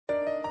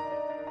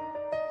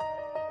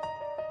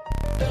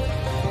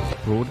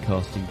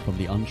Broadcasting from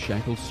the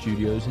Unshackle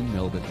studios in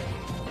Melbourne.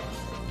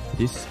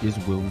 This is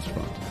Wilms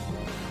Front,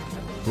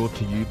 brought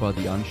to you by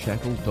the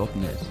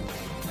unshackle.net.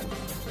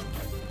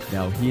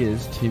 Now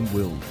here's Tim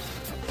Wilms.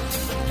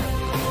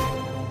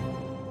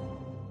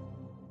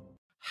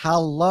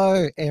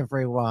 Hello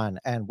everyone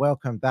and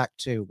welcome back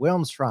to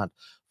Wilms Front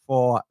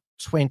for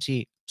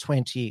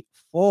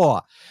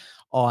 2024.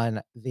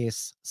 On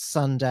this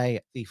Sunday,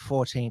 the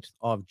 14th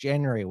of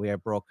January, we are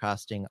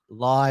broadcasting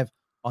live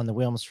on the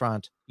Wilms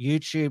Front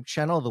YouTube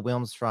channel, the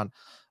Wilms Front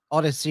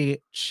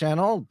Odyssey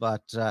channel,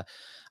 but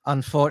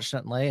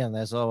unfortunately, and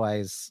there's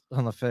always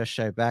on the first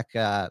show back,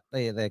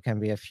 there can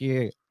be a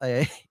few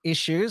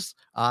issues.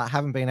 I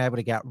haven't been able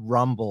to get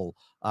Rumble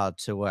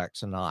to work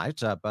tonight,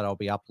 but I'll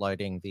be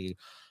uploading the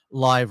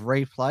live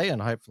replay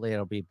and hopefully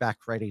it'll be back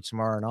ready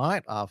tomorrow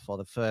night for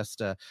the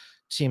first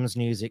Tim's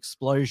News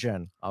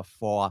Explosion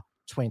for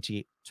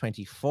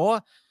 2024.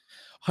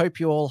 Hope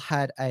you all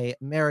had a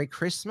Merry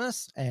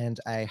Christmas and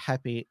a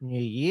Happy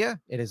New Year.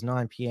 It is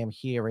 9 p.m.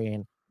 here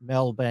in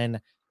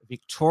Melbourne,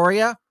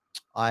 Victoria.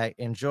 I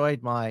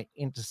enjoyed my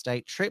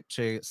interstate trip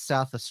to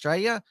South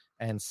Australia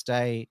and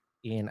stay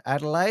in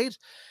Adelaide,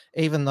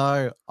 even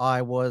though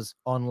I was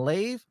on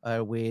leave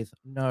with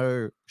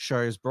no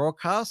shows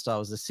broadcast. I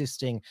was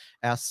assisting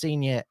our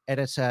senior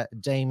editor,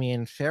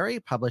 Damien Ferry,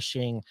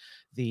 publishing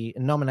the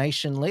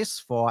nomination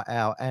list for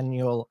our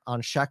annual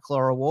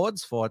Unshackler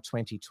Awards for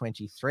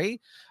 2023,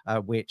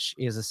 which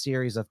is a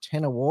series of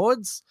 10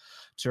 awards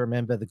to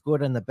remember the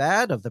good and the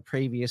bad of the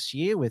previous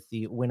year, with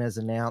the winners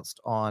announced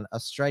on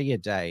Australia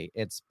Day.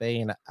 It's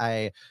been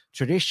a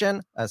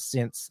tradition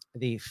since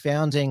the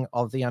founding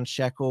of the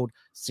Unshackled,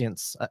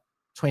 since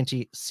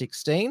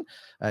 2016.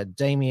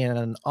 Damien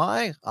and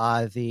I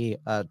are the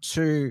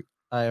two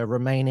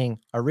remaining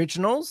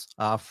originals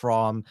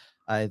from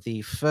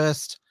the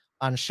first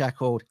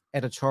Unshackled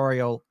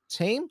editorial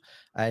team,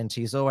 and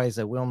he's always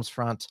a Wilms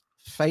Front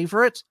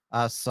favorite.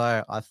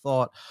 So I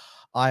thought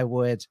I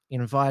would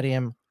invite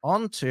him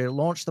on to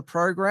launch the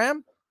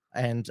program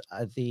and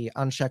the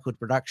Unshackled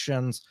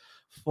productions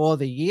for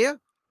the year.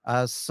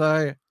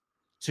 So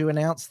to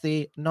announce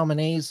the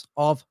nominees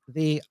of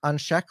the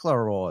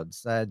Unshackler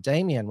Awards.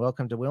 Damien,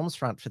 welcome to Wilms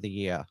Front for the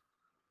year.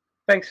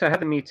 Thanks for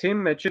having me,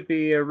 Tim. It should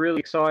be a really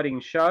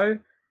exciting show.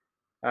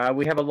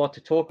 We have a lot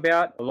to talk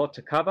about, a lot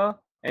to cover,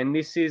 and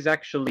this is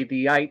actually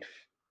the eighth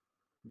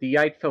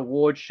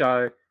award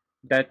show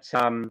that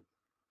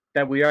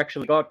we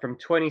actually got from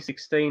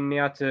 2016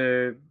 now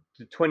to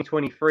the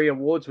 2023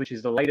 awards, which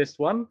is the latest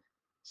one.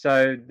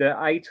 So the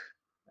 8th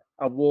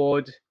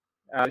award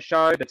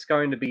show that's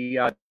going to be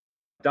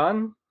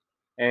done,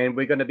 and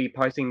we're going to be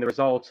posting the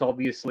results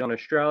obviously on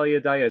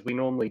Australia Day as we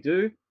normally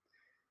do.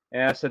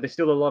 So there's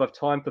still a lot of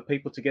time for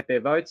people to get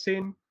their votes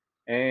in,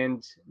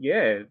 and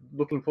yeah,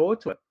 looking forward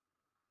to it.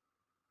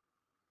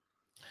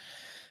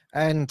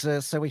 And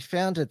so we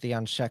founded the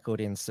Unshackled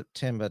in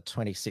September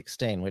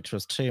 2016, which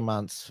was 2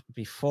 months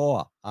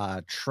before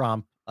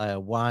Trump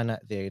won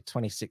the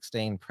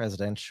 2016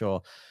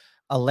 presidential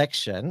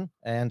election.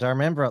 And I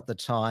remember at the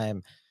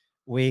time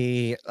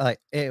we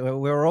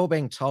were all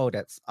being told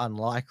it's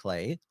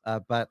unlikely,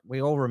 but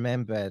we all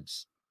remembered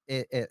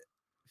it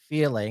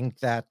feeling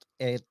that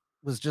it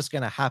was just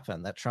going to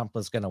happen, that Trump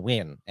was going to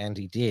win, and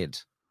he did.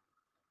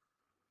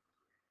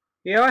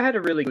 Yeah, I had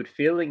a really good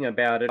feeling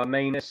about it. I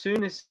mean, as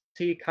soon as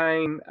he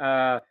came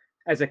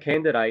as a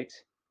candidate,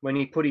 when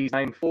he put his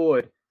name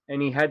forward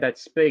and he had that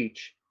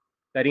speech,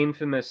 that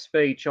infamous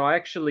speech, I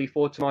actually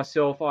thought to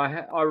myself,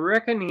 I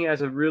reckon he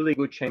has a really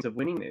good chance of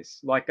winning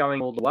this, like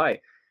going all the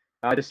way.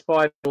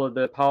 Despite all of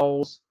the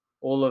polls,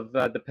 all of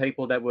the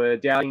people that were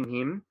doubting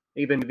him,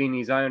 even within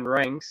his own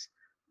ranks,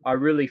 I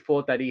really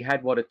thought that he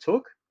had what it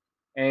took,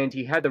 and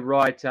he had the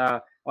right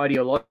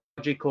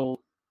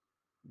ideological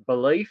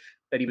belief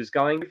that he was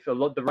going with,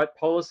 the right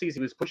policies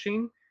he was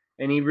pushing,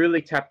 and he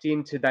really tapped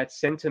into that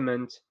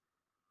sentiment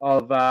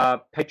of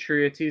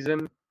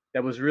patriotism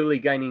that was really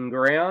gaining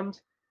ground.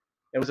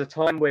 There was a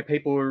time where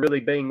people were really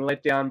being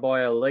let down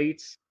by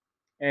elites,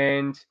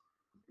 and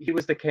he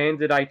was the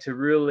candidate to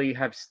really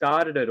have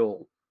started it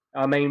all.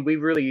 I mean,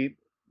 when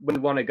we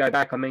want to go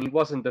back, I mean, he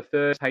wasn't the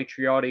first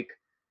patriotic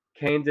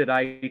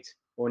candidate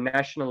or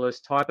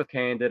nationalist type of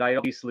candidate.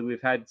 Obviously,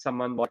 we've had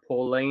someone like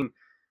Pauline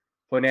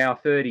for now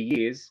 30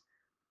 years.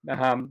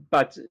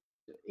 But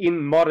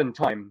in modern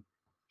time,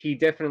 he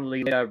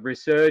definitely led a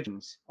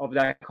resurgence of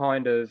that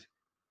kind of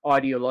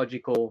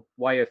ideological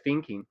way of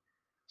thinking.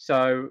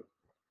 So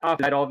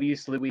after that,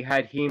 obviously, we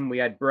had him, we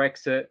had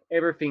Brexit,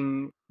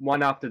 everything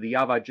one after the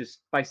other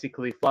just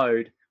basically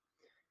flowed.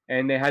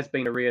 And there has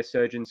been a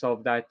resurgence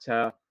of that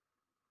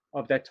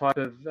type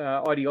of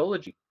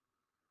ideology.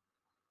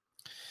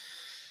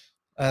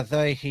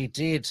 Though he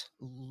did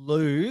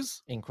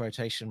lose, in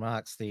quotation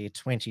marks, the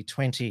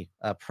 2020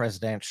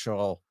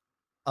 presidential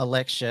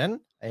election,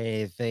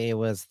 there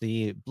was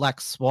the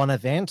black swan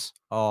event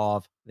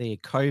of the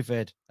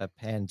COVID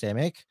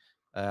pandemic.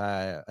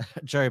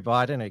 Joe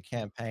Biden, who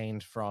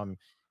campaigned from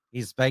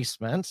his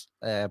basement,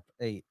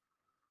 he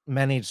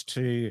managed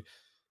to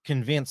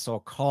convince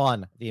or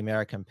con the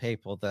American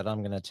people that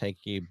I'm going to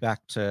take you back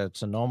to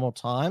normal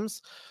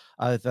times.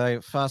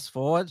 Though fast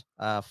forward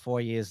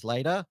 4 years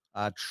later,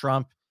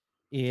 Trump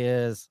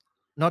is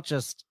not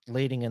just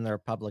leading in the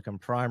Republican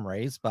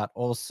primaries, but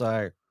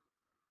also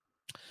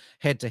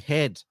head to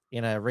head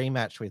in a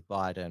rematch with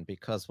Biden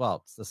because,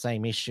 well, it's the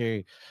same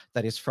issue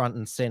that is front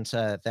and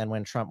center than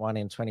when Trump won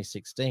in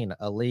 2016,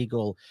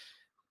 illegal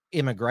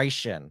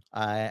immigration.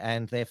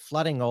 And they're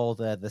flooding all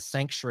the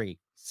sanctuary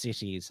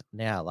cities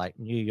now, like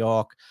New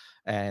York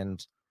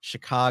and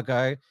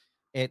Chicago.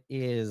 It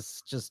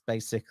is just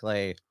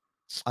basically,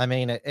 I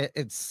mean,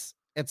 it's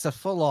a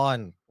full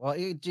on. Well,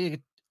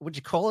 would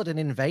you call it an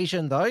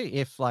invasion though?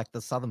 If like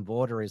the southern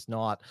border is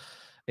not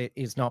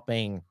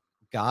being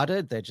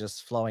guarded, they're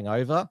just flowing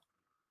over.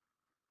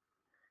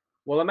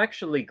 Well, I'm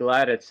actually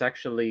glad it's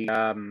actually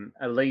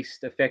at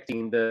least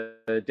affecting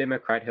the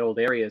Democrat-held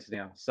areas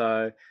now.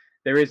 So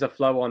there is a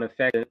flow-on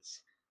effect.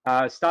 It's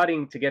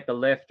starting to get the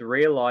left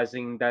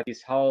realizing that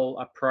this whole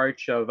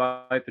approach of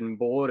open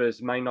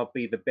borders may not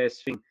be the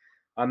best thing.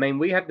 I mean,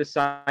 we have the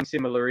same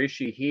similar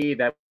issue here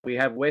that we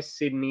have West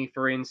Sydney,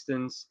 for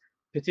instance,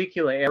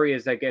 particular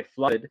areas that get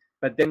flooded,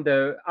 but then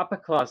the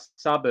upper-class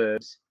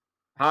suburbs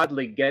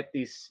hardly get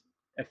this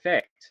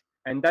effect.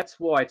 And that's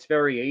why it's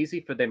very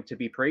easy for them to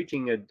be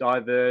preaching a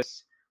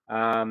diverse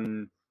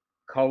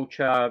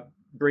culture,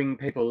 bring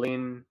people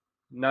in,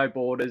 no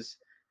borders.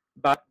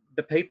 But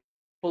the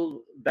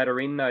people that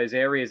are in those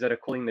areas that are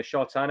calling the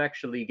shots aren't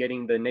actually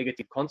getting the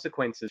negative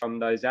consequences from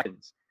those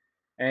actions.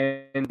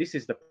 And this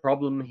is the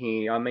problem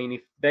here. I mean,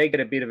 if they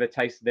get a bit of a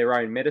taste of their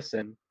own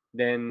medicine,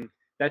 then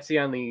that's the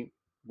only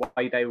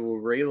way they will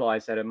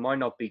realize that it might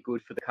not be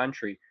good for the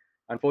country.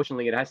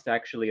 Unfortunately, it has to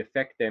actually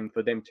affect them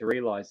for them to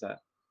realize that.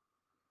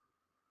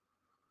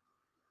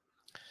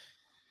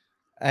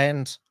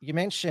 And you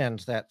mentioned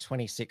that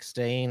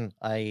 2016,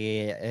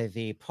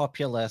 the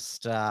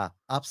populist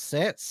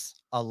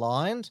upsets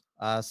aligned.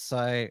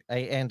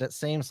 And it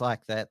seems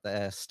like that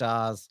the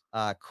stars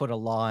could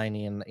align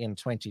in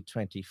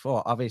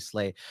 2024.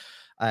 Obviously,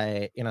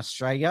 in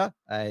Australia,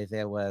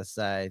 there was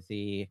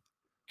the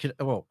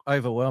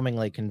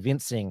overwhelmingly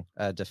convincing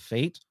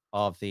defeat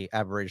of the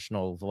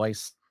Aboriginal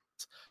voice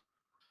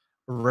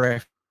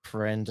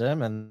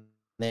referendum, and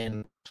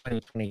then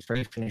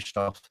 2023 finished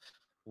off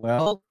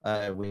well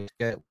with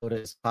Geert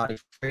Wilders' Party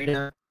for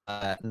Freedom,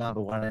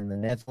 number one in the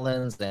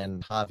Netherlands,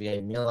 and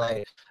Javier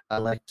Milei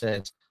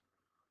elected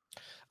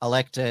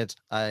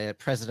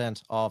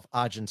president of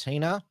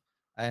Argentina.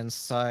 And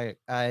so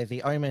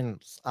the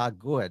omens are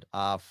good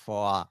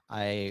for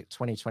a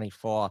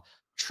 2024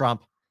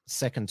 Trump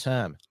second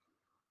term.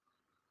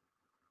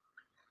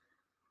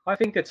 I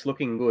think it's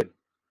looking good.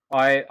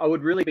 I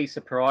would really be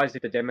surprised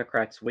if the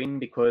Democrats win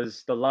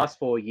because the last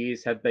 4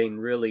 years have been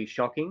really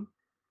shocking.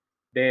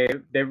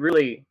 They're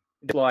really,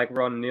 like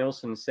Ron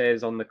Nielsen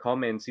says on the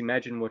comments,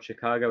 imagine what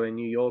Chicago and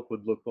New York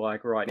would look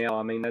like right now.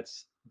 I mean,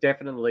 that's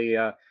definitely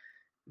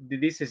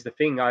this is the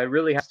thing. I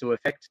really has to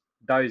affect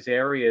those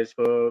areas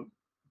for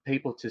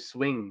people to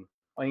swing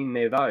in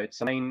their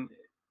votes. I mean,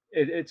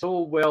 it's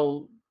all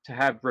well to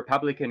have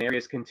Republican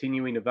areas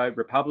continuing to vote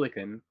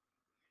Republican,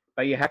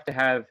 but you have to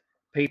have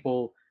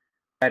people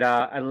that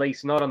are at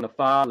least not on the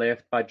far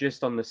left, but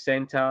just on the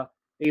center,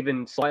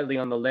 even slightly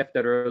on the left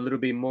that are a little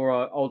bit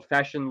more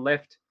old-fashioned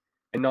left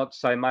and not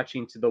so much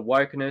into the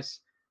wokeness,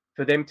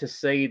 for them to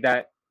see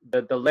that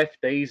the left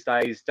these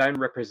days don't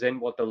represent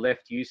what the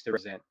left used to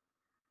represent.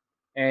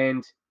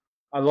 And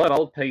a lot of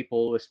old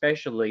people,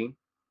 especially,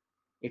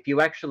 if you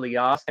actually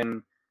ask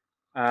them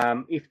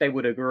if they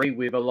would agree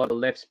with a lot of the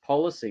left's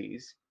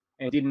policies,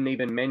 and didn't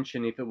even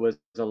mention if it was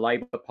a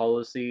Labor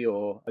policy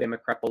or a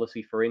Democrat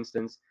policy, for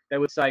instance, they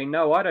would say,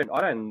 no, I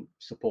don't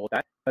support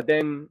that. But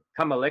then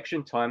come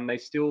election time, they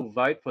still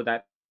vote for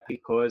that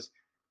because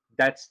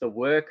that's the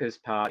Workers'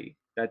 Party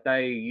that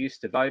they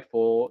used to vote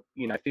for,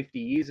 50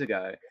 years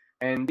ago.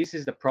 And this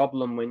is the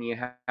problem when you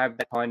have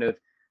that kind of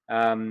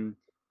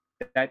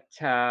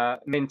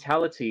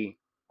mentality.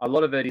 A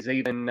lot of it is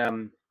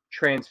even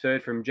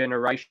transferred from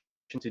generation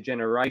to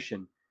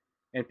generation.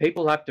 And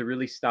people have to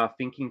really start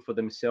thinking for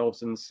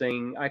themselves and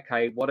seeing,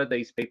 okay, what are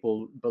these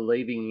people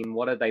believing in?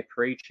 What are they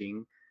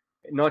preaching?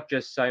 Not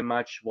just so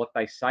much what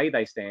they say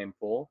they stand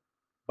for,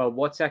 but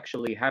what's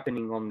actually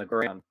happening on the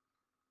ground.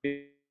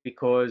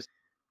 Because,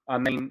 I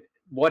mean,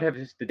 what have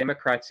the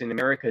Democrats in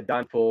America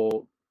done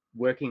for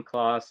working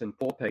class and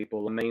poor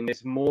people? I mean,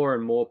 there's more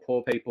and more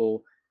poor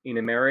people in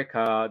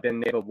America than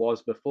there ever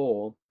was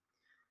before.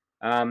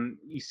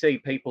 You see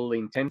people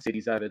in 10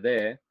 cities over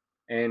there,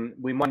 and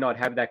we might not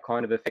have that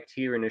kind of effect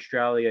here in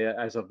Australia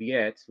as of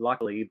yet,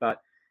 luckily,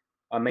 but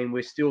I mean,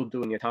 we're still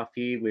doing it tough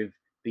here with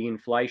the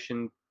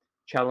inflation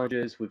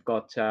challenges. We've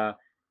got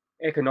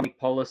economic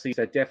policies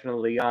that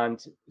definitely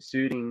aren't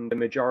suiting the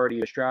majority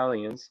of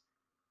Australians.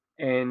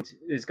 And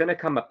there's going to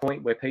come a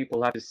point where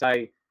people have to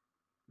say,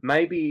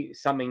 maybe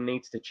something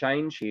needs to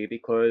change here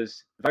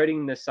because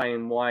voting the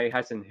same way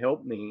hasn't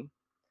helped me.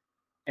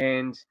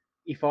 And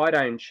if I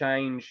don't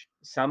change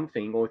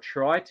something or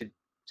try to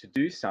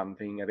do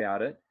something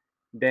about it,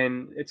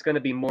 then it's going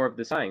to be more of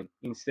the same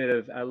instead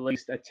of at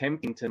least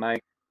attempting to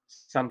make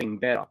something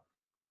better.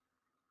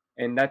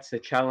 And that's the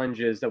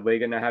challenges that we're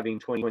going to have in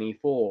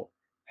 2024.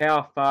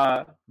 How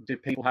far do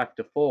people have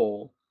to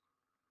fall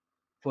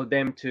for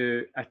them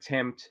to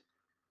attempt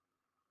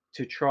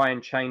to try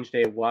and change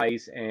their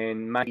ways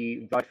and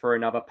maybe vote for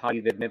another party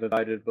they've never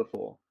voted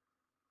before?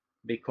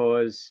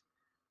 Because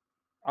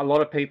a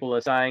lot of people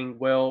are saying,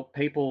 well,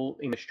 people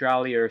in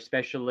Australia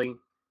especially,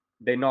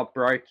 they're not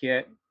broke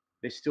yet.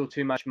 There's still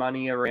too much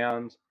money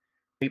around.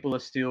 People are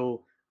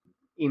still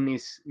in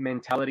this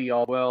mentality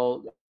of,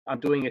 well, I'm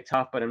doing it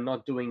tough, but I'm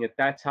not doing it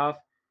that tough.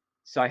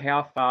 So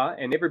how far,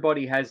 and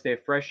everybody has their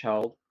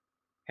threshold,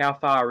 how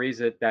far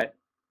is it that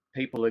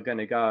people are going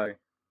to go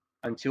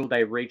until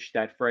they reach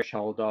that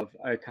threshold of,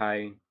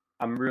 okay,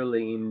 I'm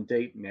really in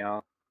deep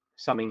now.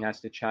 Something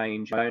has to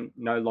change. I don't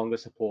no longer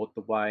support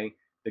the way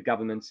the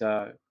governments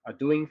are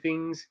doing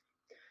things,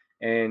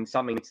 and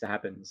something needs to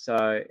happen.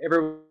 So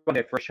everyone has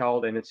their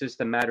threshold, and it's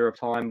just a matter of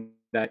time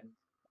that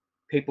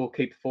people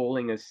keep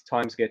falling as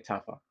times get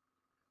tougher.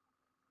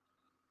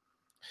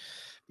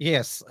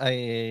 Yes,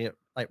 a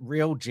like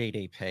real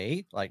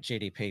GDP, like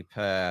GDP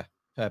per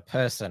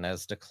person,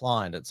 has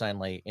declined. It's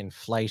only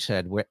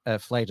inflated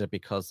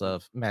because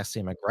of mass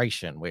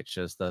immigration, which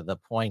is the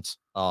point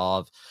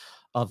of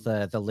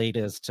the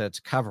leaders to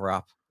cover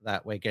up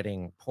that we're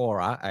getting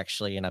poorer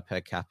actually in a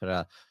per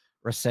capita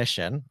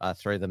recession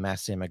through the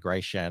mass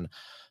immigration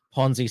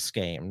Ponzi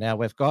scheme. Now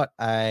we've got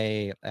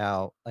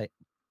our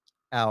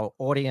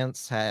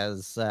audience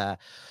has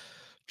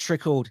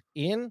trickled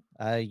in.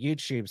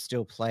 YouTube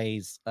still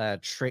plays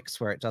tricks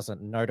where it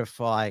doesn't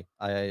notify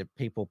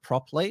people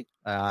properly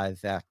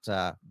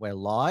that we're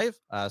live.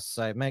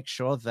 So make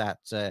sure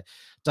that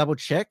double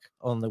check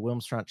on the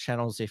Wilmsfront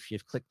channels if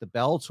you've clicked the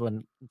bell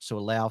to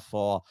allow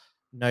for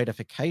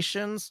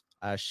notifications.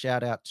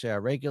 Shout out to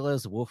our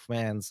regulars,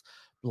 Wolfman's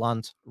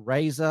Blunt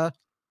Razor,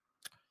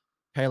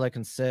 Palo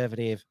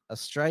Conservative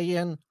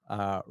Australian,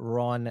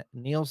 Ron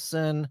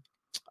Nielsen,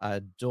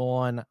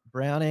 Dawn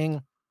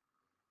Browning.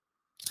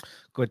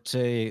 Good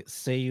to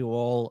see you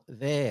all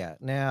there.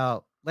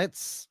 Now,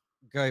 let's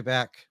go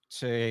back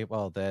to,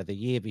 well, the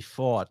year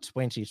before,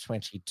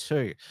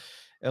 2022.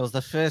 It was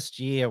the first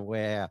year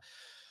where,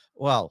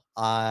 well,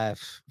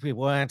 we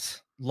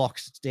weren't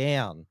locked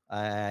down.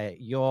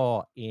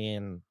 You're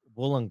in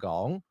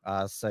Wollongong,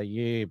 so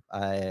you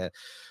were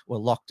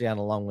locked down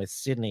along with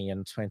Sydney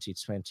in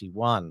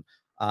 2021.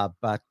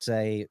 But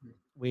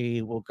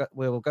we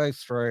will go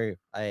through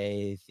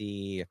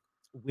the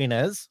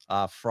winners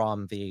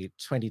from the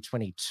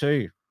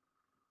 2022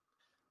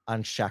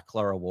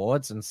 Unshackler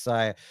Awards, and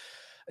so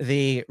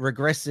the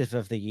regressive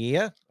of the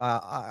year.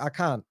 I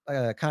can't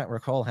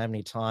recall how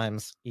many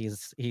times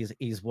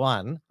he's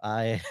won.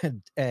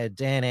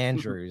 Dan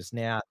Andrews,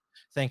 now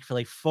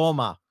thankfully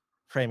former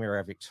Premier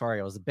of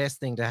Victoria. It was the best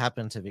thing to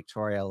happen to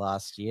Victoria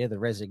last year, the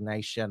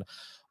resignation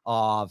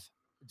of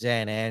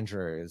Dan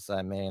Andrews.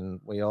 I mean,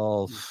 we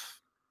all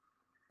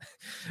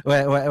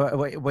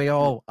we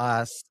all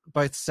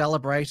both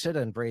celebrated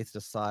and breathed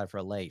a sigh of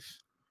relief.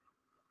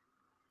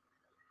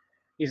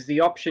 Is the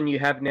option you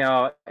have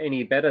now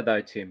any better though,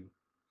 Tim?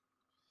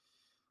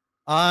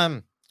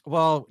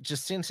 Well,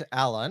 Jacinta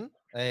Allen,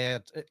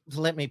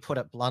 let me put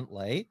it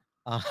bluntly,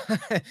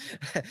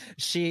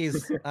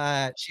 she's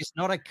not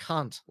a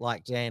cunt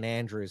like Dan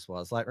Andrews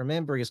was. Like,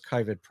 remember his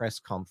COVID press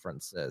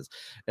conferences?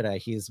 You know,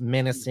 he's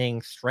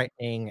menacing,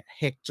 threatening,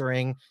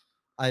 hectoring.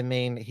 I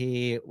mean,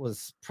 he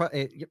was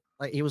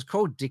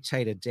called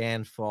Dictator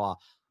Dan for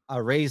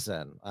a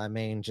reason. I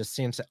mean,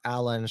 Jacinta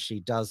Allen, she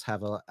does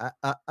have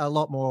a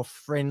lot more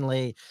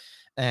friendly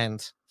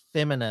and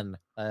feminine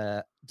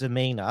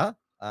demeanor,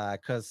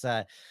 because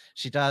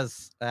she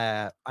does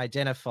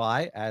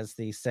identify as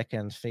the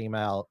second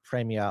female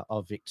Premier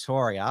of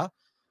Victoria.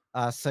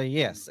 So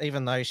yes,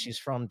 even though she's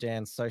from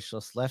Dan's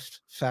Socialist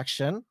Left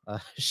faction,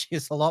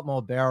 she's a lot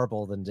more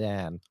bearable than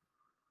Dan.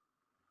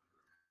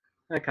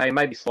 Okay,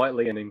 maybe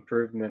slightly an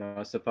improvement,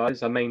 I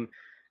suppose. I mean,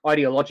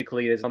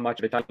 ideologically, there's not much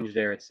of a change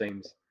there, it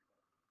seems.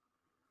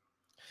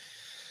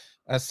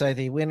 So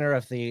the winner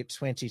of the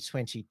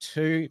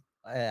 2022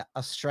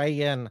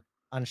 Australian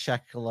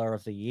Unshackler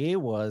of the Year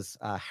was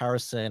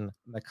Harrison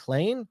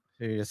McLean,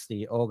 who is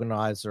the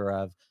organizer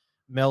of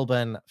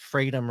Melbourne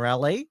Freedom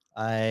Rally.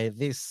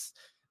 These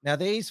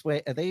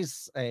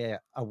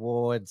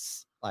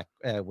awards, like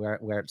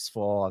where it's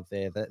for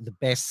the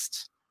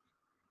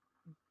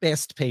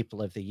best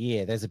people of the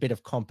year. There's a bit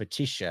of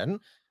competition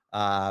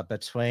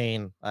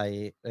between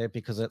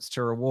because it's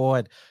to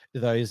reward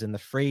those in the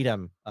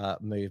freedom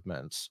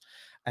movement.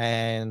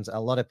 And a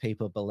lot of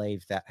people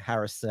believe that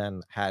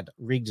Harrison had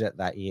rigged it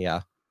that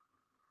year.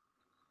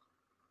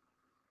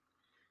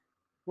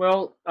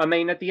 Well, I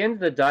mean, at the end of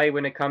the day,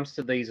 when it comes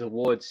to these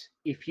awards,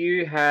 if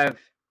you have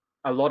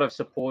a lot of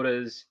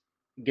supporters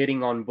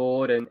getting on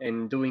board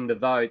and doing the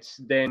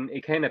votes, then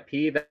it can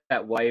appear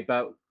that way.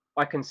 But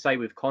I can say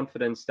with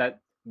confidence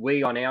that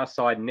we on our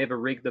side never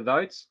rig the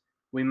votes.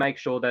 We make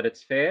sure that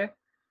it's fair,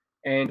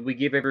 and we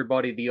give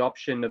everybody the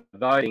option of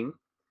voting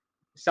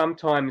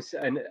sometimes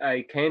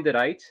a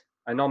candidate,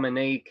 a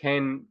nominee,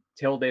 can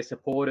tell their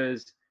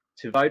supporters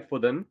to vote for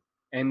them,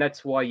 and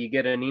that's why you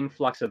get an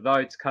influx of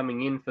votes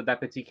coming in for that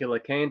particular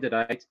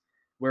candidate,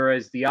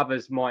 whereas the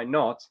others might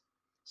not.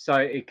 So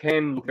it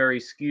can look very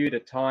skewed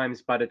at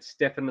times, but it's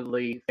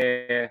definitely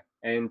fair,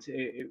 and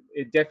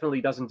it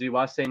definitely doesn't do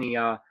us any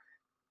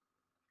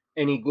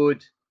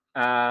good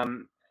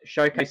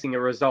showcasing a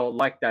result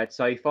like that.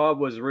 So if I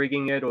was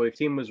rigging it, or if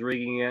Tim was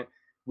rigging it,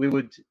 we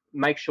would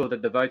make sure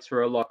that the votes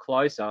were a lot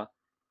closer,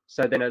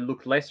 so then it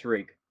looked less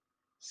rigged.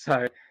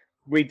 So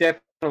we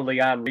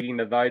definitely aren't rigging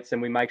the votes,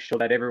 and we make sure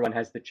that everyone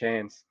has the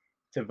chance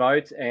to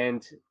vote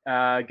and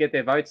get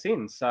their votes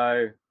in.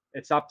 So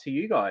it's up to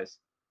you guys.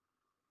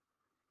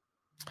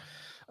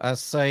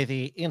 So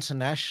the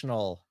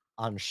international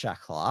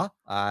Unshackler,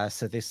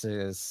 so this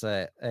is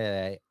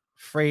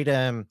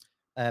freedom,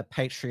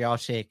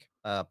 patriotic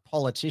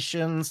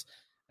politicians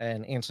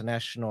and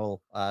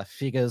international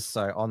figures.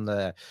 So on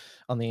the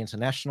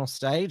international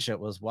stage, it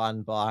was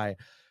won by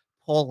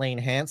Pauline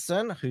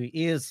Hanson, who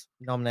is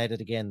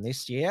nominated again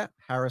this year.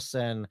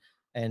 Harrison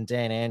and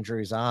Dan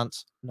Andrews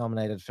aren't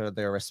nominated for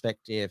their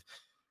respective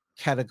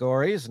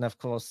categories. And of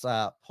course,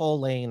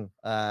 Pauline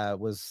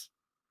was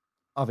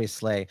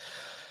obviously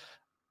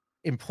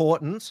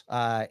important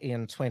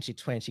in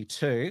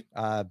 2022,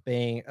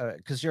 being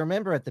because you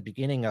remember at the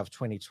beginning of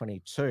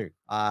 2022,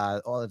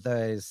 all of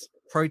those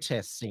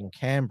protests in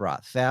Canberra,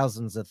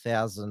 thousands of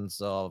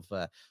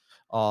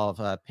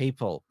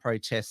people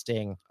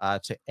protesting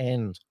to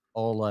end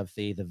all of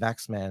the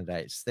vax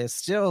mandates. There's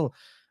still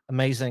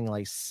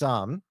amazingly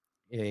some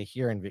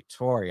here in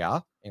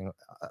Victoria,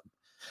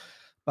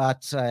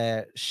 but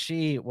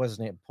she was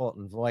an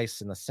important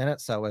voice in the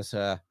Senate. So was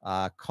her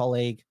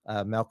colleague,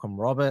 Malcolm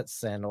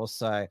Roberts, and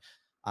also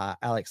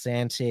Alex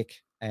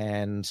Antic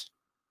and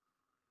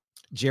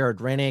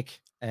Jared Rennick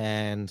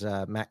and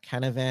Matt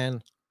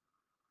Canavan.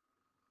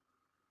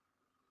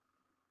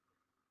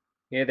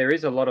 Yeah, there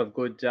is a lot of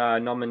good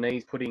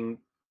nominees putting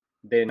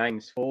their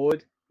names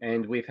forward,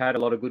 and we've had a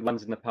lot of good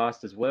ones in the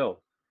past as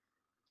well.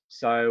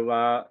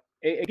 So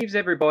it gives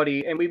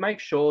everybody, and we make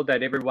sure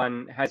that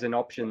everyone has an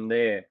option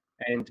there.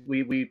 And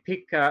we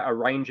pick a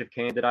range of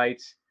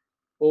candidates,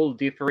 all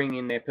differing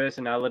in their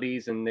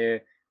personalities and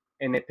their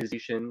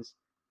positions.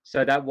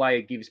 So that way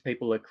it gives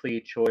people a clear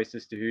choice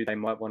as to who they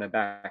might want to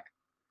back.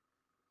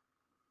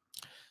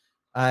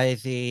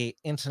 The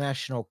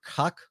International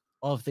Cuck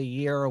of the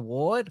Year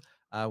award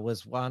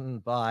was won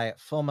by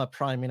former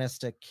Prime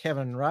Minister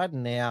Kevin Rudd,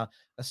 now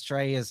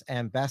Australia's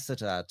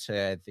ambassador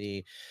to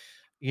the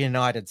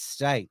United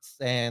States.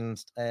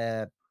 And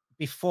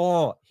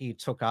before he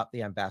took up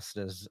the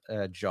ambassador's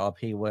job,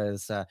 he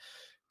was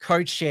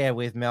co-chair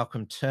with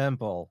Malcolm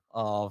Turnbull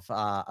of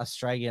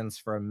Australians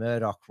for a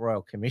Murdoch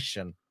Royal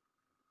Commission.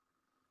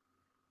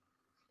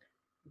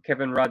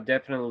 Kevin Rudd,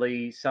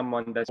 definitely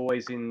someone that's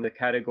always in the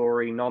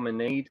category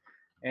nominee,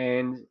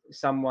 and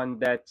someone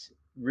that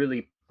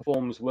really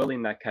performs well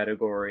in that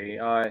category.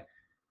 I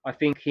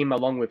think him,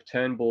 along with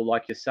Turnbull,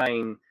 like you're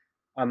saying,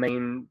 I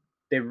mean,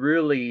 they're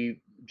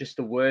really just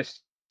the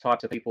worst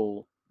types of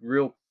people,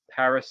 real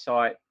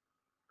parasite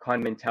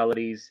kind of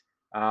mentalities,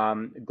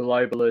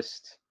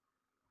 globalist,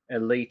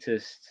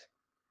 elitist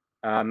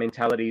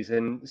mentalities,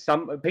 and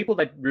some people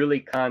that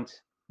really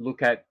can't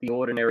look at the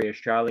ordinary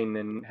Australian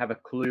and have a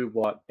clue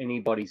what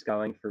anybody's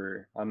going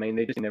through. I mean,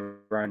 they're just in their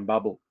own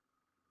bubble.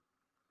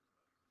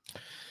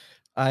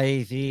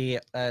 The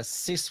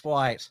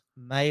cis-white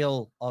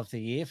male of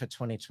the year for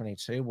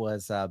 2022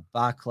 was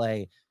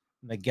Barclay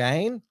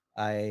McGain,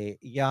 a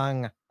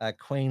young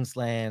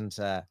Queensland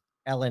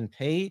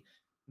LNP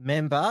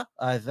member,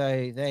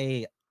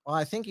 though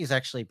I think he's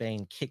actually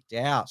been kicked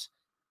out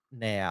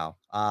now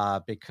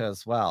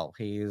because, well,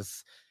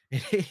 he's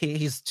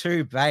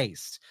too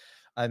based.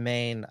 I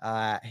mean,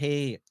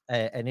 he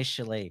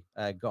initially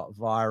got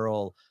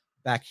viral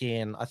back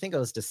in, I think it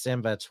was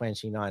December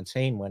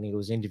 2019, when he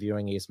was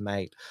interviewing his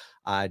mate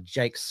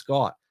Jake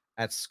Scott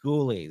at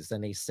Schoolies,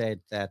 and he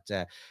said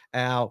that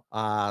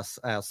our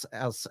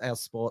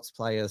sports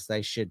players,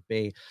 they should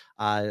be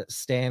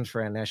stand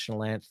for our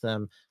national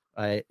anthem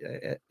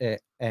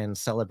and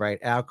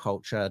celebrate our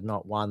culture,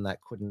 not one that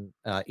couldn't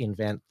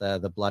invent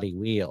the bloody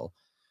wheel.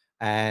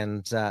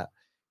 And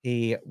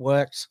he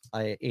worked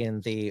in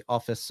the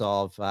office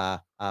of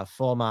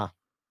former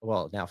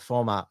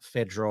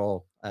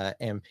federal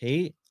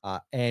MP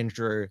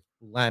Andrew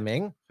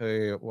Laming,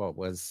 who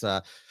was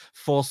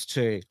forced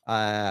to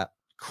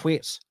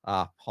quit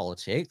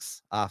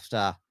politics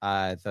after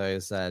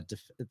those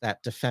that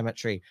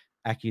defamatory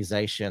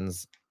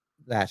accusations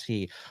that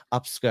he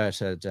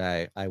upskirted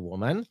a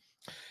woman.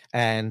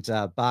 And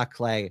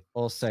Barclay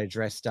also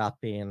dressed up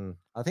in,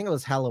 I think it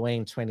was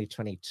Halloween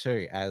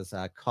 2022, as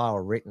Kyle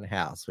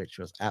Rittenhouse, which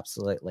was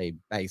absolutely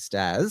based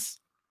as.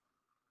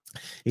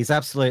 He's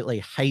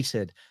absolutely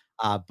hated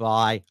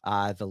by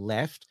the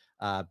left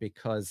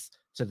because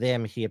to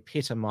them he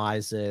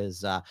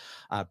epitomizes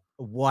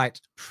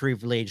white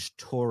privileged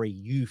Tory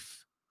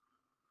youth.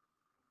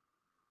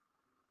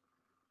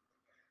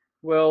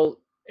 Well,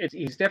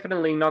 he's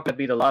definitely not going to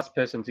be the last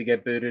person to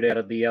get booted out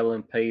of the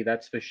LNP,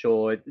 that's for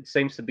sure. It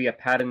seems to be a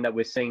pattern that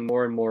we're seeing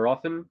more and more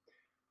often.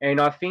 And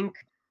I think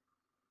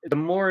the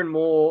more and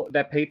more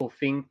that people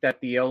think that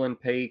the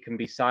LNP can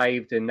be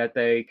saved and that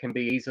they can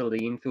be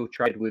easily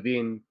infiltrated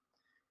within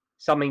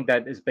something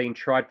that has been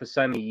tried for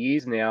so many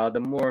years now, the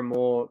more and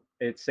more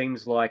it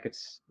seems like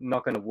it's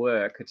not going to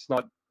work. It's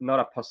not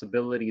a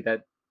possibility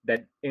that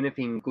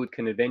anything good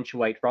can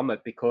eventuate from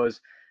it, because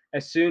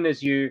as soon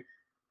as you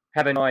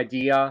have an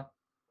idea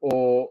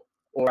or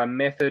a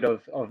method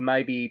of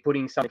maybe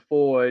putting something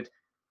forward,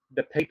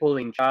 the people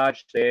in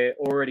charge there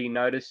already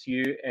notice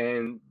you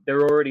and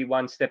they're already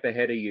one step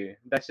ahead of you.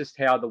 That's just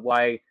how the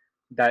way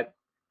that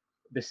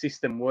the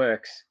system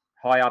works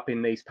high up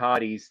in these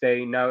parties.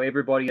 They know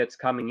everybody that's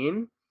coming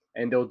in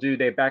and they'll do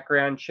their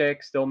background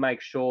checks. They'll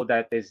make sure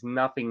that there's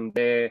nothing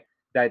there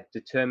that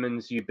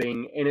determines you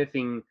being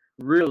anything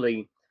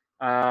really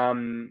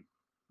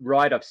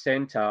right of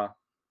center,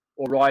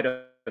 or right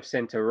of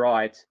center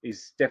right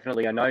is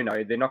definitely a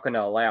no-no. They're not going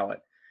to allow it.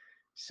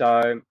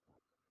 So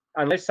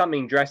unless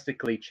something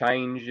drastically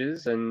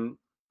changes and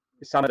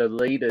some of the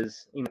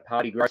leaders in the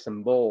party grow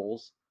some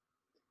balls,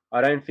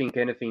 I don't think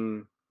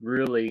anything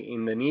really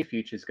in the near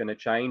future is going to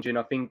change. And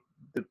I think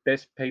the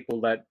best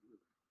people that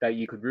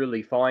you could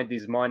really find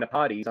is minor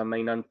parties. I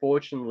mean,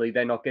 unfortunately,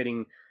 they're not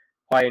getting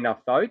high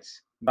enough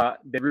votes, but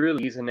there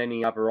really isn't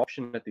any other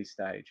option at this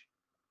stage.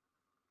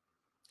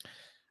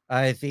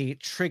 The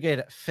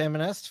triggered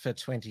feminist for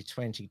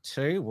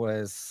 2022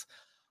 was,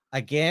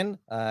 again,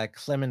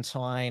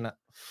 Clementine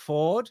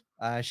Ford.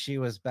 She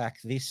was back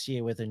this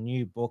year with a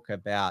new book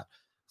about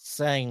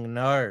saying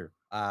no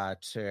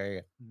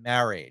to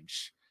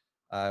marriage,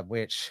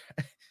 which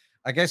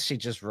I guess she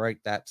just wrote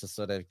that to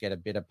sort of get a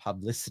bit of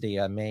publicity.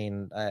 I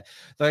mean,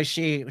 though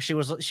she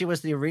was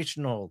the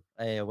original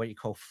what you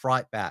call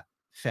fright bat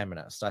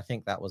feminist. I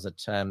think that was a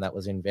term that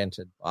was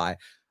invented by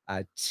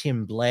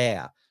Tim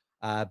Blair.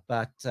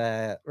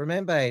 But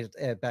remember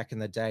back in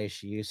the day,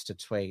 she used to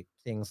tweet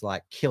things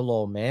like "kill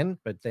all men,"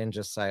 but then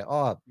just say,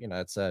 "Oh,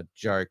 it's a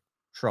joke,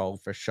 troll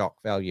for shock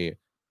value."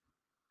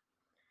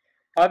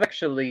 I've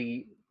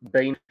actually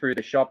been through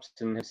the shops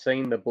and have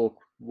seen the book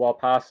while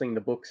passing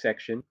the book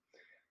section.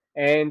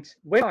 And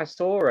when I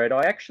saw it,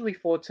 I actually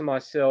thought to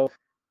myself,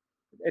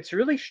 it's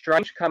really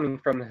strange coming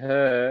from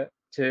her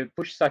to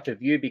push such a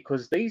view,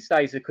 because these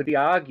days it could be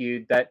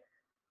argued that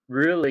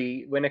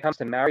really, when it comes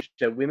to marriage,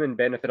 women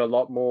benefit a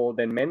lot more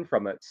than men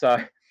from it. So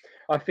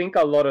I think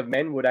a lot of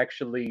men would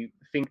actually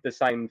think the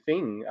same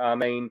thing. I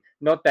mean,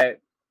 not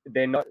that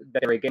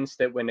they're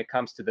against it when it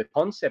comes to the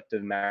concept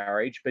of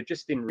marriage, but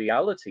just in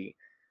reality,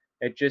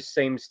 it just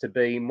seems to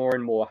be more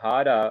and more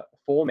harder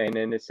for men,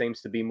 and it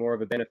seems to be more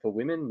of a benefit for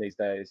women these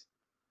days.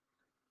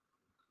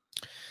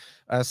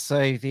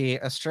 So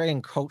the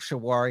Australian Culture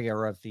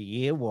Warrior of the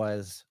Year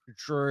was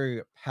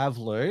Drew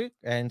Pavlou.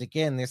 And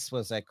again, this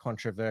was a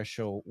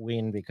controversial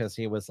win because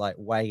he was like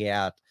way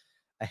out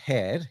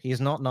ahead. He's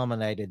not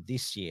nominated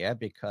this year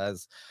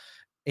because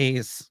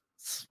it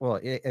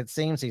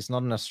seems he's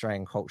not an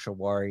Australian Culture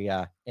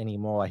Warrior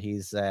anymore.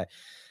 He's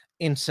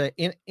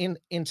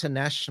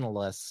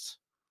internationalist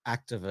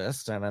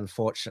activist, and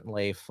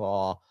unfortunately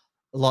for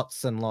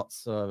lots and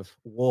lots of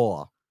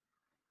war.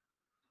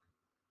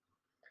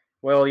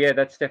 Well, yeah,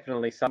 that's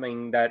definitely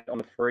something that on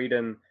the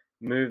freedom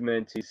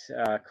movement is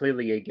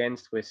clearly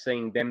against. We're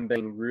seeing them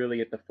being really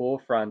at the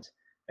forefront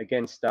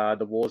against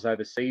the wars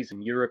overseas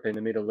in Europe and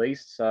the Middle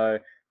East. So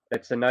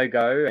that's a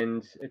no-go,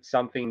 and it's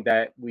something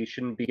that we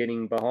shouldn't be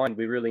getting behind.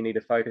 We really need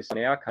to focus on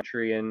our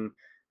country and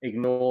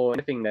ignore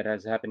anything that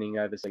is happening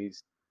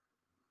overseas.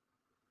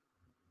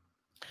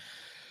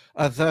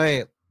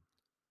 Although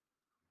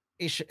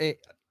it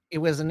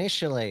was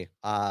initially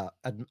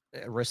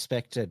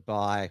respected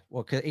by,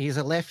 well, he's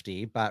a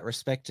lefty, but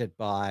respected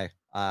by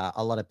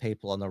a lot of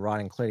people on the right,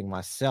 including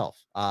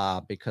myself,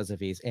 because of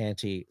his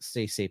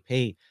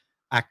anti-CCP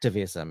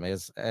activism,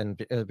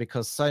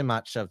 because so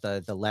much of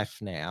the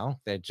left now,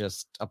 they're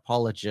just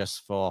apologists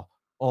for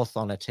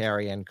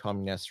authoritarian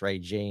communist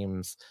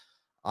regimes.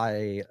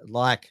 I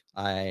like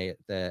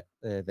the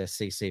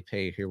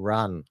CCP, who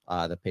run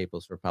the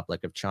People's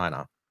Republic of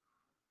China.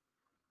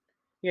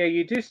 Yeah,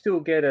 you do still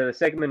get a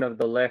segment of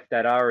the left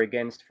that are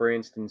against, for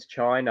instance,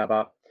 China,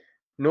 but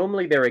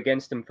normally they're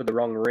against them for the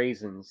wrong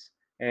reasons.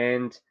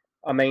 And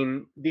I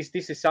mean, this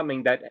is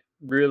something that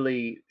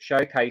really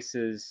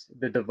showcases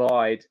the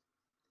divide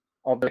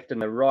of the left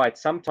and the right.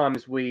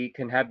 Sometimes we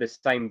can have the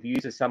same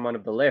views as someone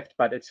of the left,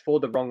 but it's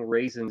for the wrong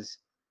reasons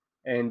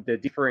and the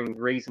differing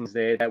reasons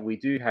there that we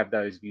do have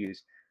those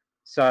views.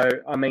 So,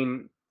 I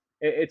mean,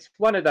 it's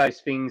one of those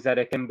things that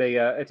it can be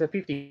it's a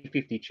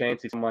 50-50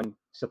 chance if someone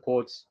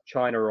supports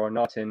China or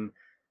not. And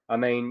I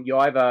mean, you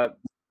either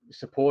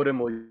support them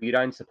or you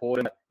don't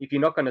support them. If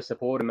you're not going to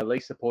support them, at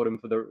least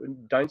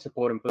don't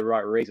support them for the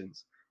right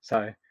reasons.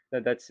 So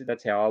that's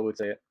how I would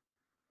see it.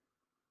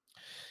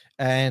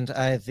 And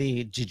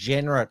the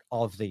degenerate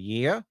of the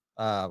year,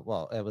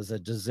 well, it was a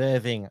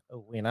deserving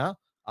winner,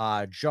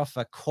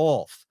 Joffa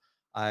Korf,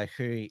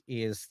 who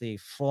is the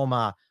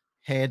former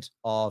head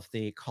of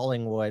the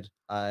Collingwood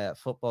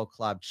Football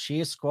Club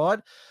cheer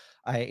squad.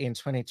 In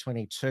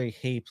 2022,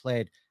 he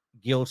pled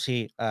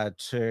guilty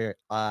to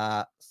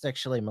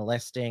sexually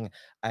molesting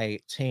a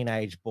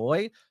teenage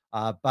boy.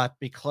 But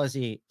because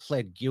he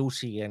pled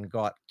guilty and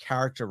got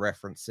character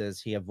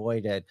references, he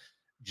avoided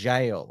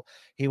jail.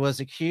 He was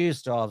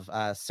accused of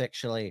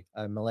sexually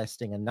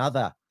molesting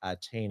another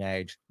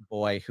teenage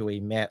boy who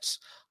he met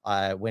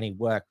when he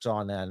worked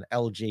on an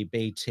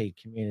LGBT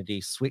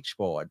community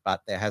switchboard, but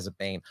there hasn't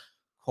been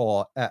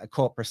court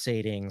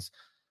proceedings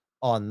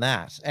on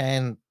that.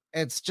 And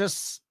it's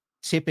just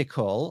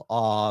typical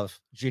of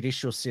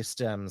judicial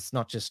systems,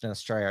 not just in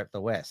Australia, at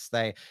the West.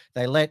 They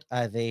let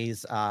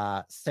these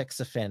sex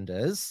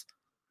offenders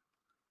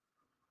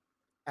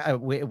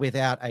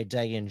without a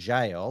day in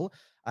jail,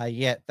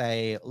 yet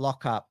they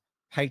lock up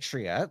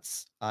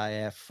patriots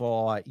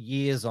for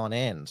years on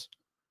end.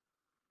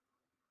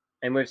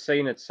 And we've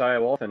seen it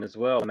so often as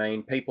well. I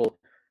mean, people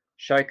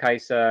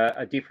showcase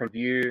a different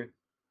view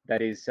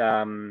that is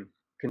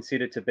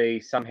considered to be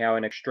somehow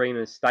an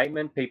extremist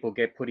statement. People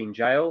get put in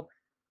jail,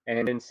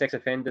 and then sex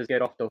offenders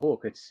get off the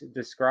hook. It's a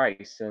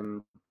disgrace,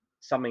 and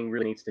something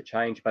really needs to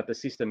change. But the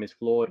system is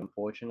flawed,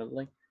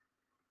 unfortunately.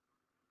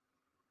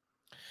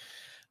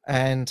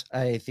 And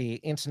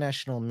the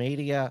International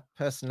Media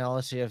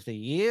Personality of the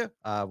Year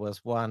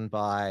was won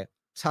by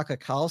Tucker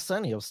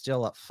Carlson. He was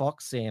still at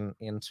Fox in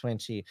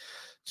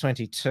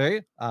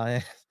 2022.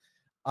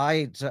 I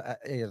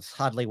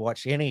hardly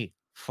watch any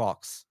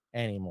Fox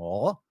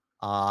anymore.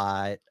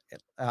 Though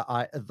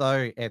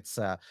it's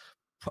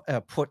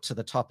put to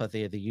the top of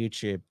the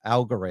YouTube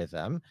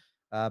algorithm,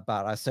 but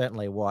I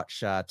certainly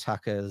watch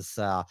Tucker's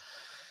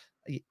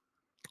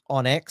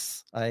on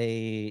X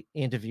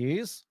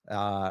interviews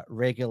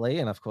regularly,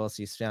 and of course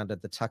he's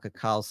founded the Tucker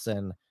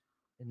Carlson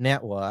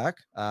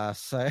network.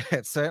 So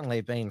it's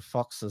certainly been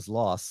Fox's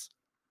loss.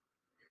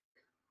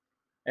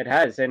 It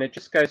has, and it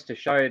just goes to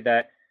show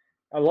that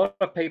a lot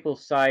of people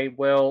say,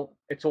 well,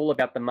 it's all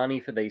about the money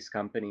for these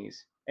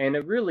companies. And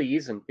it really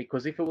isn't,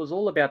 because if it was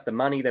all about the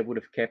money, they would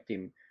have kept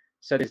him.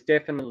 So there's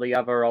definitely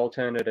other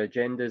alternate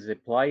agendas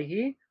at play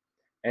here.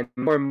 And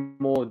the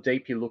more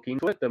deep you look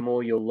into it, the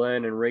more you'll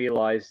learn and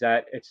realize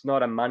that it's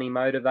not a money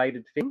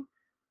motivated thing.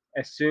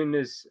 As soon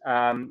as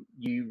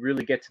you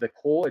really get to the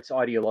core, it's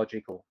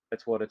ideological.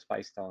 That's what it's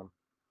based on.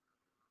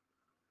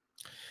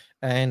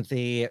 And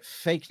the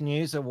Fake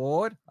News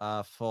Award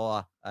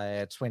for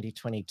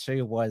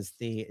 2022 was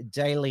the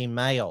Daily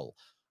Mail,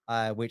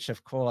 which,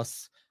 of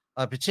course,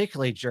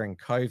 particularly during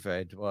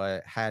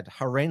COVID, had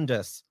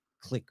horrendous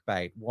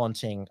clickbait,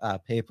 wanting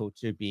people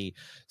to be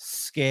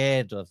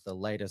scared of the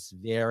latest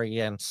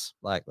variant.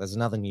 Like, there's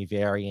another new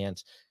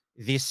variant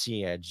this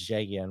year,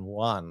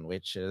 JN1,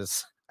 which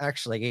is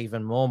actually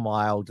even more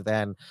mild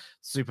than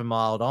super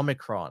mild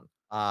Omicron.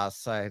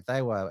 So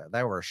they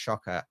were a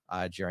shocker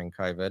during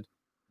COVID.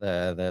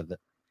 The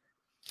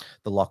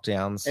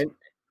lockdowns.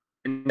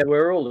 And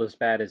we're all as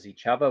bad as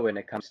each other when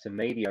it comes to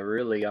media,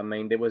 really. I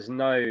mean, there was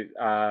no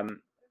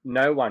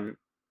one.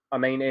 I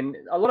mean, and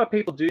a lot of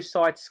people do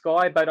cite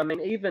Sky, but I mean,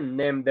 even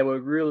them, they were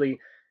really.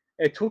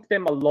 It took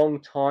them a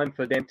long time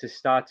for them to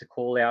start to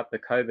call out the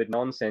COVID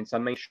nonsense. I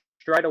mean,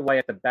 straight away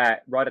at the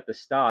bat, right at the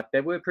start,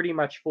 they were pretty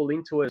much full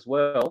into it as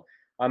well.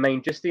 I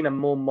mean, just in a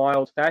more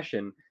mild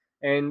fashion.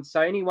 And so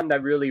anyone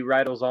that really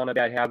rattles on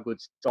about how good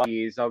Sky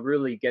is, I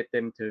really get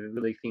them to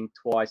really think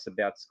twice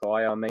about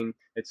Sky. I mean,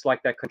 it's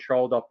like that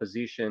controlled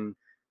opposition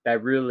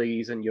that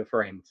really isn't your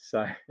friend.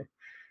 So,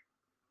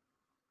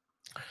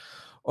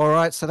 all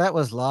right. So that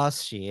was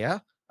last year.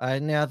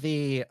 Now,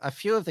 a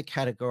few of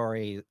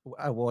the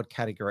award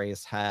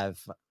categories have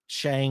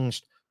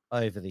changed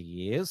over the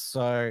years.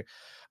 So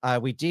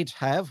we did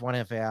have one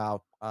of our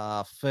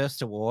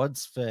first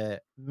awards for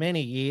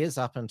many years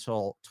up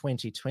until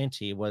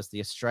 2020 was the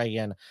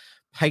Australian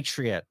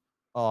Patriot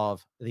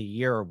of the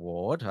Year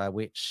Award,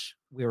 which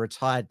we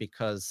retired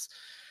because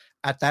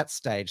at that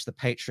stage the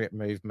Patriot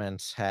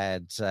movement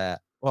had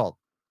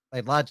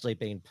they'd largely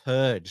been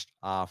purged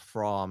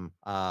from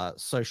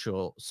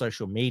social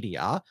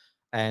media.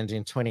 And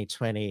in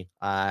 2020,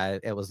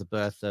 it was the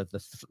birth of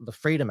the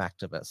freedom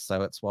activists.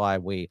 So it's why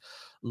we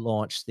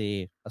launched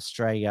the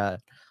Australia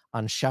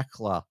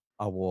Unshackler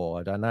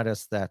Award. I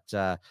noticed that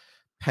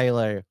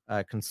Paleo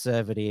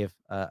Conservative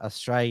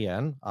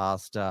Australian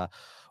asked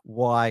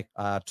why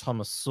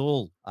Thomas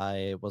Sewell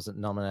wasn't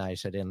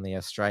nominated in the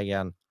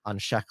Australian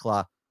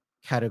Unshackler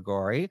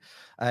category.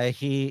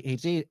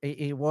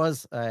 He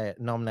was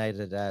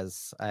nominated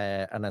as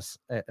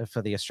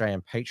for the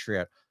Australian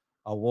Patriot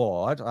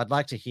Award. I'd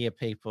like to hear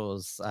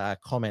people's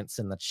comments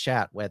in the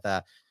chat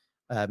whether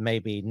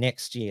maybe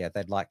next year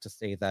they'd like to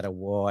see that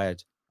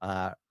award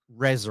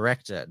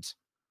resurrected.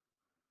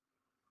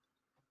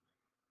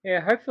 yeah,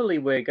 hopefully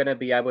we're going to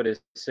be able to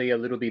see a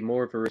little bit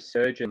more of a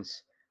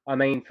resurgence. I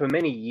mean, for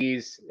many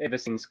years, ever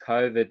since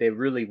COVID, there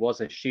really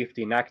was a shift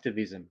in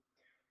activism.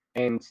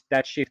 And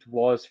that shift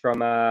was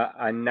from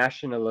a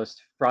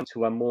nationalist front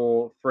to a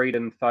more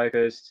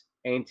freedom-focused,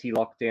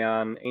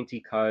 anti-lockdown,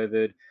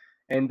 anti-COVID.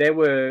 and they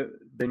were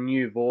the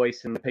new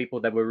voice and the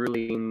people that were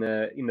really in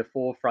the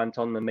forefront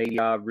on the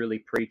media, really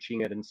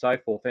preaching it and so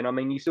forth. And I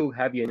mean, you still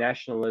have your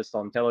nationalists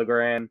on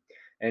Telegram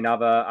and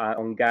other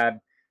on Gab.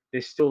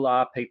 There still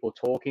are people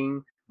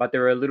talking, but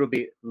they're a little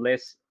bit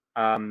less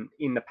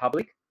in the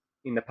public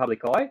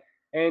eye.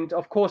 And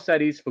of course,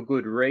 that is for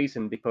good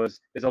reason, because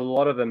there's a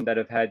lot of them that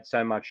have had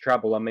so much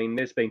trouble. I mean,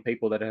 there's been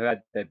people that have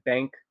had their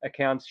bank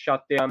accounts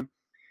shut down.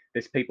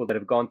 There's people that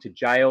have gone to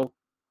jail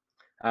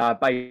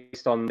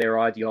based on their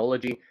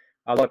ideology.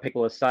 A lot of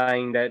people are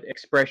saying that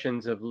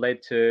expressions have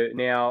led to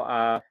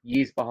now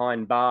years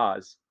behind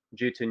bars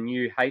due to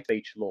new hate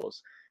speech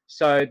laws.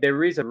 So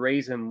there is a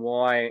reason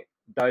why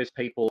those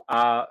people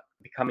are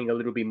becoming a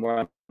little bit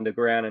more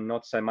underground and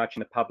not so much in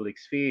the public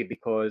sphere,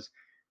 because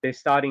they're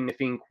starting to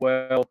think,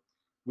 well,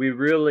 we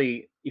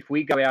really, if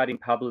we go out in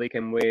public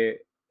and we're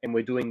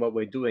doing what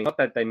we're doing, not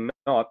that they're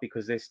not,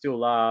 because there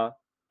still are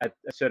at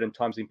certain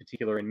times, in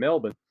particular in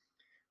Melbourne,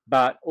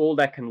 but all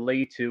that can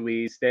lead to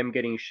is them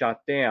getting shut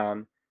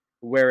down.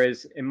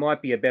 Whereas it might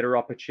be a better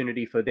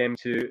opportunity for them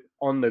to,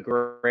 on the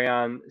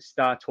ground,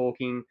 start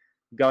talking,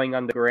 going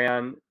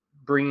underground,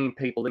 bringing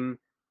people in,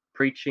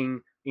 preaching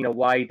in a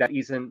way that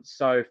isn't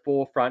so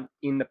forefront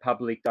in the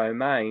public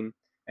domain.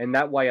 And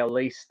that way, at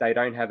least they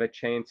don't have a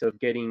chance of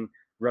getting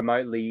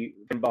remotely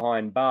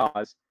behind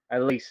bars,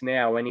 at least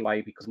now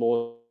anyway, because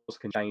laws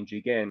can change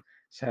again.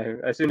 So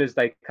as soon as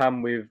they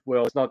come with,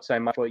 well, it's not so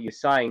much what you're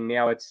saying,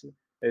 now it's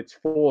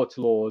Fort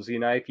laws. You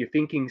know, if you're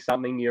thinking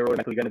something, you're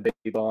automatically going to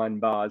be behind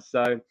bars.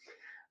 So,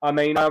 I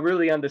mean, I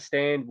really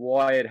understand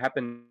why it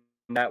happened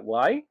that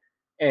way.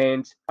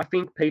 And I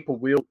think people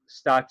will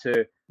start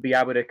to be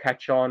able to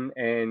catch on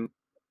and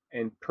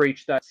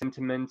preach that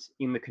sentiment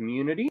in the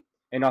community.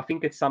 And I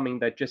think it's something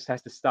that just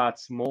has to start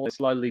small and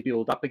slowly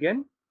build up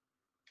again.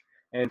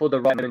 And for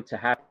the right moment to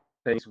happen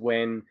is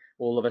when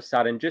all of a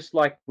sudden, just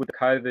like with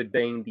COVID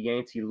being the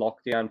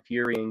anti-lockdown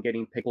fury and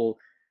getting people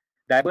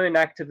that weren't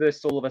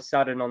activists all of a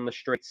sudden on the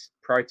streets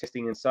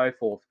protesting and so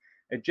forth.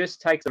 It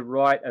just takes the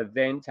right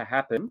event to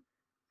happen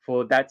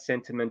for that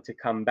sentiment to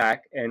come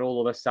back, and all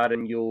of a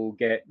sudden you'll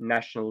get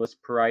nationalists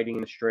parading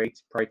in the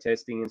streets,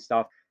 protesting and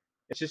stuff.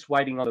 It's just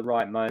waiting on the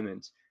right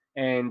moment.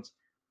 And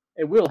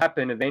it will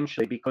happen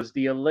eventually, because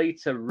the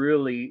elites are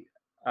really,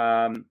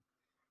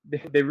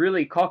 they're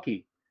really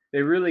cocky.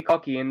 They're really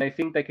cocky, and they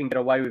think they can get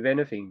away with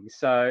anything.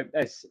 So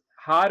as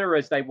harder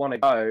as they want to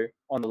go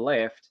on the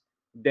left,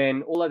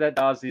 then all of that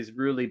does is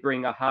really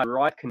bring a hard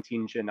right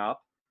contingent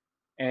up,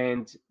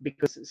 and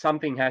because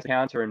something has to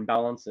counter and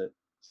balance it.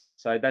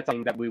 So that's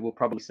something that we will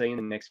probably see in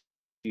the next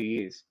few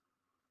years.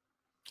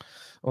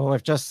 Well,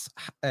 we've just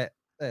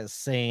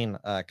seen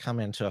come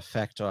into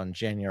effect on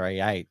January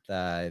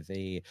 8th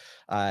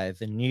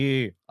the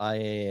new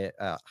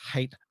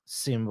hate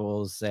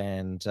symbols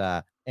and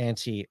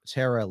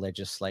anti-terror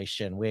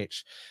legislation,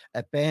 which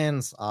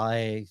bans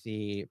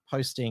the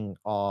posting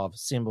of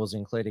symbols,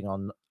 including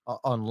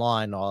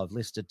online, of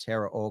listed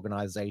terror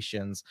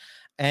organizations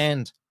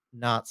and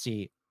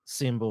Nazi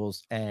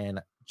symbols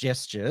and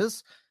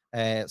gestures.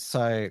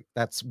 So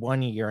that's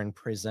 1 year in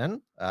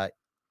prison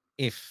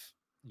if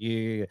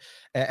you,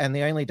 and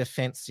the only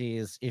defense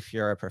is if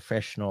you're a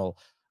professional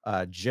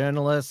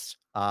journalist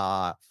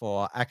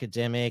for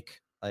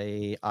academic,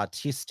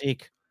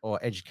 artistic, or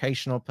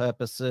educational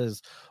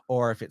purposes,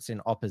 or if it's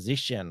in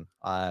opposition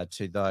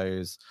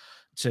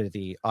to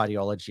the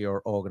ideology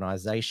or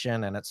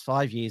organization. And it's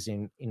 5 years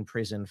in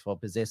prison for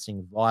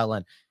possessing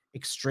violent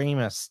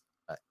extremist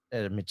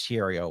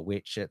material,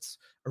 which it's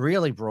a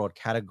really broad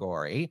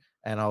category.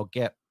 And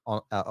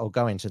I'll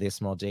go into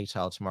this more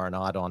detail tomorrow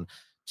night on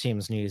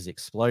Tim's News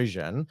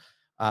Explosion.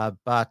 And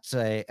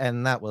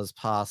that was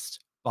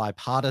passed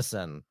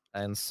bipartisan.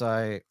 And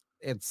so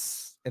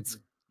it's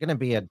going to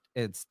be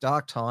it's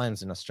dark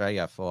times in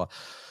Australia for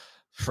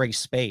free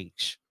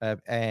speech.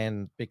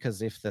 And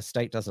because if the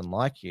state doesn't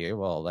like you,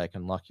 well, they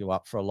can lock you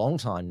up for a long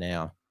time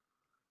now.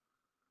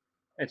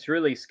 It's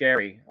really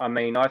scary. I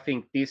mean, I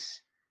think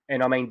this,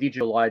 and I mean,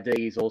 digital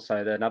ID is also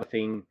another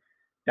thing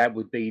that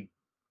would be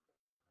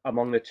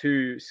among the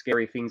two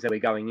scary things that we're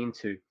going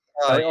into.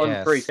 So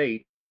on free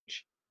speech,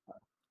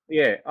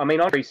 yeah, I mean,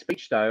 on free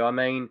speech though, I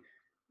mean,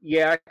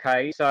 yeah,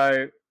 okay,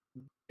 so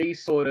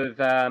these sort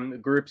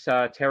of groups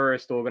are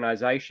terrorist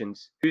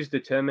organizations. Who's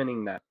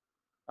determining that?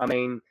 I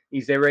mean,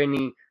 is there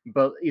any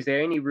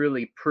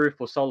really proof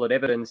or solid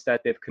evidence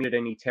that they've committed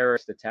any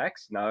terrorist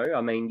attacks? No.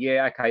 I mean,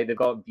 yeah, okay, they've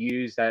got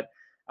views that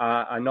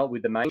are not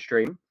with the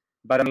mainstream.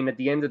 But I mean, at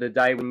the end of the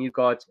day, when you've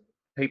got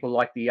people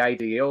like the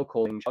ADL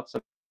calling shots,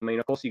 I mean,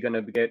 of course, you're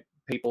going to get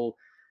people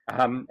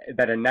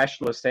that are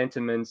nationalist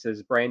sentiments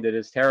as branded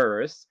as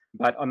terrorists.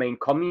 But I mean,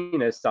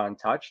 communists aren't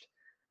touched.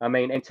 I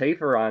mean,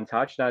 Antifa aren't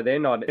touched. No, they're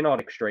not. They're not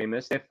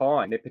extremists. They're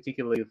fine. They're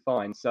particularly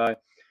fine. So,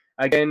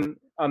 again,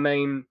 I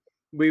mean,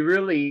 we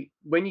really,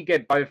 when you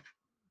get both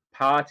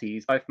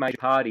major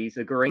parties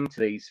agreeing to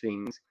these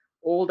things,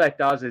 all that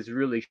does is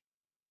really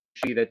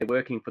show you that they're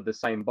working for the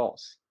same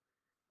boss.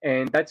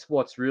 And that's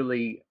what's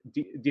really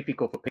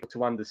difficult for people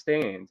to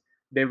understand.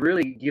 they're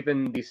really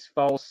given this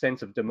false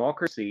sense of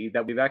democracy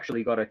that we've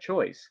actually got a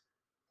choice.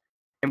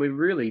 And we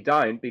really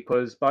don't,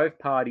 because both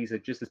parties are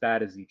just as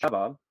bad as each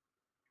other.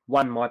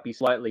 One might be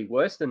slightly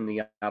worse than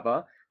the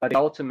other, but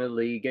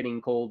ultimately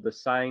getting called the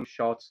same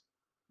shots,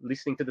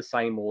 listening to the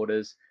same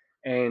orders,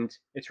 and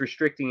it's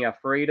restricting our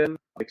freedom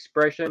of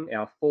expression,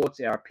 our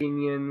thoughts, our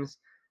opinions,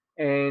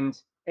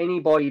 and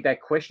anybody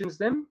that questions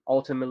them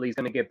ultimately is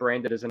going to get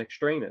branded as an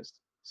extremist.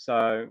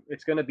 So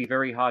it's going to be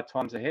very hard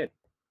times ahead.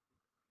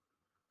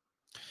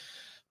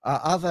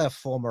 Other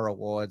former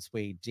awards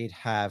we did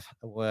have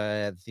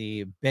were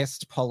the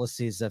best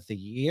policies of the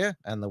year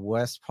and the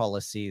worst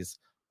policies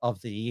of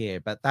the year,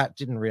 but that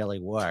didn't really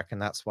work,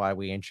 and that's why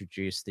we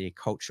introduced the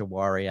culture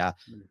warrior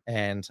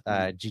and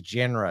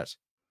degenerate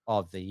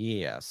of the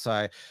year.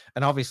 So,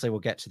 and obviously we'll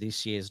get to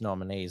this year's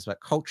nominees,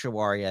 but culture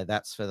warrior,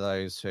 that's for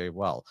those who,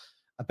 well,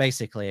 are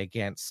basically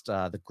against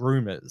the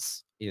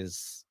groomers,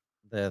 is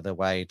the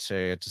way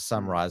to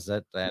summarize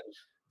it. And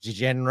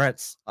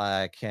degenerates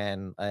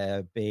can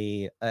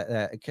be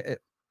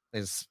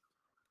there's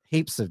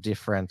heaps of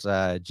different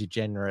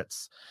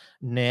degenerates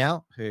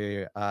now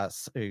who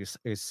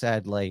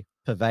sadly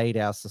pervade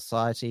our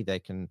society. They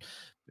can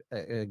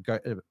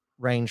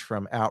range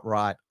from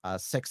outright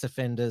sex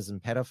offenders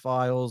and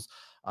pedophiles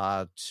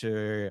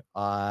to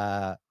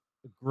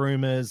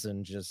groomers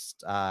and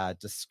just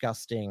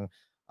disgusting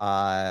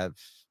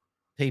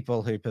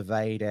people who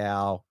pervade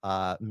our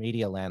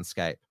media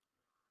landscape.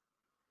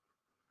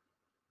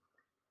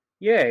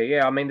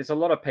 Yeah. I mean, there's a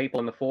lot of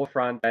people in the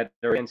forefront that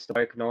are against the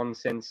woke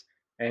nonsense,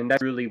 and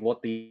that's really what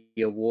the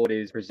award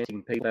is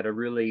presenting. People that are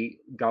really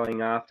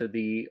going after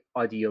the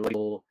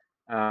ideological,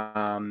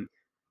 the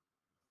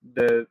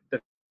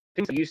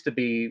things that used to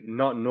be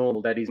not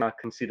normal that is now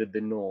considered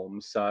the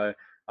norm. So,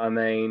 I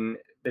mean,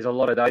 there's a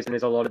lot of those, and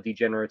there's a lot of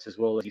degenerates as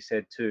well, as you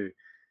said too.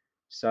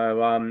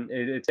 So,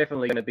 it's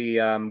definitely going to be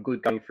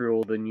good going through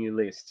all the new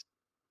lists.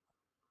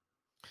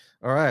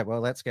 All right,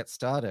 well, let's get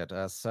started.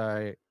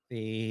 So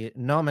the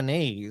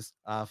nominees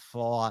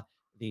for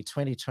the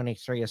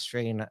 2023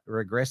 Australian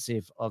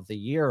Regressive of the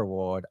Year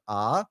Award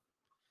are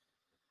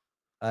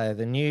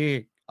the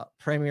new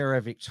Premier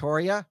of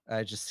Victoria,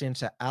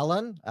 Jacinta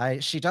Allen.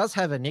 She does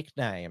have a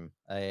nickname.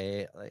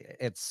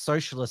 It's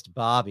Socialist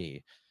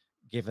Barbie,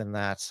 given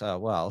that,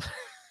 well,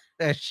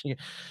 she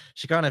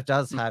kind of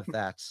does have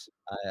that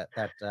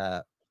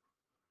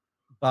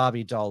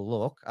Barbie doll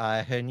look.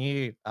 Her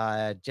new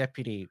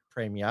deputy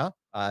premier,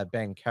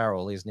 Ben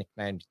Carroll, is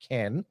nicknamed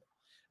Ken,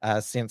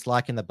 since,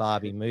 like in the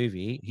Barbie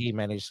movie, he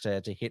managed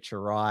to hitch a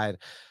ride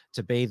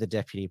to be the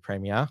deputy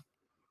premier.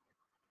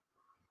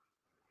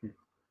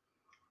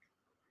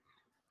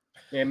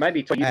 Yeah,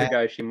 maybe 2 years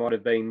ago she might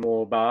have been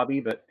more Barbie,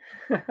 but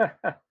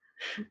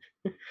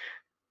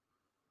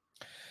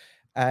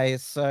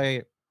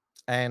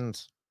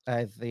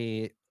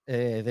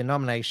the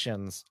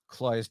nominations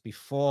closed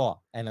before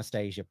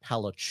Anastasia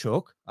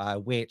Palaszczuk,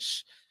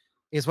 which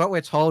is what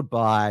we're told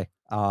by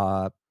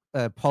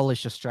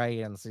Polish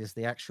Australians is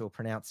the actual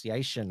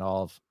pronunciation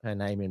of her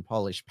name in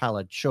Polish,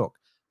 Palaszczuk.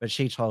 But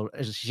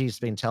she's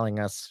been telling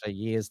us for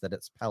years that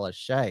it's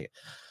Palaszczuk.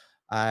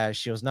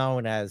 She was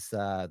known as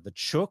the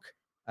Chook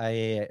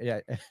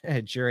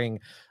during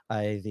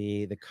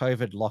the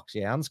COVID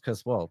lockdowns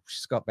because, well,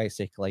 she's got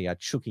basically a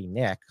chooky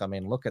neck. I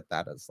mean, look at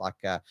that; it's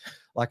like a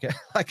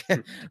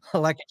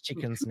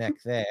chicken's neck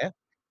there.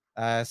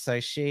 So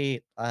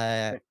she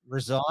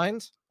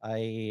resigned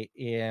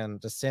in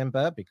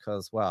December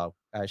because, well,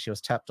 she was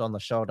tapped on the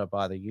shoulder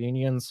by the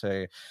unions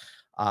who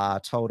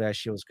told her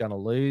she was going to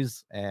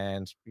lose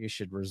and you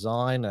should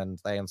resign, and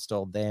they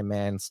installed their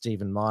man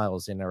Stephen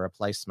Miles in a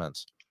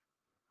replacement.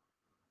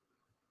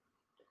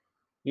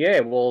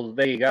 Yeah, well,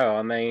 there you go.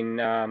 I mean,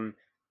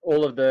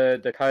 all of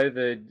the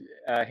COVID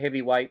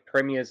heavyweight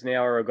premiers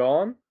now are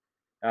gone.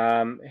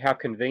 How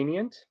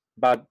convenient,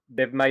 but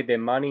they've made their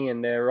money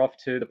and they're off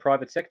to the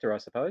private sector, I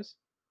suppose.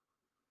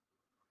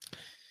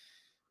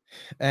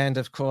 And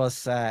of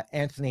course,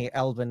 Anthony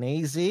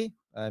Albanese,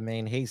 I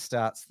mean, he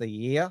starts the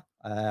year.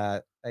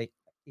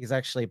 He's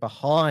actually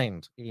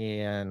behind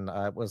in,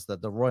 was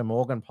the Roy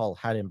Morgan poll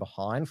had him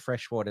behind.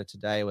 Freshwater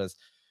today was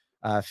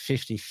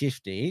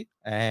 50-50.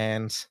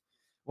 And,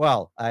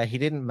 well,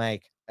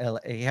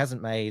 he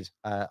hasn't made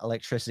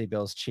electricity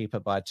bills cheaper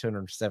by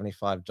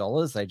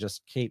 $275. They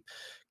just keep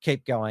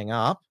going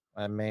up.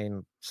 I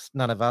mean,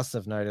 none of us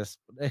have noticed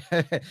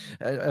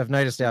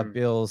our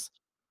bills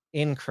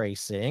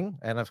increasing,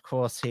 and of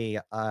course he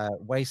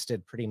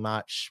wasted pretty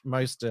much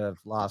most of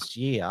last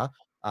year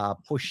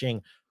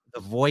pushing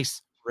the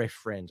voice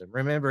referendum.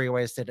 Remember, he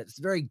always said it's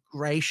a very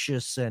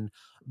gracious and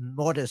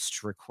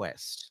modest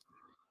request.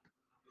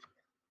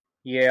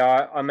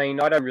 Yeah, I mean,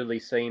 I don't really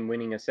see him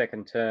winning a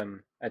second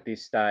term at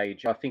this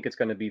stage. I think it's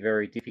going to be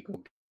very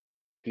difficult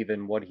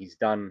given what he's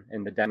done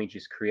and the damage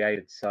he's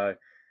created. So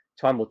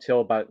time will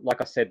tell. But like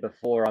I said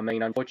before, I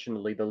mean,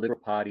 unfortunately, the Liberal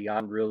Party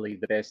aren't really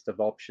the best of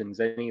options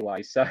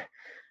anyway. So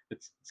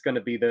it's going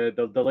to be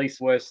the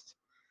least worst.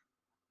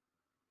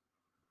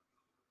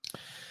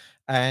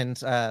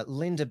 And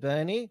Linda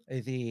Burney,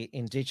 the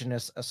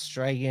Indigenous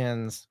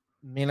Australians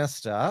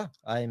minister,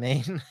 I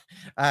mean,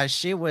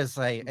 she was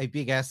a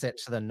big asset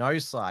to the no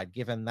side,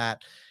 given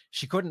that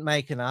she couldn't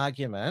make an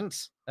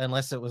argument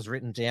unless it was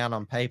written down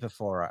on paper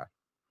for her.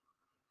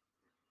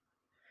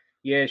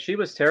 Yeah, she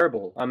was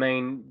terrible. I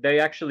mean, they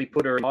actually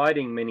put her in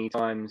hiding many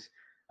times.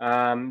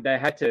 They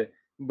had to,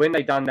 when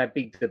they done that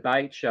big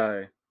debate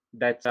show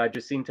that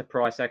Jacinta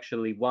Price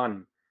actually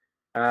won.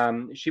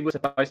 She was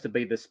supposed to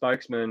be the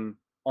spokesman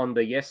on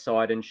the yes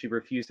side, and she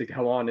refused to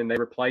go on, and they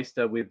replaced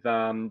her with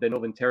the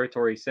Northern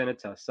Territory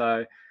senator.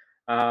 So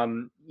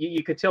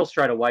you could tell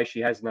straight away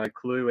she has no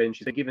clue, and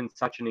she's been given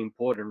such an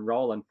important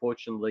role,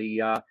 unfortunately,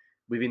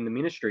 within the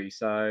ministry.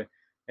 So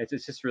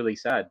it's just really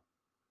sad.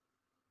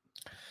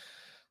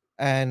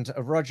 And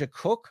Roger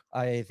Cook,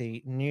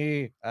 the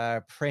new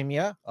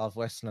Premier of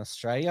Western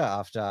Australia,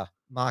 after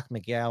Mark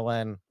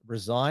McGowan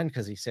resigned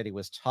because he said he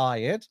was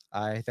tired.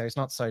 Though he's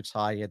not so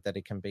tired that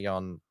he can be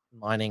on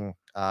mining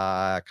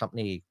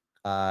company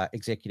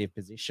executive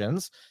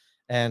positions.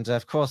 And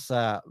of course,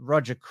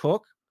 Roger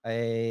Cook,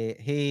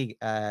 he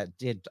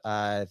did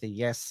the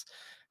Yes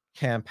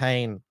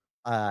campaign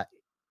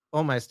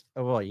almost,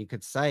 well, you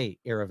could say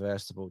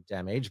irreversible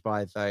damage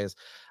by those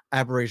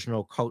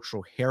Aboriginal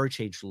cultural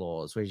heritage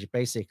laws, which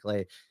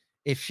basically,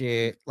 if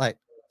you like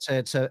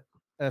to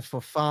for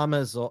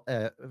farmers or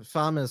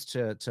farmers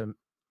to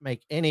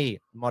make any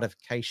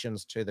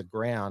modifications to the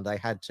ground, they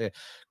had to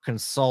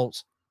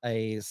consult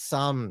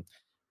some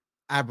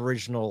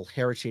Aboriginal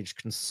heritage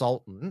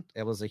consultant.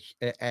 It was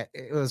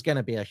it was going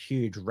to be a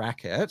huge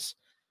racket,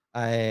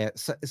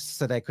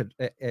 so they could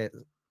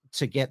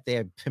to get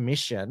their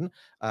permission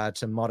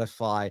to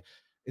modify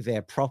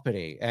their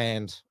property.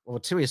 And well,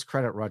 to his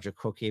credit, Roger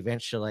Cook, he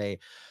eventually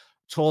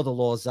tore the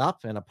laws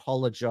up and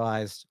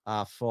apologized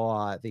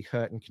for the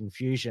hurt and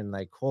confusion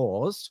they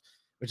caused,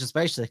 which has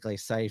basically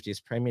saved his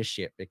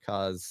premiership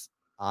because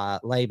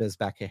Labor's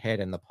back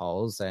ahead in the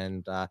polls,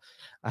 and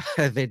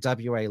the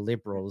WA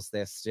Liberals,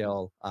 they're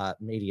still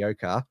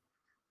mediocre.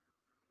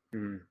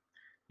 Mm.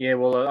 Yeah,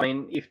 well, I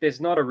mean, if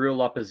there's not a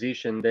real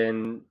opposition,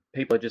 then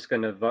people are just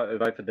going to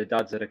vote for the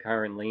duds that are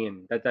currently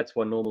in. That's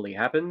what normally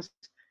happens.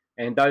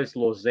 And those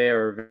laws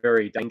there are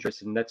very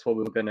dangerous, and that's what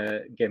we were going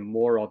to get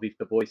more of if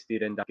the voice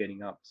did end up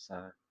getting up.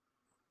 So,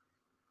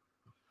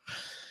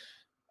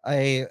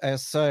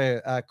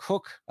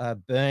 Cook,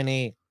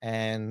 Bernie,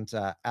 and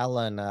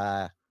Alan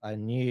are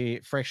new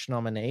fresh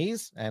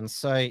nominees, and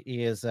so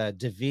is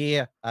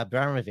Devere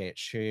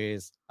Abramovich,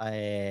 who's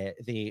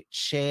the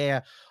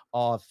chair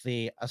of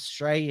the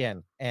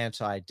Australian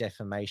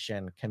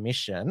Anti-Defamation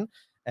Commission,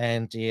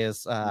 and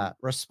is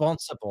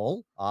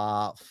responsible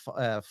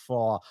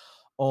for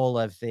all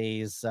of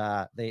these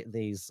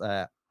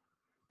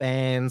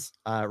bans,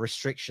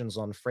 restrictions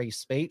on free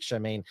speech. I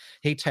mean,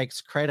 he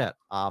takes credit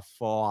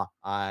for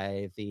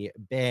the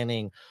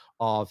banning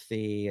of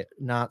the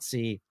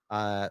Nazi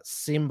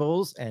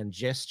symbols and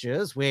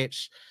gestures,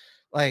 which,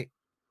 like,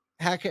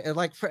 how can,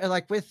 like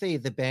with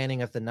the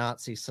banning of the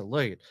Nazi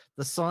salute,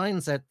 the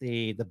signs at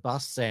the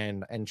bus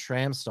and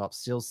tram stops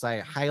still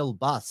say "Hail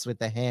bus" with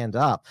the hand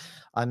up.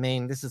 I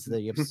mean, this is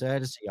the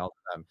absurdity of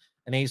them.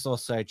 And he's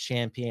also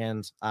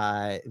championed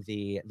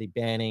the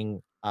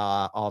banning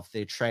of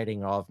the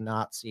trading of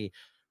Nazi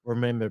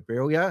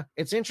memorabilia.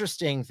 It's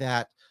interesting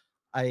that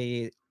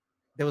there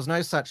was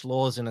no such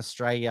laws in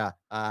Australia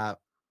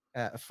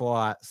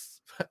for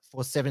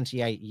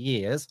 78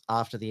 years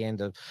after the end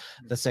of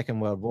the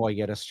Second World War,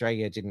 yet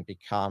Australia didn't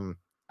become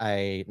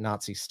a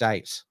Nazi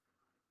state.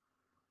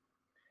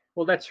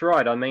 well, that's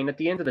right. I mean, at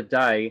the end of the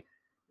day,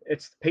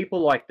 it's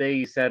people like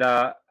these that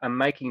are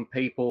making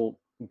people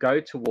go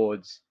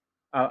towards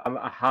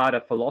a harder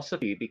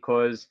philosophy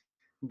because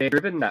they're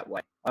driven that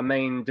way. I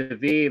mean,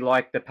 Devere,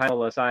 like the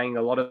panel are saying,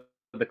 a lot of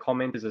the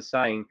commenters are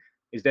saying,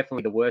 is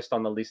definitely the worst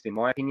on the list, in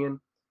my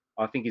opinion.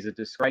 I think he's a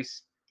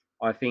disgrace.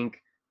 I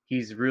think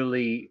he's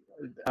really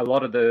a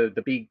lot of the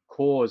big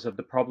cause of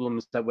the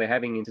problems that we're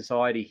having in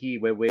society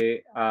here, where we're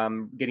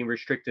getting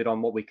restricted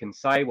on what we can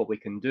say, what we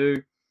can do.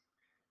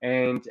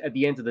 And at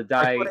the end of the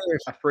day,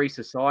 a free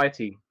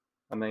society,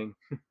 I mean,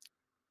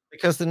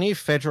 because the new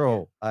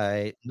federal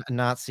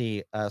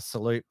Nazi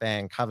salute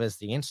ban covers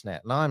the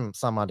internet, and I'm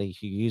somebody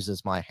who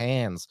uses my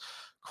hands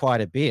quite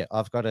a bit.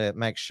 I've got to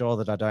make sure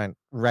that I don't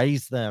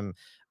raise them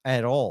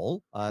at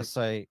all.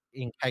 So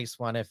in case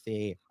one of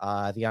the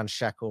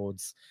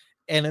Unshackled's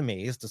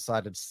enemies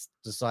decides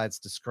to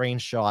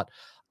screenshot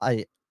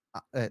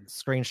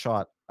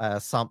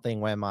something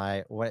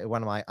where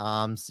one of my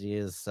arms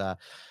is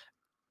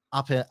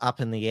up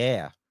in the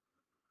air.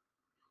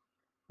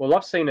 well,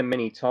 I've seen it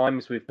many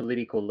times with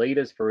political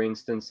leaders, for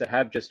instance, that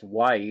have just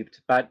waved,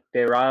 but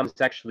their arms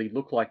actually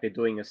look like they're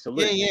doing a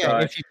salute. Yeah. So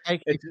If you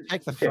take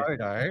the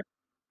photo,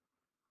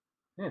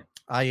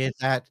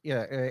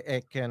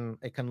 it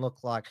can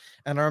look like.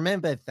 And I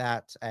remember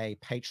that a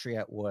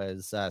Patriot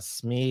was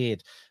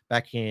smeared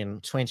back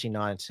in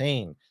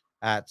 2019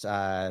 at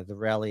the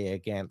rally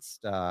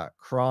against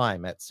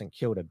crime at St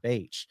Kilda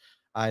Beach.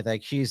 They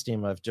accused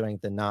him of doing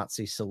the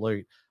Nazi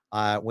salute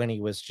when he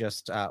was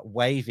just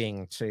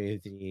waving to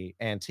the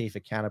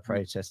Antifa counter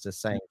protesters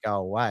saying, go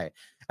away.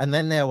 And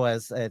then there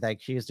was, they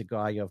accused a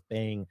guy of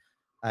being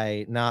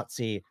a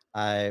Nazi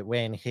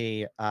when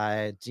he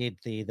did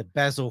the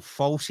Basil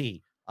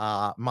Fawlty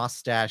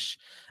mustache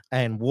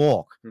and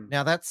walk.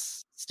 Now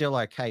that's still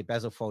okay.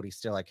 Basil Fawlty's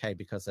still okay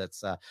because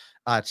it's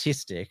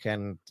artistic,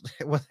 and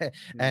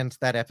and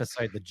that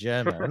episode, The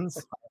Germans.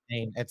 I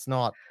mean, it's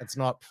not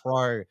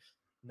pro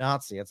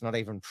Nazi. It's not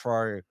even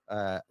pro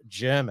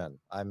German.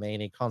 I mean,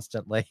 he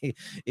constantly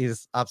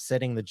is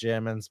upsetting the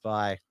Germans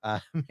by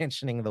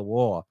mentioning the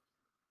war.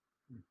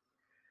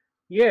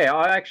 Yeah,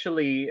 I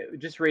actually,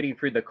 just reading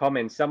through the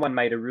comments, someone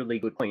made a really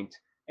good point,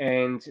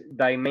 and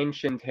they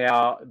mentioned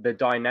how the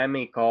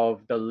dynamic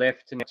of the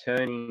left now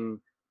turning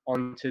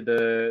onto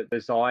the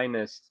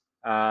Zionist,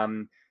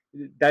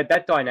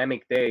 that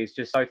dynamic there is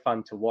just so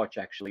fun to watch.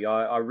 Actually,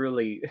 I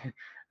really,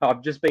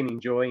 I've just been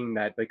enjoying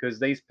that, because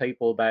these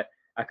people that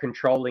are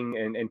controlling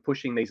and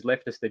pushing these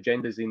leftist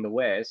agendas in the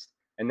West,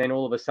 and then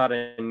all of a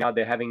sudden now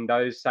they're having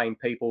those same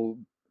people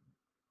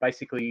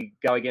basically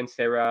go against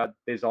their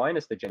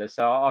Zionist agenda.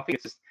 So I think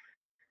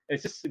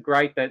it's just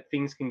great that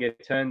things can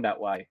get turned that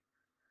way.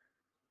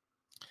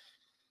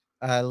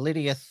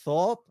 Lydia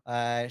Thorpe,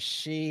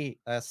 she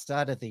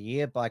started the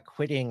year by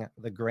quitting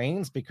the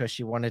Greens because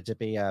she wanted to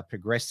be a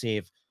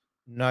progressive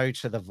no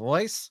to the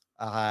voice.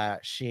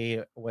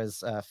 She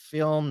was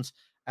filmed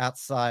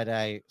outside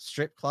a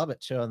strip club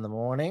at 2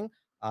 a.m,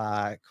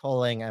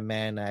 calling a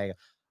man a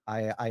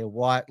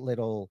white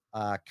little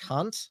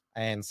cunt,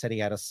 and said he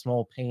had a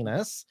small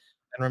penis.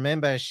 And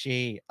remember,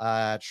 she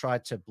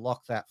tried to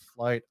block that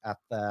float at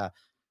the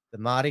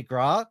Mardi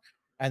Gras.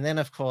 And then,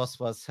 of course,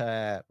 was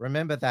her.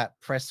 Remember that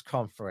press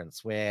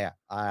conference where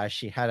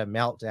she had a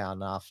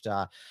meltdown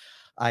after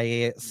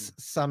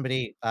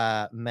somebody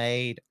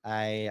made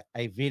a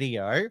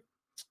video,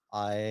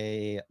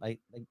 a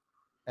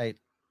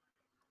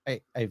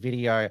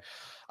video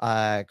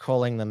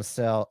calling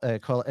themselves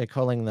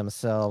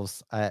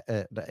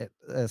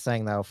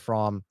saying they were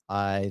from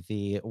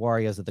the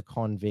Warriors of the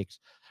Convict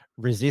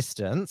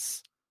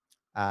Resistance,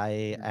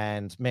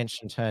 and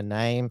mentioned her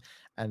name,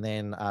 and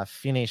then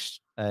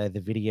finished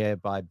the video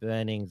by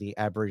burning the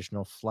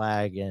Aboriginal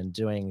flag and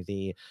doing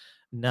the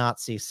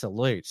Nazi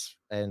salute.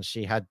 And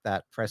she had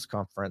that press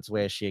conference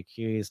where she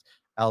accused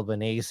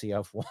Albanese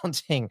of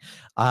wanting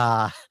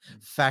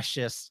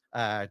fascists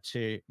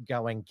to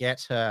go and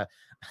get her,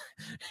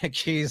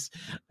 accused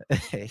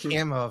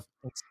him of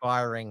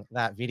inspiring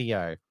that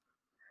video.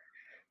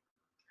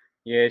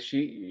 Yeah,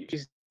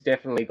 she's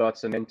definitely got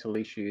some mental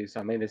issues.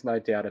 I mean, there's no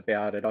doubt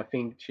about it. I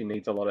think she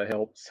needs a lot of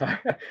help. So,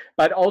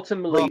 but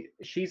ultimately,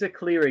 she's a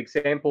clear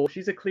example.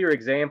 She's a clear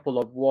example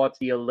of what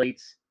the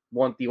elites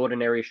want the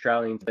ordinary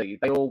Australian to be.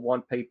 They all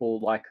want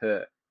people like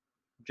her,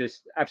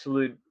 just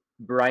absolute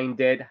brain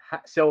dead,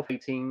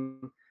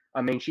 self-hating.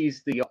 I mean,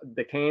 she's the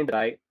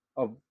candidate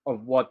of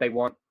what they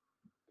want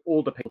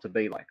all the people to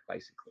be like,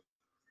 basically.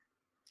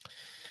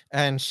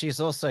 And she's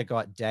also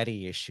got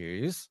daddy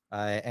issues.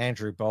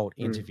 Andrew Bolt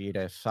interviewed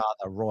her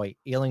father, Roy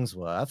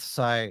Illingsworth,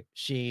 so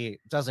she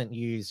doesn't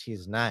use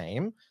his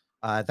name.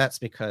 That's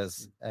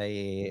because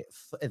the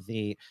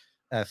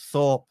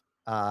Thorpe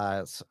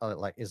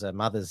is her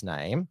mother's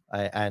name,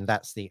 and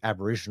that's the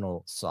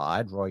Aboriginal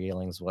side. Roy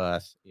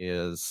Illingsworth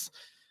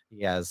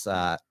he has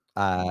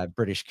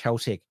British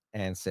Celtic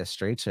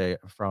ancestry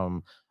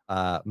from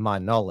my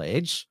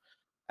knowledge,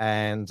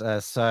 and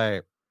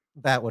so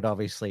that would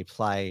obviously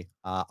play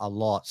a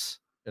lot,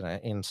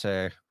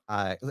 into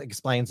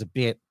explains a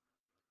bit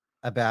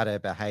about her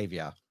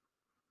behavior.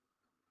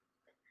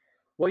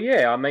 Well,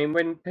 yeah, I mean,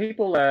 when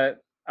people are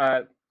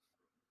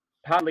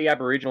partly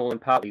Aboriginal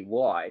and partly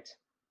white,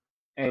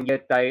 and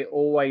yet they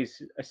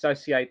always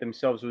associate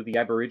themselves with the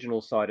Aboriginal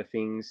side of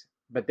things,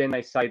 but then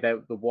they say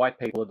that the white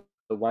people are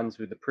the ones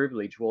with the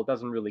privilege. Well, it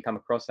doesn't really come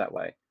across that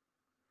way.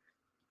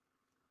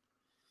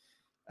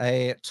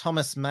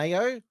 Thomas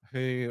Mayo,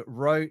 who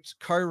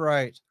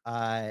co-wrote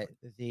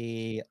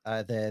the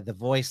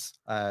Voice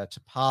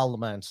to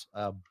Parliament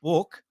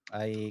book.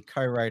 He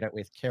co-wrote it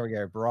with Kerry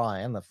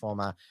O'Brien, the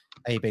former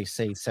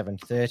ABC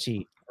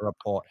 7:30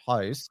 report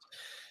host.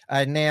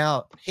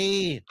 Now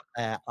he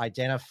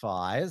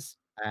identifies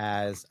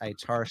as a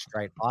Torres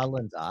Strait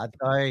Islander,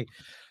 though a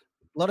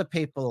lot of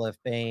people have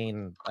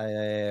been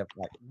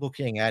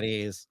looking at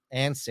his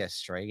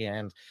ancestry,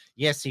 and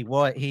yes,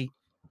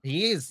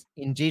 he is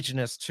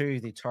indigenous to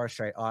the Torres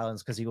Strait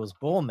Islands because he was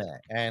born there,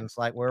 and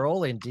we're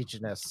all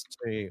indigenous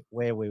to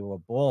where we were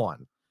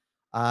born.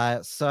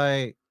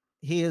 So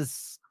he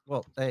is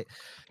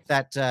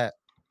that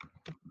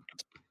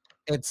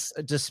it's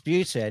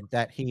disputed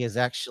that he is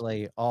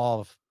actually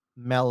of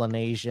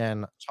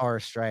Melanesian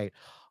Torres Strait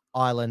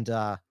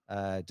Islander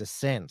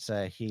descent.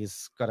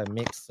 He's got a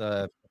mix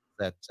of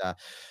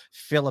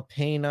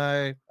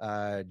Filipino,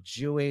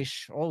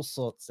 Jewish, all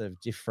sorts of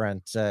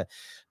different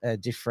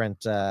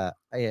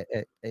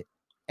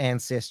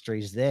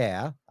ancestries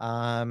there.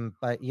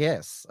 But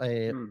yes,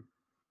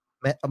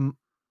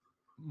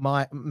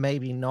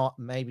 maybe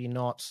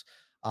not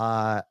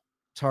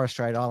Torres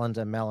Strait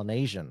Islander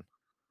Melanesian.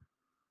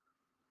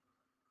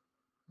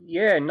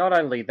 Yeah, not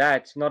only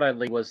that, not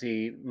only was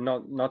he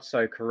not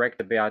so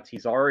correct about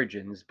his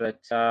origins, but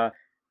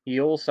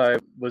he also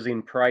was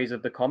in praise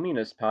of the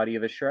Communist Party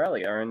of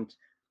Australia.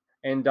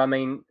 And I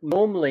mean,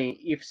 normally,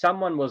 if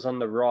someone was on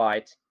the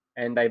right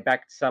and they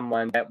backed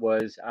someone that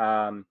was,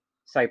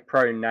 say,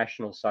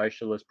 pro-National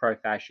Socialist,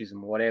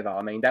 pro-fascism, whatever,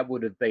 I mean, that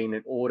would have been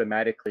an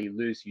automatically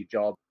lose your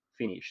job,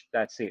 finished.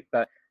 That's it.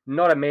 But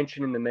not a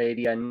mention in the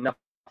media, nothing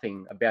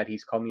about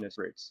his communist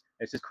roots.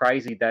 It's just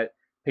crazy that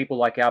people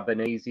like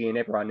Albanese and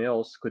everyone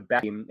else could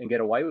back him and get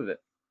away with it.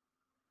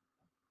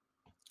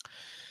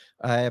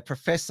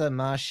 Professor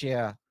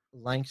Marcia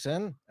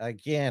Langton,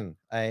 again,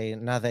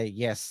 another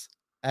yes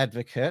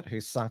advocate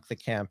who sunk the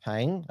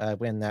campaign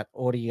when that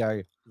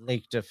audio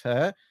leaked of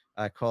her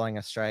calling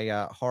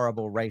Australia a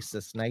horrible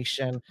racist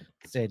nation,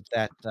 said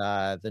that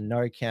the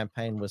No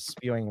campaign was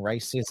spewing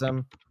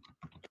racism.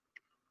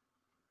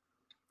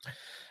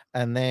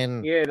 And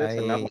then Yeah,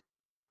 that's another.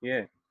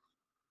 Yeah.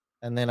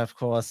 And then, of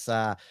course,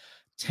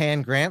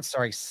 Stan Grant,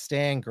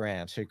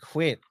 who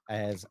quit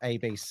as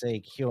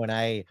ABC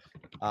Q&A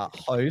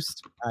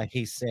host.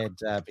 He said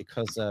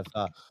because of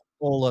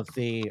all of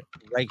the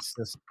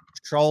racist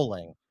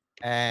trolling.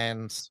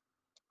 And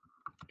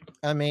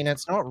I mean,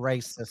 it's not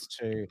racist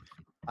to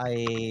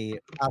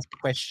ask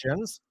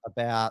questions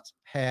about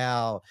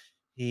how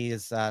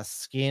his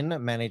skin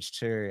managed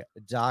to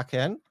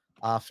darken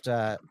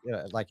after,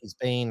 like, he's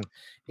been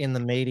in the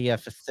media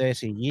for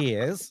 30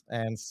 years,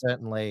 and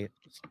certainly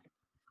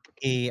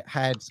he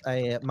had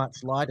a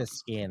much lighter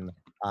skin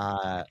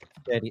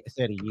 30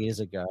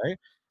 years ago.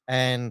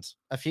 And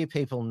a few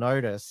people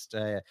noticed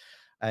that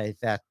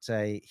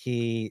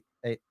he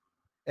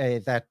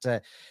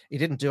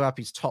didn't do up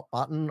his top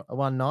button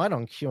one night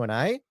on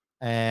Q&A,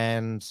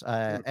 and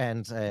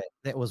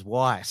that was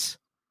white,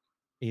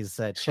 his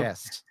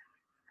chest.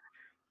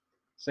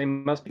 So he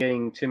must be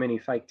getting too many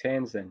fake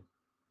tans then.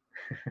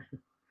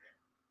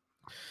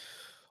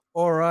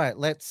 All right,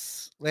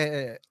 let's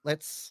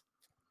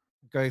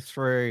go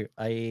through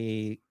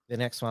the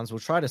next ones. We'll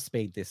try to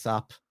speed this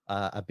up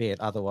a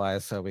bit,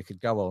 otherwise we could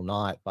go all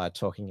night by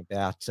talking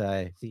about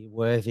the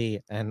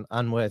worthy and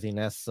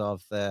unworthiness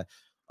of the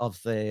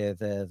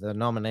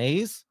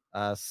nominees.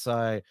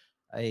 So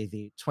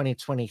the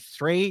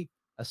 2023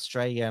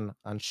 Australian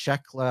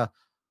Unshackler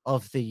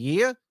of the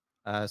Year.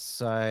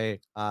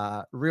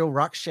 Real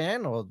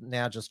Ruckshan, or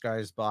now just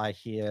goes by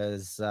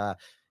his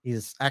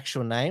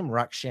actual name,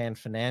 Ruckshan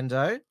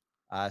Fernando.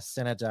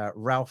 Senator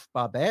Ralph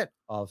Barbette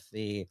of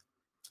the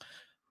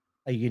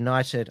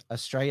United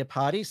Australia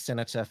Party,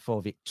 Senator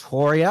for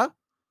Victoria.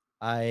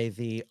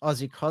 The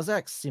Aussie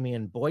Cossack,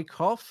 Simeon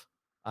Boykoff.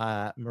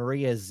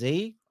 Maria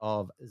Z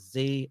of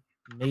Z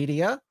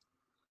Media.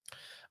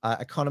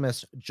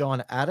 Economist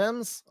John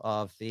Adams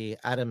of the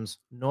Adams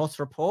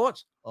North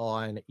Report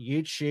on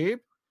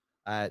YouTube.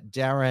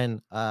 Darren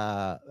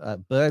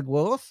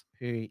Bergworth,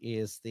 who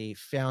is the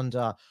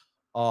founder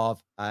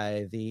of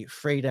the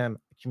Freedom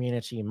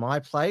Community My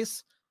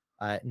Place.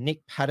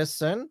 Nick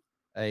Patterson,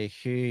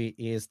 who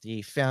is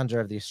the founder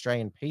of the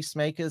Australian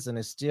Peacemakers and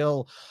is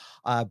still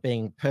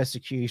being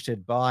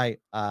persecuted by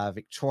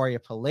Victoria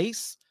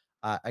Police,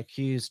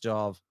 accused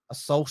of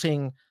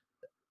assaulting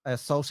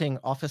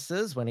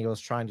officers when he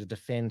was trying to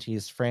defend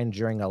his friend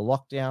during a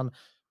lockdown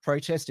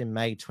protest in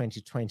May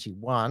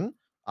 2021,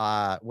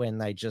 when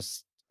they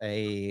just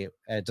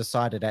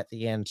decided at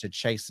the end to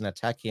chase and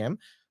attack him.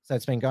 So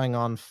it's been going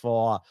on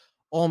for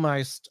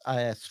almost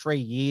 3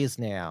 years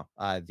now,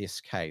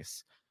 this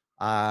case.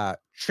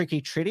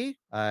 Tricky Tritty,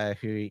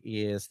 who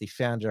is the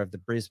founder of the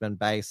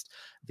Brisbane-based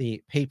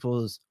The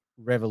People's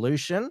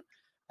Revolution,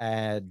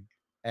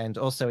 and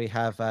also we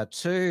have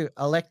two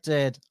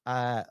elected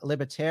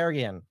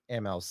Libertarian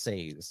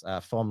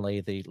MLCs, formerly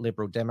the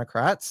Liberal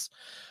Democrats.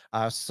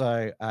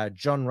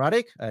 John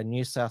Ruddick, a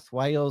New South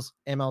Wales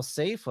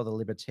MLC for the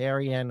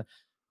Libertarian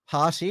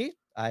Party,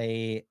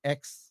 a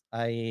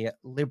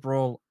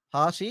Liberal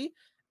Party,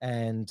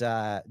 and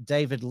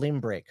David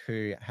Limbrick,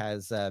 who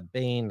has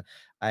been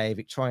a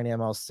Victorian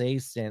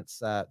MLC since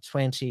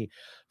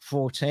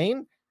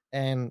 2014,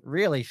 and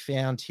really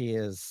found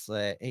his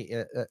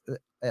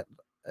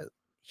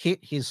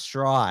hit his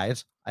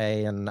stride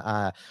in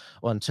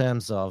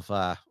terms of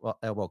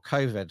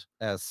COVID.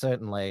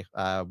 Certainly,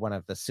 one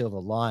of the silver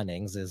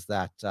linings is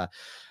that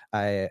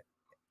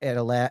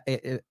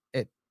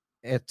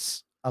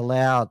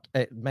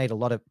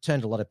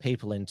turned a lot of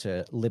people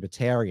into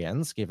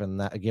libertarians, given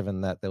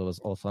that there was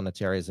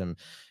authoritarianism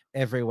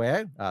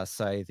everywhere.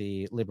 So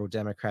the Liberal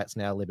Democrats,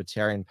 now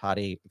Libertarian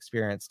Party,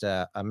 experienced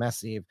a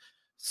massive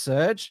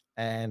surge,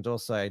 and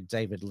also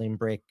David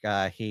Limbrick,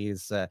 he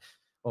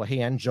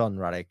and John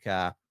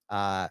Ruddick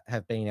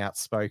have been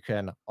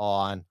outspoken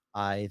on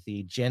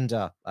the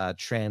gender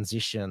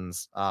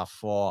transitions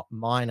for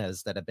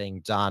minors that are being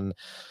done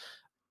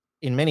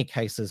in many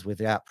cases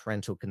without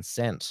parental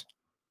consent.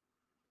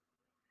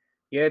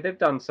 Yeah, they've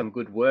done some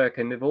good work,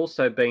 and they've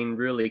also been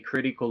really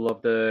critical of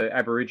the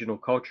Aboriginal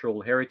cultural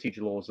heritage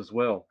laws as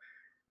well.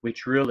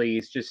 which really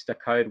is just a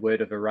code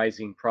word of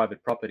erasing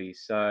private property.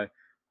 So,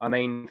 I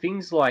mean,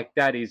 things like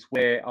that is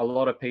where a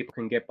lot of people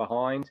can get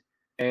behind,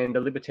 and the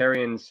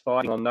libertarians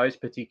fighting on those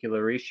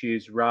particular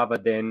issues rather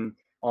than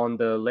on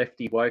the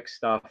lefty woke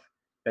stuff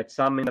that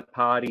some in the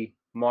party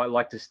might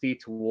like to steer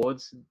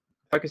towards.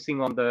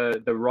 Focusing on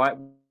the right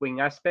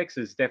wing aspects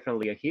is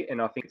definitely a hit,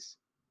 and I think it's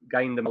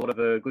gained them a lot of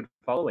a good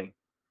following.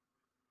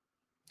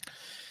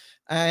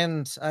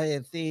 And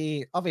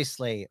the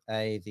obviously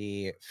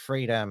the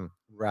freedom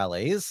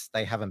rallies,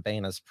 they haven't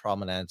been as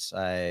prominent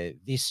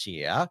this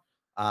year,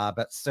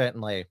 but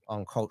certainly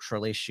on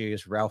cultural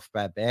issues, Ralph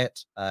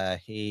Babette,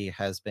 he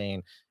has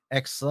been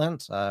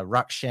excellent.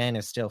 Rukshan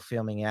is still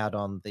filming out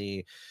on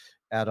the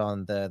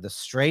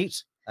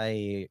street.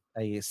 A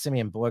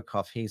Simeon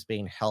Boykov, he's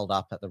been held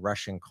up at the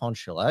Russian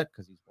consulate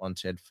because he's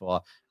wanted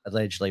for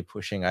allegedly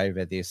pushing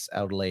over this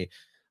elderly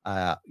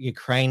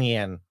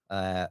Ukrainian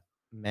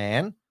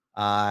man.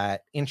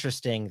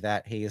 Interesting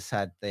that he's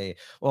had you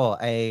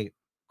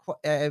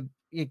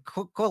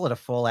could call it a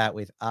fallout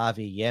with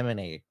Avi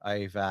Yemeni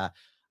over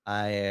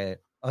a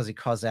Aussie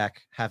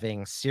Cossack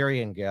having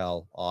Syrian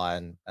girl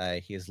on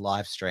his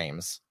live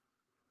streams.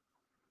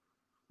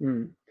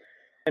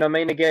 And I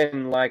mean,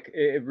 again, like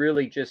it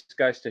really just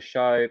goes to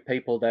show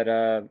people that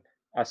are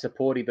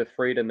supportive of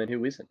freedom and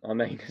who isn't. I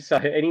mean, so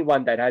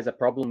anyone that has a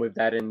problem with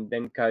that and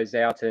then goes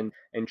out and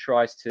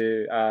tries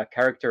to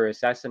character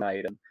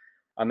assassinate them,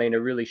 I mean, it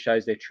really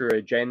shows their true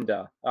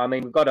agenda. I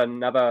mean, we've got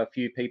another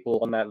few people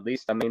on that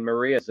list. I mean,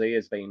 Maria Z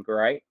has been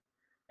great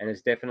and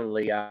has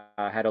definitely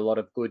had a lot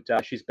of good.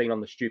 She's been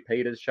on the Stu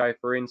Peters show,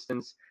 for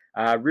instance.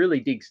 Really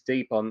digs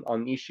deep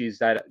on issues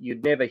that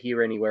you'd never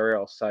hear anywhere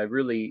else. So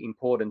really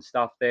important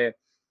stuff there.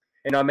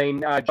 And I mean,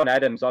 John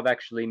Adams, I've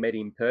actually met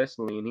him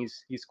personally, and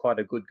he's quite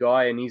a good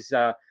guy, and he's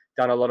done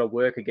a lot of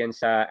work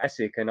against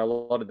ASIC and a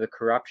lot of the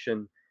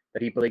corruption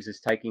that he believes is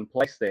taking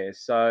place there.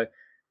 So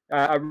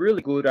a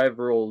really good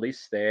overall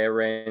list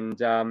there, and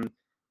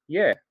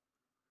yeah.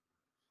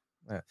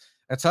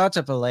 It's hard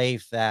to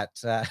believe that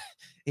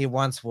he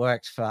once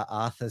worked for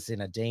Arthur's in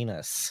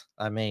Adenis.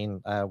 I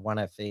mean, one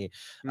of the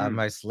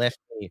most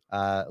lefty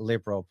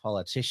liberal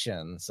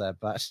politicians,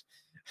 but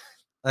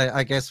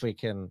I guess we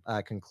can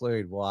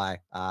conclude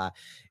why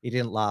he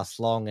didn't last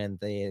long in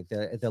the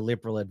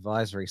liberal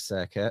advisory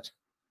circuit.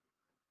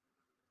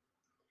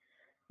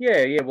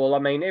 Yeah. Well, I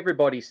mean,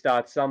 everybody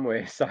starts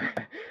somewhere. So,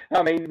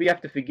 I mean, we have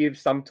to forgive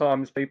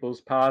sometimes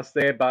people's past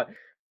there. But,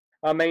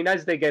 I mean,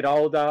 as they get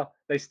older,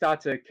 they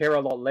start to care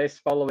a lot less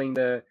following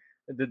the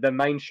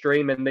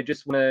mainstream. And they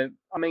just want to,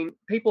 I mean,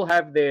 people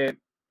have their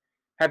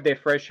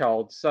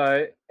thresholds.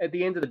 So, at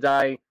the end of the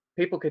day,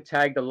 people could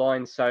tag the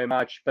line so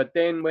much. But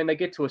then when they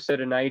get to a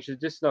certain age, they're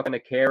just not going to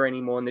care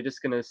anymore. And they're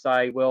just going to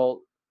say, well,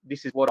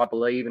 this is what I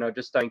believe. And I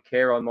just don't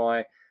care on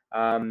my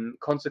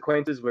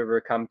consequences, whether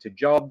it comes to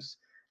jobs,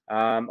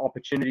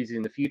 opportunities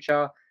in the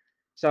future.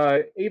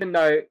 So even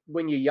though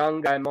when you're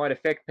younger, it might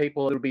affect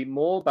people a little bit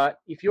more, but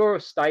if you're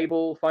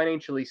stable,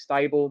 financially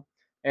stable,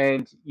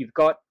 and you've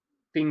got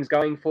things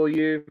going for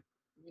you,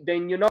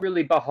 then you're not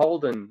really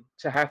beholden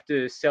to have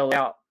to sell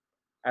out,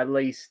 at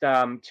least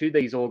to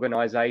these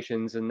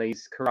organizations and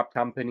these corrupt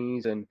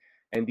companies and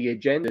the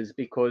agendas,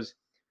 because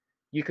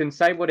you can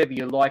say whatever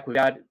you like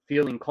without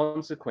feeling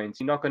consequence.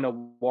 You're not going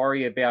to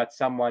worry about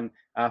someone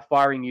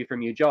firing you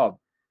from your job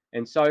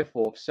and so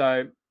forth.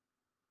 So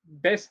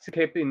best to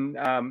keep in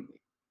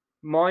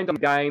mind on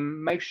the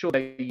game. Make sure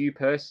that you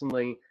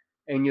personally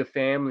and your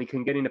family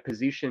can get in a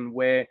position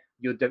where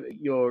you're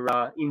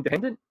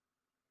independent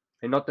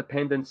and not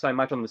dependent so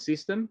much on the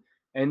system,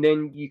 and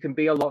then you can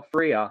be a lot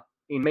freer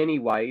in many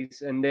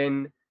ways. And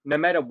then no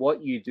matter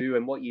what you do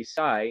and what you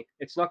say,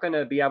 it's not going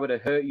to be able to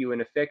hurt you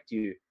and affect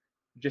you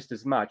just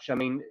as much. I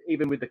mean,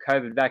 even with the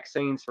COVID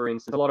vaccines, for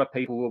instance, a lot of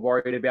people were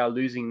worried about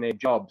losing their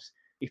jobs.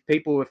 If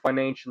people were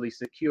financially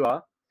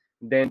secure,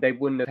 then they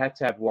wouldn't have had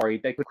to have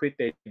worried. They could quit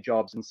their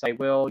jobs and say,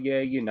 well,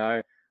 yeah,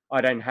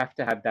 I don't have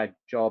to have that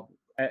job.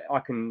 I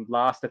can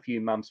last a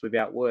few months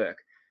without work.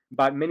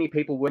 But many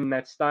people were in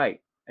that state,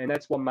 and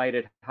that's what made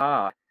it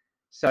hard.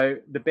 So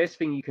the best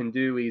thing you can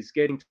do is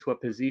get into a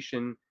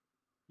position,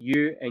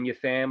 you and your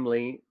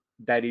family,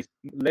 that is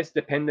less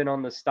dependent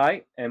on the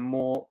state and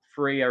more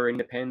free or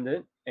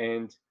independent,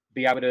 and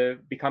be able to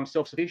become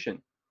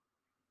self-sufficient.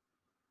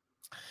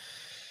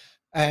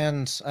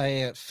 And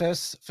a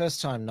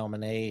first time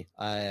nominee,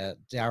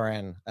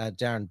 Darren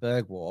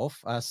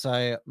Bergwolf.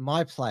 So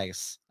my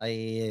place,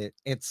 it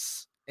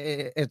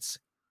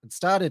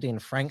started in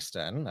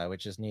Frankston,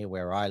 which is near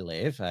where I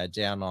live,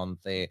 down on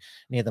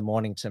near the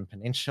Mornington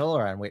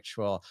Peninsula, and which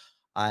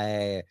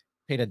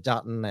Peter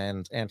Dutton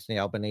and Anthony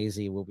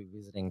Albanese will be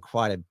visiting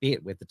quite a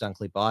bit with the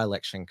Dunkley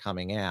by-election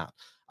coming out.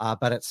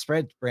 But it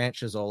spread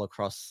branches all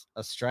across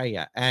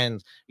Australia.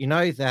 And you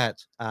know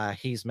that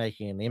he's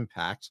making an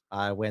impact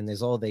when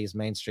there's all these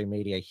mainstream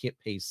media hit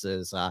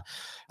pieces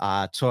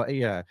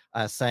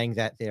saying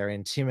that they're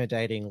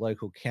intimidating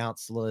local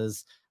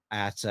councillors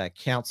at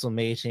council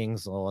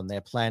meetings, or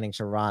they're planning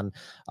to run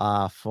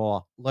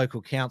for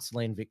local council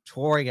in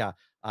Victoria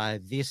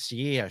this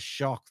year,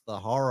 shock, the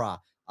horror,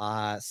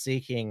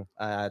 seeking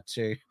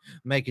to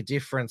make a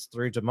difference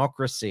through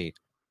democracy.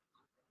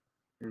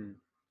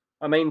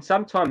 I mean,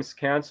 sometimes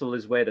council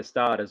is where to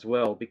start as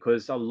well,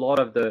 because a lot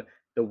of the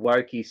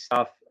wokey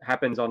stuff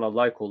happens on a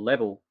local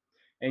level.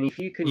 And if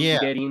you can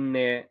get in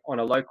there on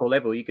a local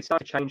level, you can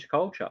start to change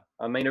culture.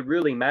 I mean, it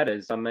really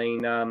matters. I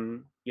mean,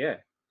 yeah.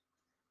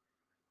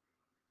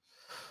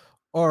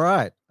 All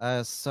right.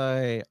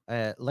 So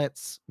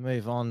let's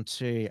move on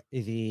to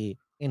the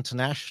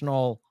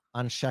International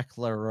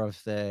Unshackler of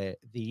the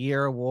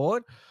Year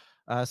award.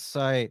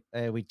 So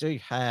we do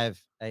have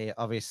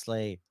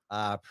obviously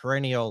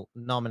perennial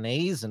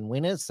nominees and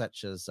winners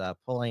such as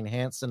Pauline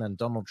Hanson and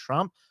Donald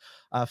Trump.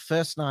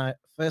 First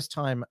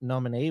time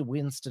nominee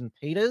Winston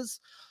Peters,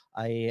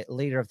 a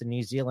leader of the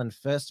New Zealand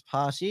First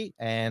Party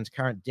and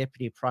current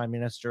Deputy Prime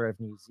Minister of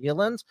New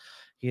Zealand.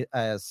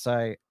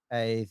 The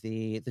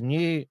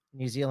new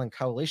New Zealand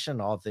coalition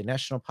of the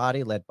National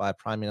Party, led by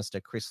Prime Minister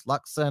Chris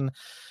Luxon,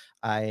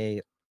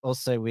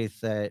 also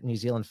with New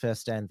Zealand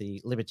First and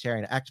the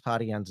Libertarian Act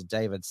Party under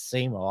David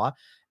Seymour.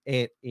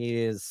 It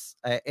is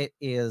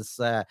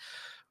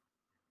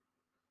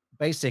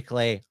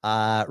basically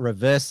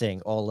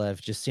reversing all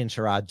of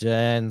Jacinda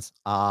Ardern's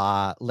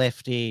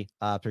lefty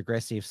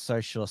progressive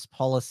socialist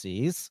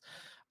policies.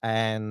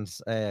 And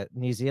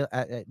New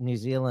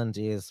Zealand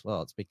is,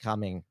 well, it's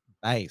becoming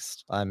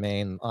based. I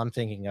mean, I'm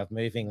thinking of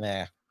moving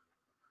there.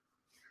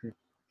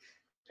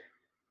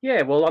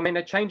 Yeah, well, I mean,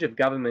 a change of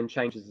government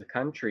changes the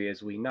country,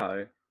 as we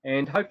know,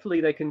 and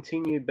hopefully they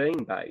continue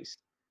being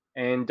based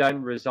and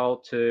don't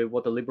result to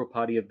what the Liberal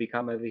Party have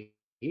become over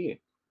here.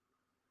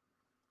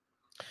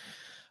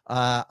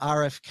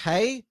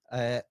 RFK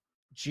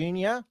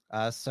Jr.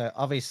 So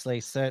obviously,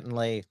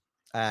 certainly,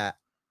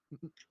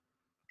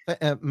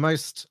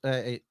 most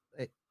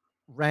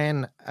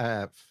ran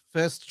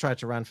first tried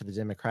to run for the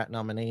Democrat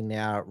nominee,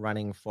 now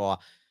running for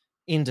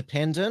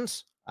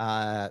independent.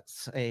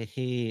 So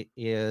he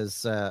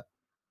is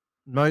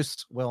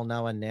most well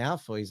known now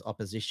for his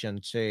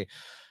opposition to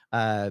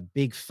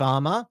Big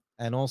Pharma,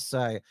 and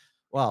also,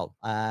 well,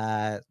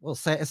 we'll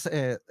say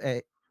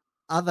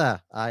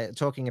other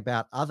talking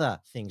about other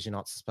things you're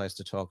not supposed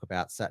to talk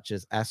about, such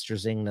as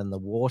atrazine in the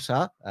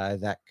water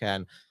that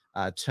can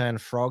turn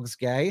frogs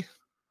gay.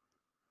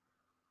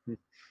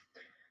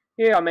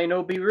 Yeah, I mean,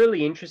 it'll be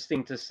really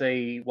interesting to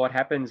see what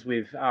happens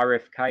with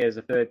RFK as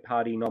a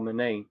third-party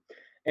nominee.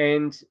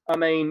 And I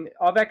mean,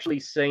 I've actually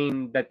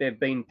seen that there have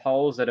been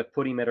polls that have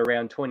put him at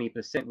around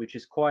 20%, which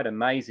is quite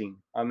amazing.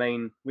 I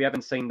mean, we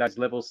haven't seen those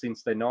levels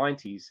since the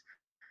 90s,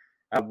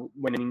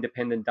 when an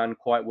independent done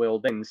quite well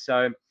then.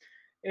 So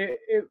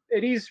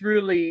it is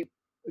really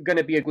going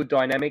to be a good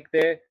dynamic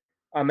there.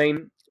 I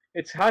mean,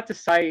 it's hard to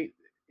say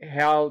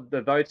how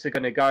the votes are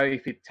going to go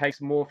if it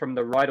takes more from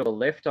the right or the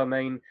left. I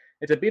mean,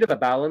 it's a bit of a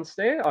balance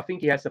there. I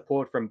think he has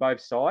support from both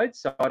sides,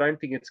 so I don't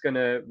think it's going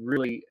to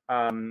really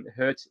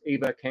hurt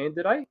either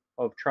candidate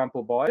of Trump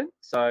or Biden.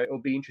 So it'll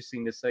be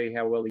interesting to see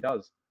how well he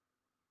does.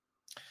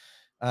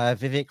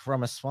 Vivek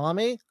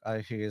Ramaswamy,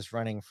 who is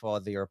running for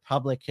the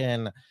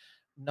Republican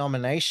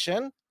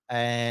nomination,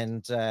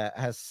 and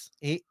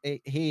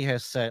he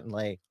has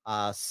certainly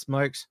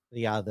smoked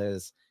the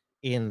others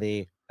in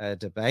the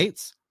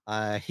debates.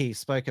 He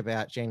spoke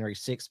about January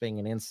 6th being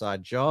an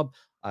inside job.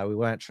 We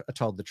weren't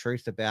told the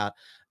truth about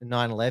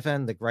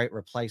 9/11. The Great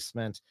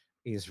Replacement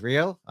is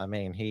real. I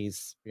mean,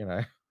 he's,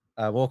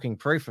 walking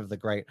proof of the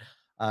Great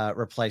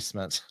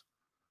Replacement.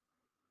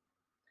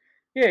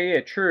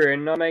 Yeah, true.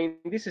 And I mean,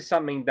 this is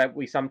something that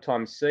we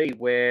sometimes see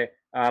where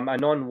a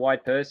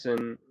non-white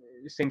person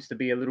seems to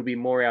be a little bit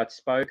more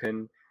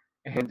outspoken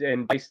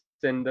and based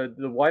than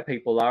the white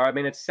people are. I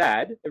mean, it's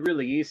sad. It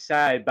really is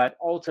sad. But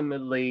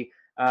ultimately,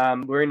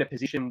 we're in a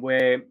position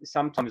where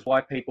sometimes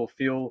white people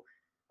feel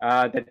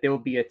that they'll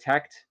be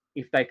attacked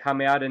if they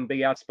come out and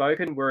be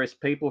outspoken, whereas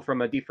people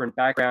from a different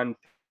background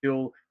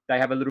feel they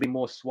have a little bit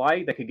more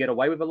sway. They could get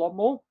away with a lot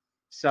more.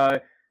 So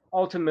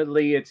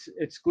ultimately,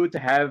 it's good to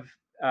have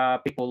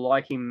people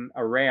like him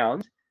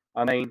around.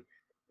 I mean,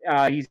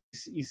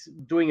 he's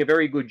doing a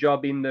very good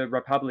job in the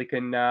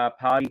Republican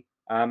Party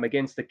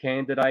against the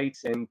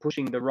candidates and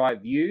pushing the right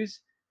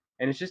views.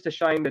 And it's just a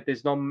shame that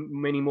there's not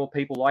many more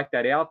people like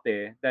that out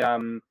there. That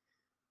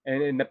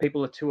and the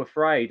people are too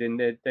afraid, and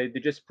they're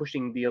just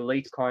pushing the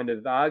elite kind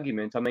of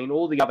argument. I mean,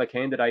 all the other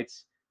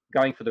candidates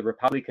going for the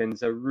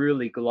Republicans are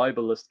really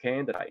globalist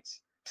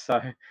candidates.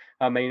 So,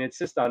 I mean, it's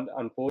just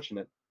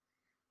unfortunate.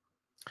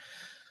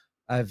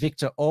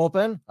 Viktor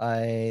Orban,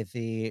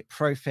 the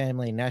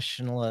pro-family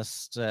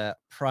nationalist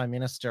Prime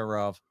Minister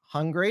of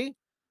Hungary.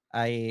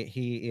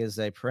 He is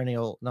a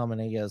perennial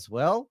nominee as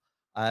well.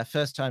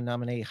 First-time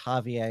nominee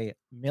Javier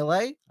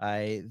Milei,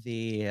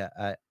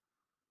 the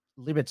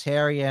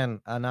libertarian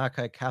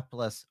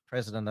anarcho-capitalist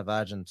president of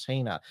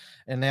Argentina.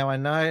 And now I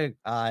know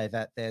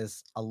that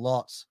there's a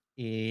lot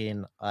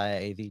in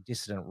the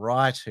dissident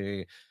right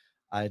who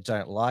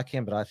don't like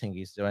him, but I think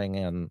he's doing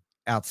an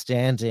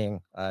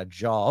outstanding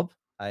job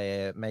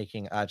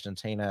making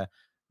Argentina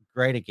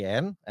great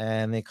again,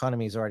 and the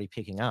economy is already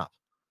picking up.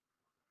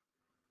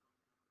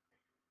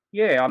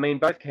 Yeah, I mean,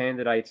 both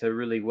candidates are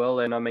really well,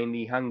 and I mean,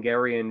 the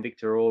Hungarian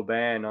Viktor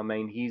Orban, I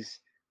mean,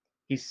 he's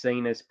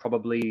seen as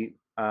probably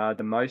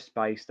the most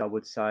based, I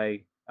would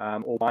say,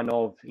 or one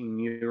of in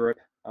Europe.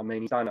 I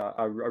mean, he's done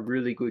a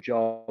really good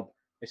job,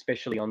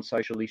 especially on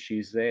social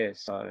issues there.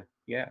 So,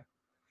 yeah.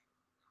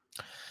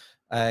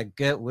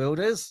 Geert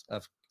Wilders,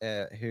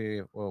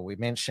 who we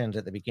mentioned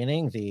at the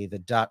beginning, the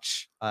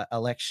Dutch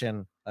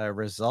election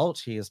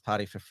result. He is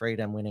Party for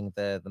Freedom winning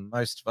the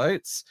most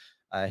votes.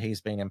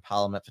 He's been in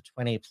Parliament for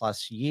 20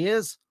 plus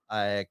years,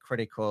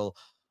 critical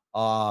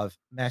of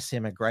mass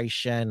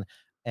immigration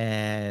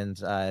and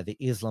the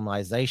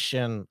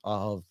Islamization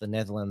of the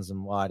Netherlands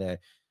and wider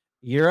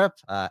Europe.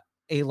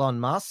 Elon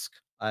Musk,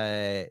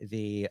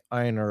 the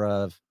owner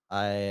of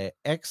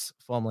X,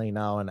 formerly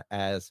known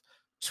as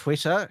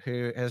Twitter,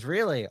 who has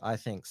really, I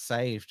think,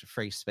 saved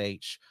free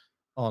speech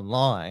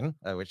online,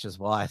 which is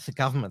why the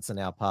governments are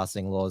now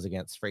passing laws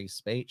against free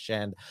speech,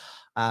 and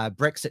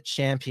Brexit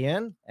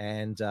champion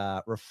and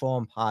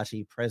Reform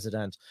Party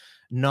president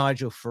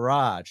Nigel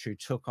Farage, who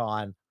took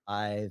on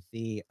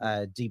the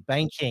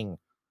debanking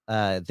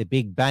the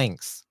big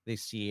banks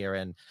this year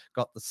and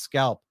got the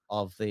scalp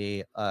of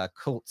the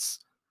Kultz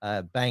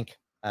bank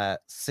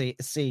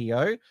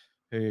CEO,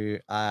 who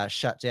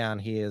shut down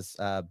his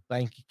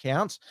bank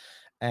account,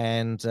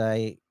 and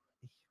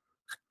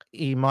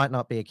he might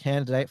not be a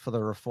candidate for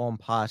the Reform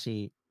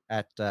Party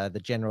at the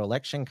general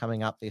election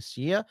coming up this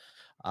year,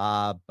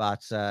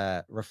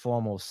 but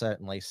Reform will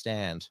certainly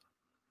stand.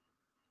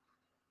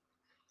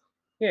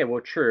 Yeah,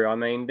 well, true. I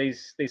mean,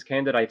 these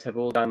candidates have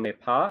all done their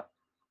part,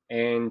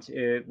 and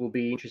it will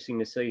be interesting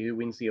to see who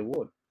wins the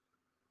award.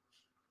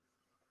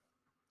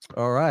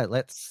 All right,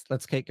 let's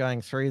keep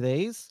going through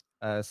these.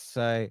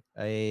 So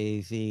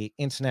the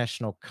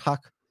International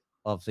Cuck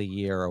of the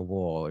Year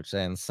awards,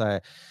 and so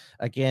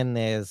again,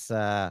 there's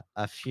a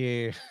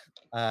few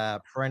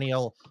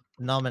perennial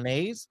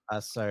nominees.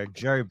 So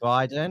Joe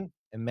Biden,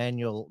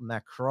 Emmanuel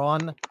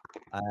Macron,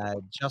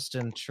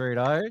 Justin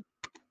Trudeau.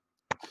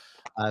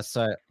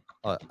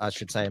 I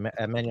should say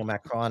Emmanuel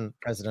Macron,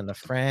 President of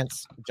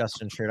France,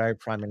 Justin Trudeau,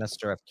 Prime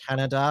Minister of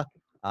Canada,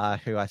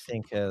 who I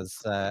think has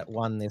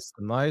won this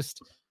the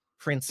most.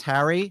 Prince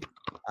Harry,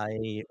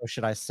 or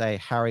should I say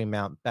Harry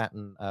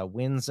Mountbatten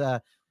Windsor,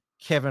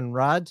 Kevin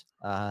Rudd,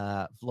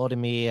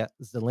 Vladimir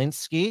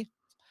Zelensky,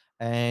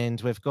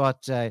 and we've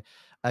got a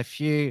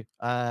few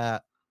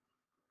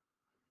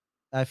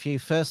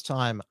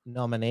first-time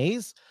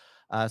nominees.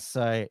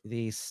 So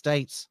the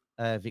state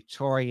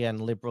Victorian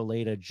Liberal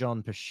leader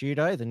John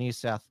Pesutto, the New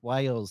South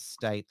Wales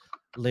state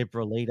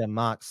Liberal leader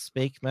Mark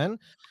Speakman,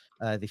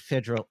 the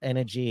federal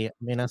energy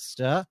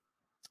minister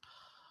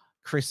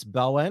Chris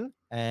Bowen,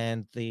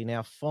 and the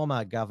now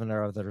former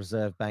governor of the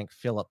Reserve Bank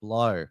Philip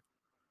Lowe.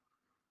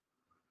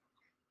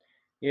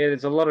 Yeah,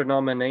 there's a lot of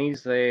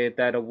nominees there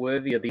that are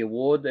worthy of the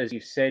award. As you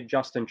said,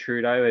 Justin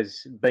Trudeau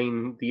has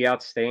been the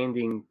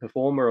outstanding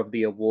performer of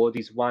the award.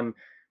 He's won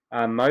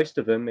most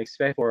of them,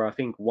 except for I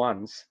think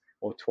once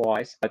or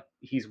twice, but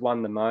he's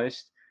won the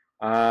most.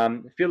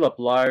 Philip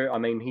Lowe, I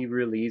mean, he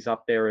really is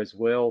up there as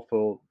well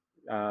for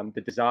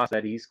the disaster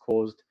that he's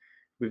caused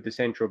with the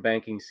central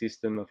banking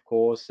system, of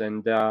course,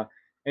 and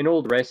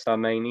all the rest. I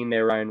mean, in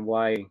their own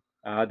way.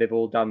 They've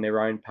all done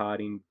their own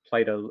part in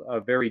played a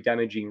very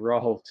damaging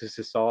role to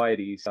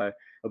society. So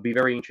it'll be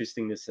very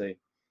interesting to see.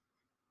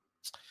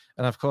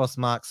 And of course,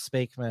 Mark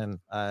Speakman,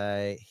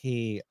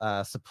 he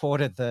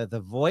supported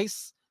the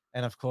Voice,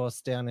 and of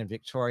course, down in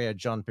Victoria,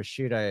 John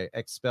Pesutto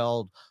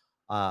expelled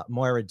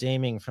Moira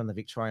Deeming from the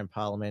Victorian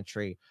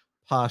Parliamentary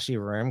Party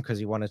room because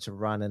he wanted to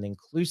run an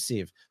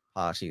inclusive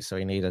party, so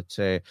he needed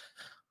to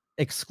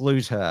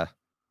exclude her.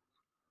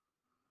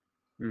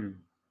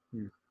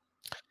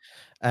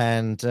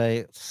 And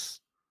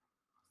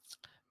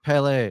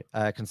Pele,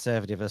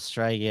 Conservative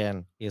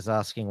Australian, is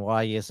asking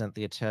why isn't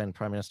the Italian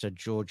Prime Minister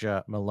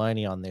Giorgia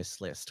Meloni on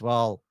this list?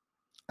 Well,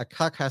 a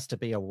cuck has to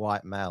be a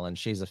white male, and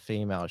she's a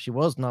female. She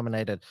was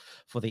nominated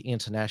for the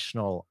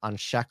International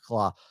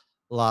Unshackler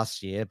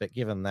last year, but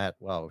given that,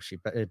 well, she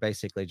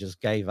basically just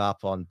gave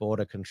up on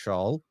border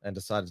control and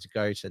decided to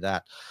go to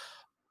that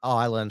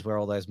island where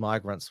all those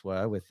migrants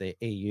were with the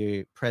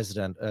EU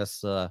President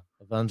Ursula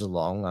von der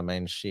Leyen. I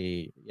mean,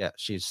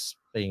 she's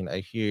been a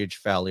huge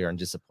failure and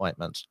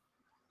disappointment.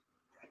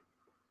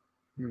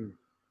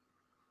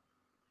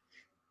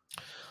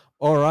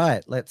 All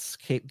right, let's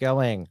keep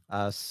going.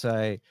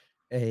 So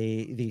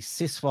the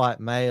cis white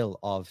male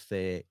of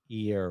the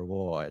year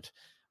award.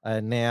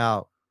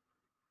 Now,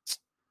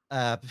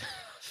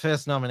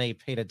 first nominee,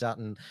 Peter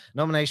Dutton.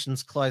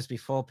 Nominations closed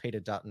before Peter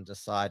Dutton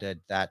decided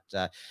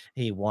that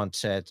he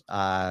wanted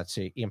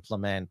to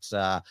implement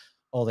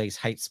all these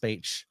hate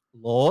speech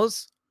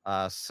laws.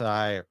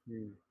 So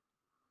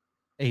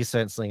he's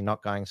certainly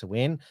not going to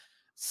win.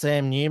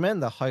 Sam Newman,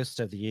 the host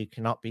of the You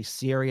Cannot Be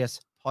Serious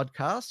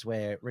podcast,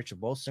 where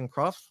Richard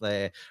Wollstonecroft,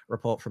 the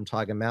Report from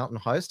Tiger Mountain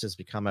host, has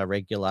become a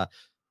regular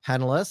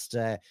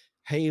panelist.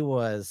 He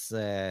was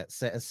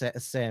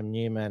Sam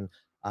Newman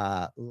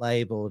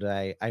labeled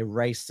a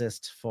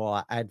racist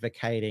for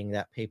advocating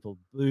that people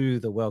boo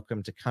the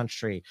welcome to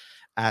country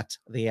at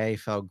the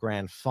AFL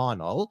Grand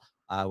Final,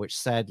 which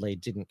sadly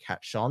didn't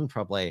catch on.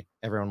 Probably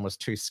everyone was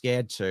too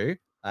scared to.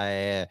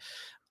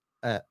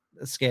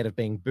 Scared of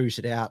being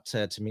booted out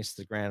to miss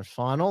the grand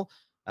final.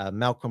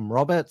 Malcolm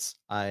Roberts,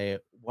 a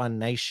One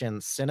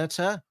Nation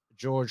senator.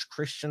 George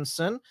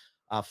Christensen,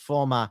 a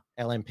former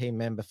LNP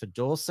member for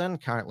Dawson,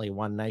 currently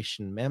One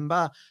Nation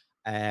member,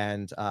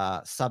 and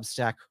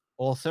Substack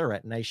author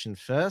at Nation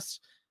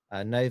First.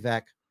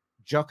 Novak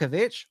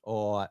Djokovic,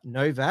 or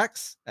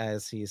Novaks,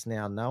 as he is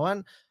now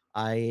known,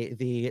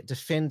 the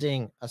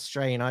defending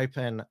Australian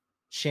Open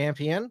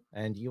champion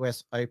and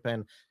US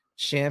Open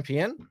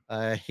champion.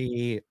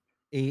 He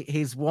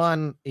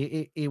won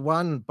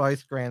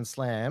both Grand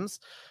Slams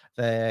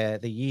the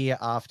year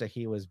after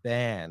he was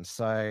banned.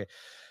 So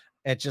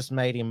it just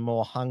made him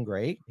more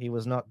hungry. He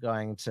was not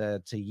going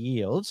to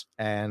yield,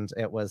 and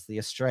it was the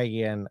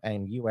Australian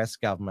and US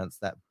governments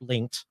that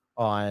blinked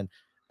on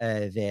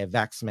their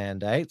vax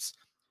mandates.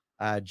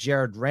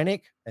 Jared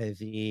Rennick,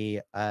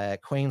 the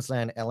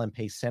Queensland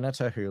LNP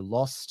senator who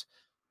lost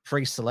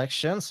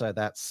pre-selection, so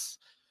it's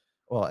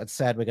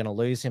sad we're going to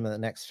lose him in the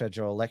next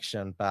federal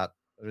election, but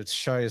it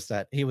shows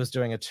that he was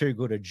doing a too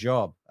good a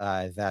job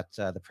that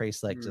the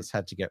pre-selectors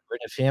had to get rid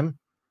of him.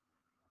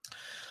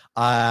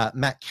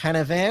 Matt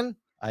Canavan,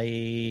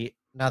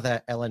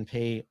 another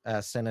LNP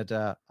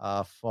senator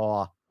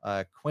for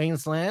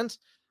Queensland.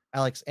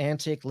 Alex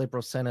Antic,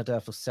 Liberal senator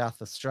for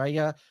South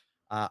Australia.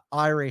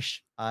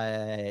 Irish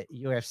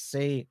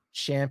UFC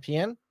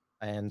champion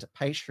and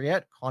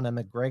patriot Conor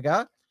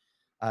McGregor,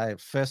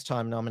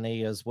 first-time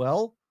nominee as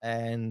well.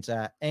 And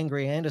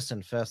Angry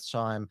Anderson,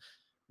 first-time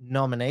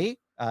nominee,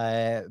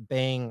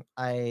 being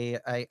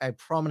a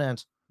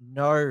prominent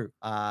no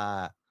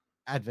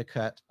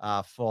advocate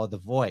for The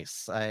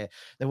Voice.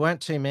 There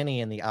weren't too many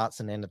in the arts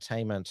and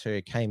entertainment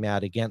who came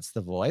out against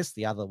The Voice.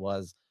 The other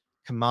was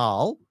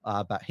Kamal,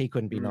 but he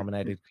couldn't be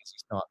nominated because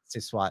he's not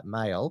cis white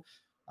male.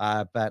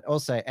 But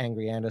also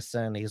Angry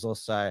Anderson, he's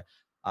also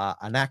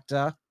an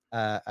actor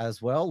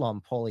as well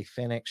on Paulie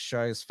Fenwick's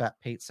shows Fat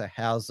Pizza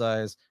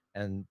Housos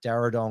and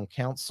Darradong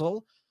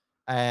Council.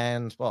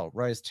 And, well,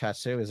 Rose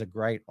Tattoo is a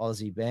great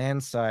Aussie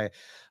band, so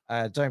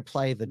don't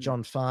play the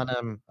John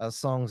Farnham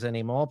songs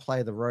anymore.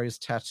 Play the Rose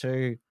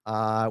Tattoo,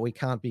 We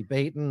Can't Be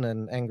Beaten,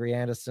 and Angry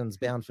Anderson's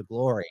Bound for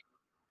Glory.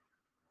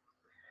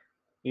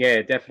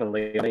 Yeah,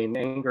 definitely. I mean,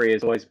 Angry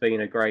has always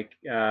been a great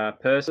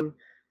person.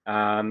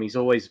 He's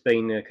always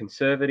been a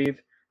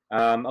conservative.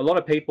 A lot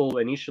of people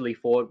initially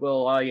thought,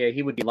 well, oh yeah,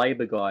 he would be a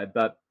Labor guy,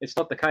 but it's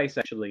not the case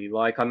actually.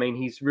 Like, I mean,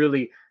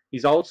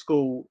 he's old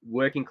school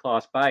working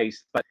class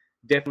based, but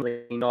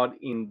definitely not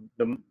in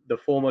the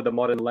form of the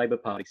modern Labor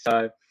Party.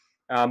 So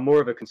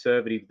more of a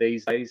conservative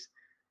these days,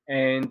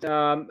 and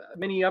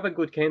many other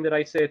good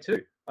candidates there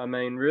too. I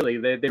mean, really,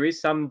 there is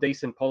some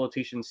decent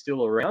politicians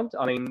still around.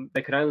 I mean,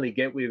 they can only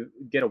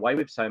get away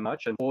with so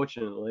much,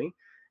 unfortunately,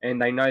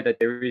 and they know that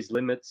there is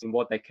limits in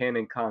what they can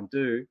and can't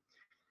do.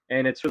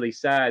 And it's really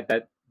sad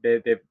that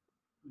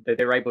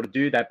they're able to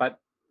do that, but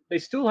they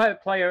still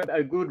play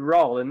a good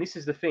role. And this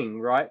is the thing,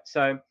 right?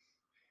 So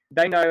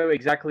they know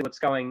exactly what's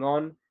going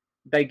on.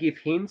 They give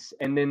hints,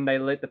 and then they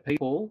let the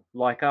people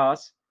like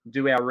us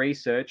do our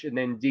research and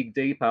then dig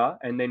deeper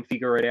and then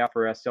figure it out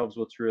for ourselves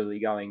what's really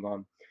going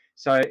on.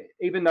 So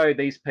even though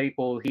these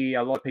people here,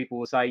 a lot of people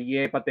will say,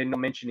 yeah, but they're not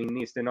mentioning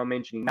this, they're not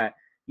mentioning that.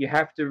 You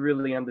have to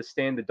really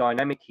understand the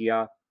dynamic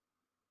here,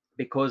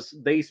 because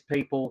these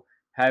people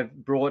have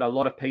brought a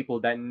lot of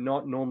people that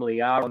not normally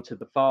are onto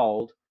the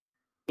fold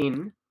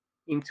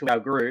into our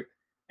group.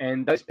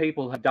 And those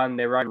people have done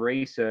their own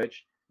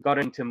research, got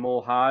into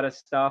more harder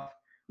stuff,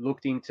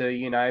 looked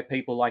into,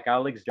 people like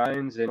Alex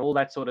Jones and all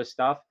that sort of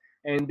stuff.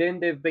 And then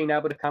they've been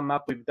able to come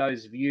up with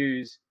those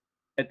views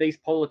that these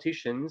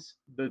politicians,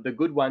 the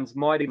good ones,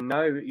 might even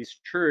know is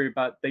true,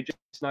 but they just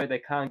know they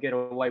can't get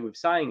away with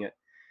saying it.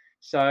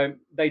 So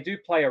they do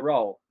play a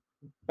role,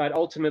 but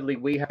ultimately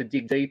we have to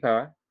dig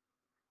deeper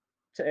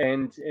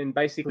and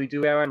basically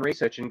do our own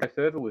research and go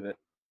further with it.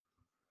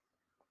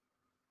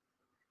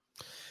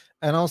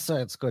 And also,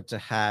 it's good to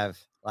have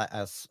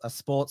a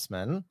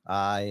sportsman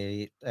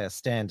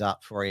stand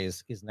up for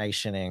his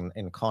nation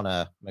in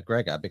Conor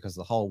McGregor, because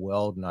the whole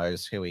world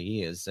knows who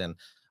he is. And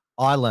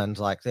Ireland,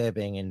 like, they're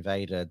being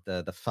invaded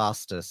the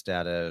fastest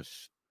out of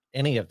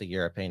any of the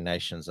European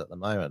nations at the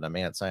moment. I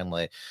mean, it's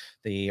only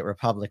the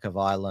Republic of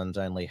Ireland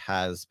only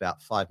has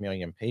about 5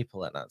 million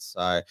people in it.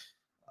 So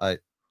if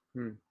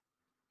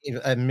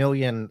 1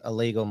 million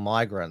illegal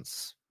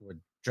migrants would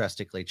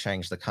drastically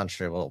change the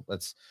country. Well,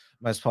 its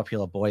most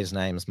popular boy's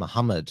name's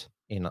Muhammad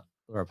in the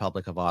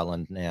Republic of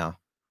Ireland now.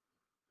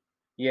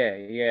 Yeah,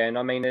 and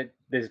I mean,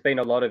 there's been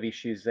a lot of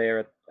issues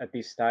there at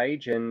this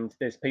stage, and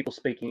there's people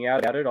speaking out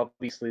about it.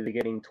 Obviously, they're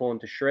getting torn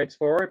to shreds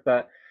for it,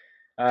 but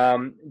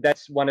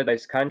that's one of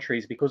those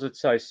countries, because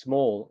it's so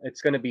small,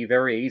 it's going to be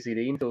very easy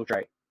to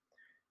infiltrate.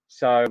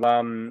 So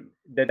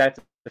that's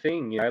the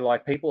thing,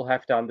 like, people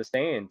have to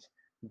understand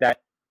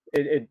that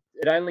it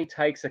only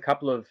takes a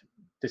couple of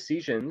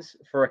decisions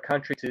for a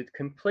country to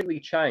completely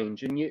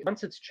change. And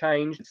once it's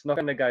changed, it's not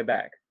going to go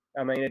back.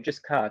 I mean, it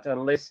just can't,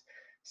 unless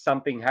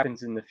something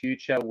happens in the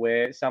future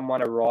where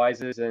someone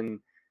arises and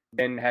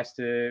then has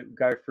to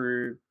go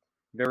through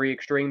very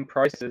extreme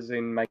processes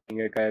in making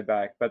it go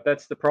back. But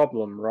that's the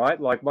problem, right?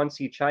 Like, once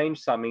you change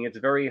something, it's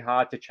very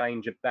hard to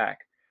change it back.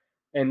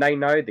 And they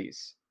know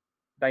this.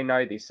 They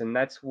know this, and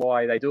that's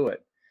why they do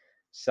it.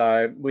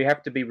 So we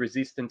have to be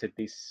resistant to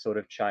this sort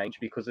of change,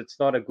 because it's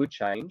not a good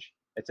change.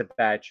 It's a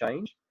bad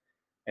change,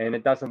 and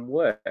it doesn't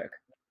work.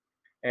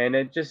 And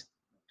it just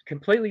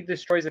completely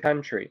destroys a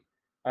country.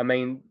 I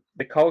mean,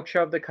 the culture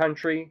of the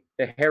country,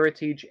 the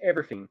heritage,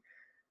 everything.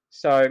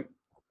 So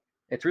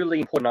it's really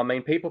important. I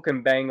mean, people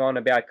can bang on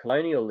about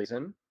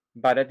colonialism,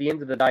 but at the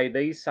end of the day,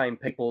 these same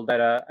people that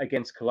are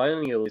against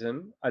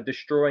colonialism are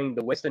destroying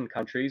the Western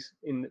countries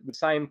in the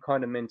same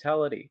kind of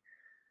mentality.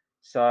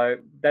 So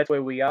that's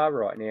where we are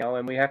right now,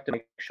 and we have to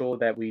make sure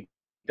that we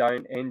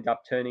don't end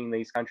up turning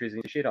these countries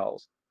into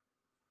shitholes.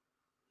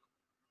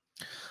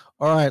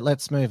 All right,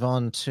 let's move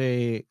on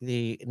to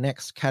the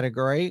next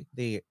category,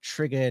 the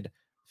triggered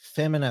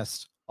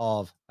feminist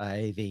of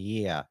the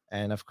year.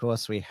 And of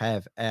course, we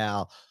have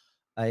our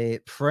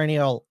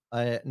perennial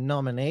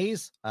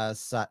nominees,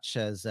 such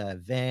as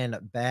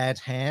Van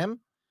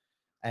Badham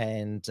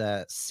and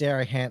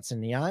Sarah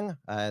Hanson-Young,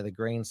 the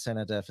Green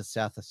Senator for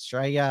South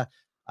Australia,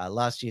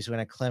 last year's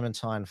winner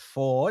Clementine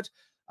Ford,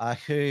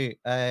 who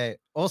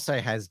also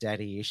has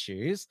daddy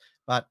issues,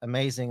 but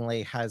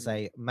amazingly has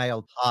a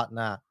male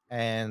partner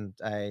and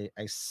a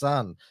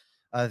son,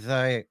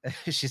 though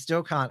she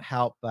still can't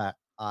help but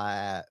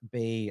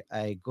be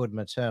a good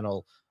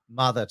maternal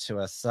mother to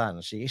her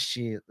son.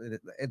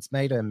 It's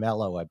made her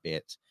mellow a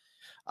bit.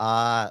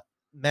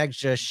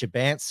 Magda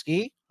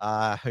Shabansky,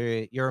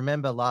 who you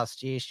remember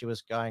last year, she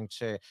was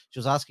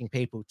asking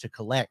people to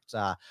collect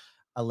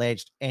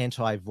alleged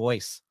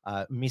anti-voice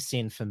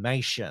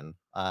misinformation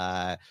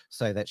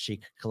so that she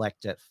could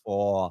collect it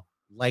for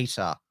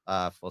later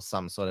for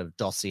some sort of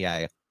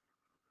dossier.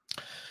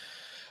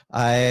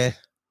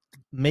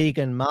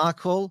 Meghan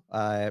Markle,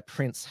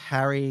 Prince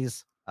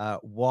Harry's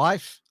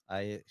wife,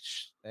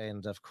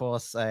 and of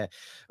course,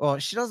 well,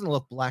 she doesn't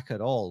look black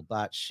at all,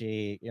 but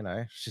she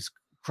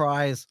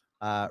cries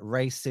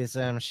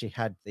racism. She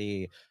had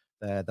the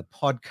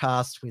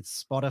podcast with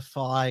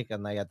Spotify,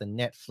 and they had the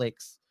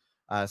Netflix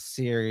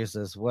series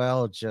as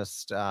well.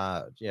 Just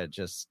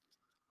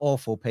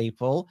awful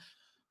people.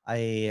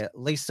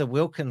 Lisa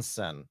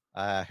Wilkinson,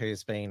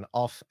 who's been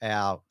off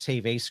our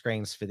TV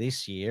screens for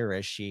this year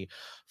as she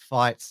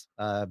fights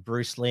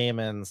Bruce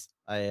Lehrmann's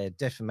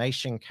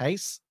defamation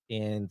case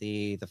in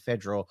the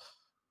federal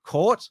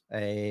court,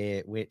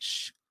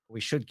 which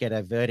we should get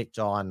a verdict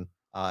on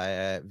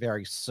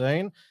very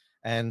soon.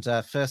 And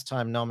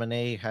first-time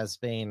nominee has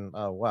been,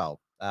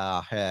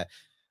 her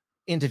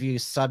interview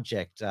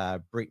subject,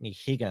 Brittany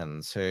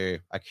Higgins, who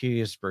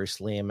accused Bruce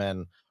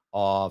Lehrmann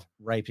of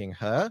raping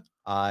her.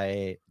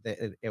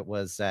 It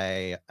was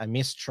a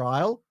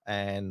mistrial,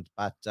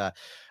 but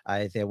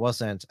there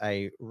wasn't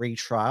a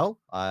retrial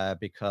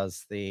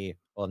because the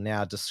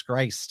now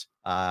disgraced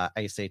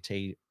ACT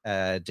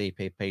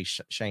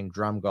DPP Shane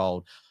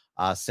Drumgold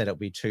said it would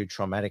be too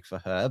traumatic for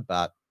her,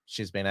 but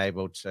she's been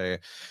able to,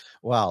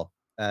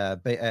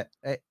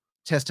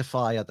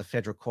 testify at the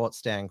federal court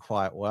stand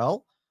quite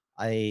well.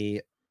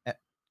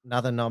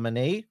 Another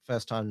nominee,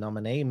 first-time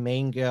nominee,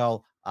 Mean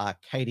Girl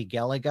Katie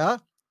Gallagher,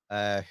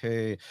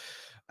 who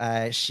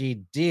she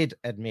did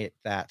admit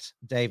that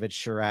David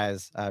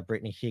Shiraz,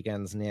 Brittany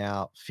Higgins'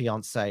 now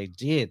fiance,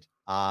 did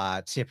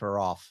tip her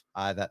off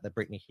that the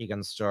Brittany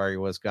Higgins story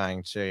was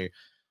going to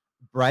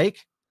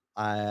break.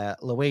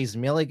 Louise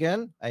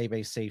Milligan,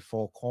 ABC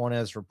Four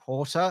Corners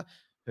reporter,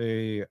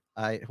 who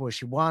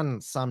she won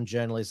some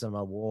journalism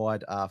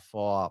award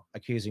for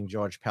accusing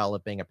George Pell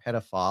of being a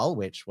pedophile,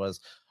 which was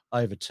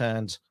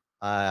overturned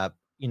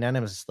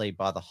unanimously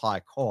by the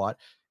High Court.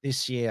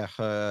 This year,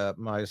 her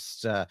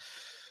most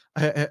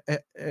her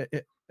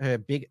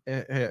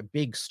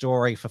big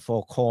story for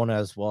Four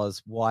Corners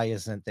was, why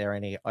isn't there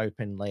any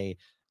openly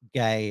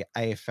gay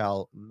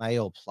AFL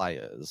male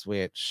players?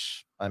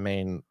 Which, I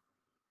mean,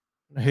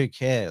 who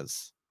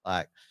cares?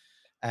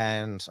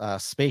 And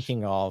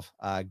speaking of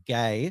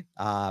gay,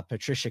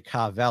 Patricia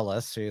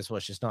Karvelis,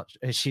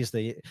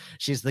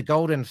 she's the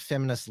golden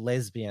feminist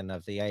lesbian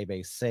of the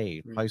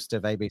ABC, host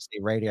of ABC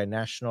Radio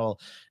National,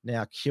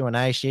 now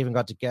Q&A. She even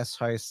got to guest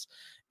host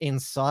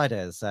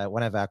Insiders.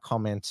 One of our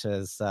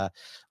commenters,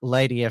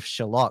 Lady F.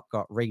 Shalott,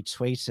 got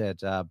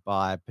retweeted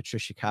by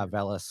Patricia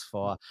Karvelis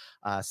for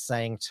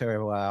saying to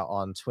her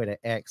on Twitter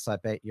X, "I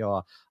bet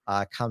your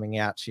coming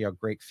out to your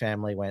Greek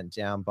family went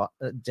down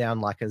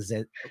like a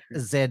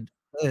Zeppelin.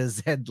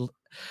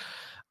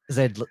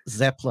 Led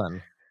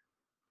Zeppelin."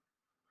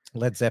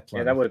 Yeah,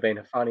 that would have been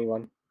a funny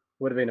one.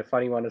 Would have been a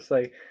funny one to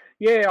see.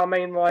 Yeah, I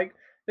mean, like,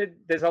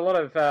 there's a lot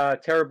of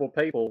terrible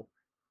people.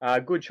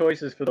 Good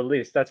choices for the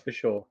list, that's for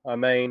sure. I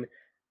mean,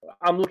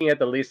 I'm looking at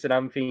the list and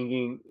I'm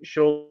thinking,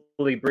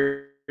 surely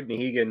Brittany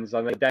Higgins,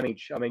 I mean,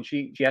 damage. I mean,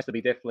 she has to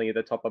be definitely at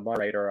the top of my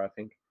radar, I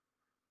think.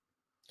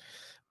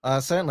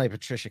 Certainly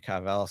Patricia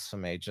Carvelis for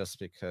me, just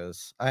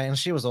because, and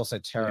she was also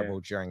Yeah. terrible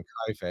during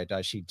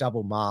COVID. She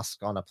double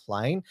masked on a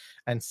plane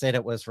and said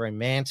it was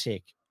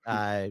romantic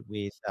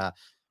with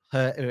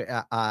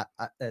her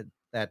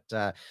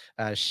that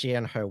she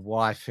and her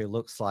wife, who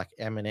looks like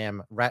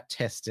Eminem, rat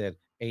tested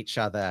each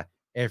other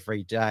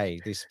every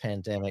day. This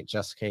pandemic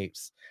just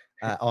keeps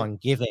on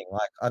giving.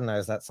 Like, I don't know,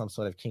 is that some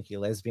sort of kinky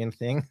lesbian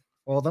thing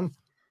for them?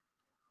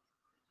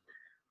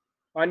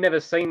 I never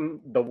seen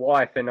The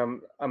Wife, and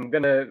I'm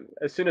gonna,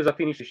 as soon as I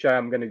finish the show,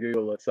 I'm gonna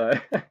Google it. So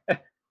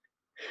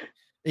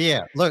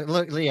Yeah,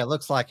 yeah,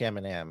 looks like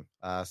Eminem.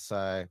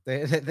 So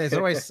there's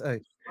always a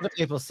lot of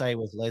people say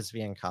with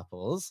lesbian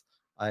couples,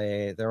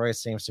 there always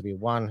seems to be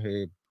one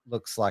who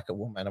looks like a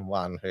woman and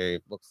one who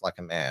looks like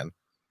a man.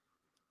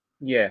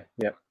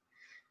 yeah.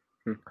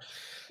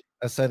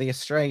 So the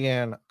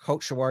Australian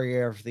Culture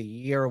Warrior of the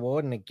Year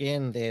award, and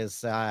again,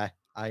 there's a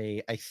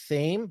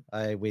theme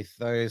with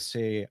those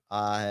who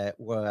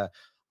were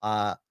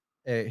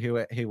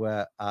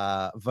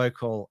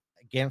vocal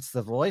against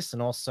The Voice,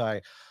 and also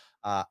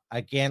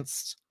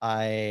against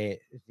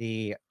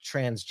the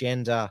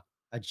transgender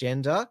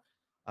agenda.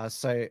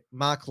 So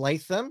Mark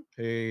Latham,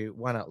 who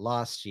won it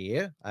last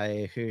year,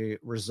 who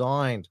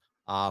resigned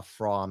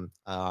from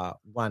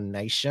One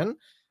Nation,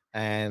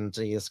 and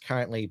he is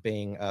currently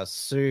being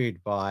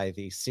sued by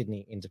the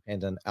Sydney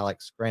Independent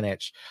Alex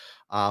Greenwich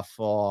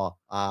for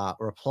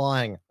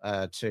replying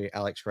to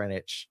Alex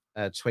Greenwich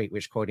a tweet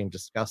which called him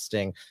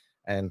disgusting.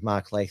 And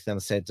Mark Latham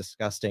said,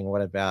 "Disgusting.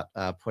 What about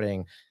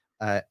putting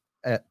uh,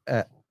 uh,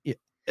 uh,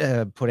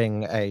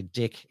 putting a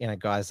dick in a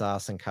guy's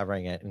ass and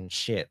covering it in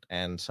shit?"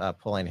 And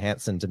Pauline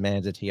Hanson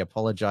demanded he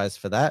apologize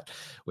for that,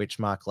 which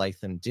Mark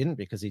Latham didn't,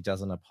 because he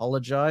doesn't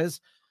apologize.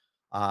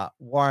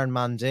 Warren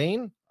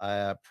Mundine,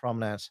 a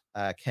prominent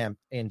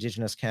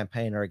Indigenous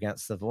campaigner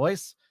against The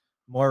Voice.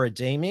 Maura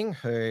Deeming,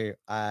 who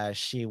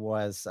she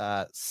was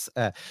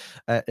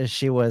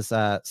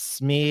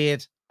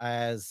smeared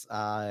as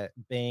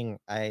being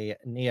a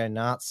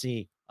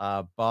neo-Nazi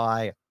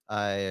by,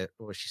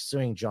 or she's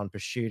suing John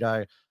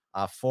Prosciutto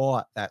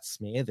for that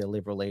smear, the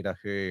Liberal leader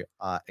who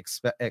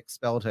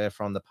expelled her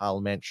from the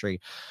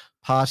parliamentary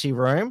party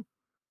room.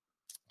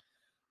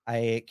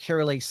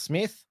 Kiralee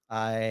Smith,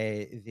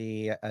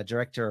 the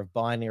director of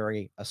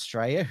Binary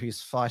Australia,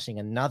 who's fighting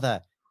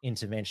another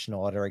intervention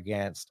order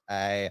against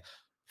a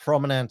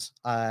prominent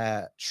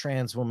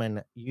trans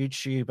woman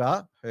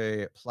YouTuber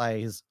who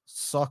plays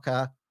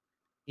soccer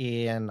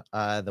in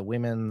the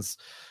Women's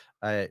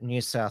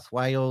New South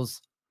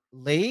Wales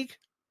League.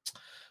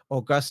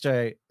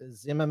 Augusto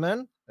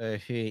Zimmerman,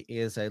 who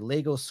is a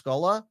legal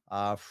scholar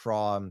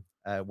from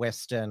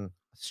Western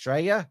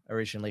Australia,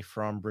 originally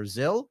from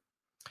Brazil.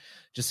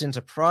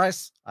 Jacinta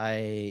Price,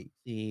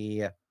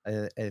 the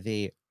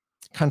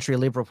Country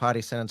Liberal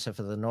Party senator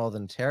for the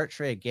Northern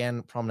Territory,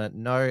 again prominent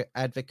no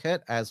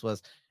advocate, as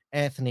was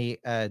Anthony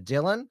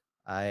Dillon,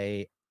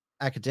 a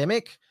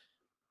academic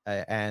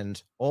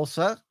and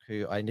author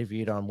who I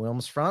interviewed on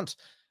Wilm's Front.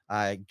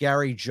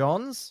 Gary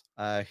Johns,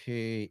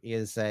 who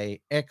is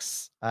a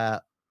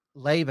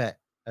ex-Labor,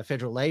 a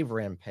federal Labor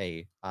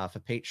MP for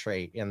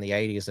Petrie in the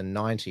 80s and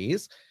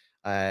 90s.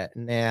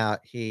 Now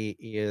he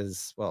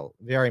is, well,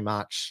 very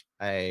much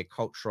a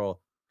cultural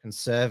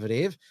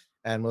conservative,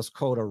 and was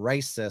called a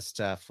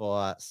racist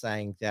for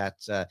saying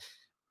that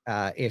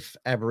if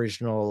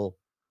Aboriginal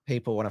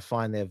people want to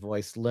find their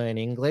voice, learn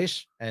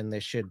English, and there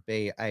should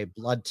be a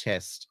blood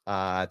test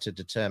to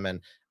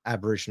determine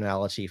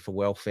Aboriginality for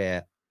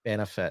welfare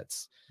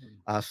benefits.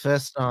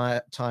 First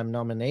time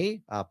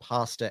nominee,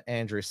 Pastor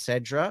Andrew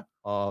Sedra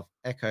of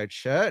Echo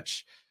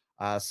Church.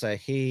 So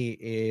he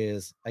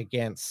is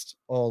against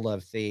all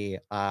of the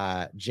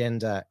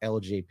gender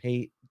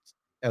LGBT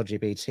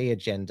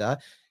agenda.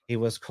 He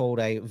was called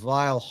a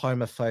vile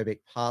homophobic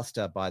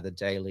pastor by the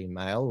Daily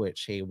Mail,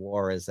 which he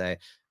wore as a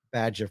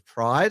badge of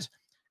pride.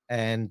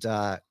 And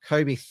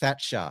Kobe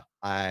Thatcher,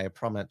 a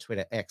prominent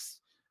Twitter X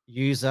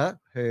user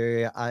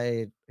who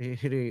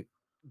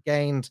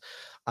gained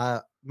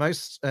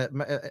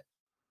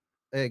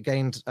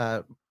gained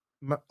a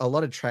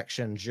lot of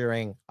traction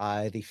during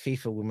the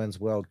FIFA Women's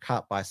World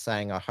Cup by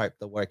saying, "I hope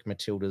the woke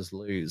Matildas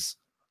lose."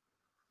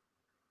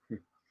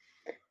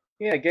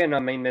 Yeah, again, I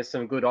mean, there's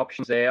some good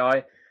options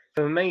there.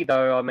 For me,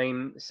 though, I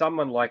mean,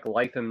 someone like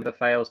Latham never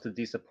fails to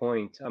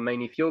disappoint. I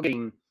mean, if you're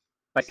getting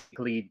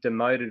basically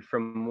demoted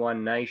from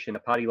One Nation, a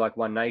party like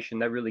One Nation,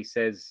 that really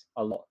says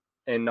a lot.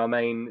 And I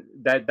mean,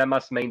 that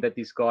must mean that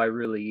this guy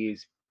really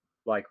is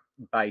like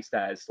based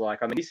as like.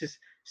 I mean, this is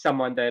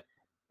someone that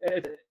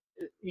uh,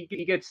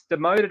 he gets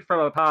demoted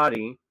from a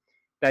party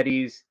that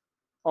is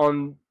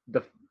on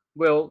the,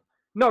 well,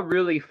 not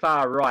really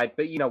far right,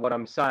 but you know what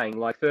I'm saying,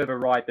 like further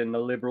right than the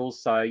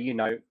Liberals. So, you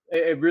know,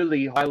 it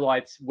really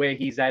highlights where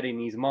he's at in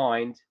his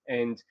mind,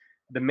 and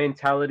the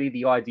mentality,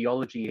 the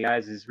ideology he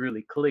has is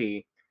really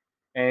clear.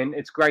 And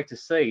it's great to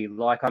see.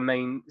 Like, I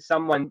mean,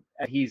 someone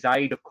at his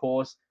age, of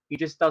course, he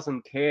just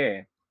doesn't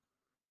care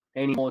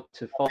anymore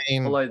to I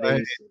mean, follow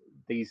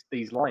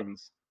these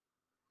lines.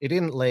 he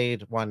didn't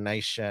lead One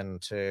Nation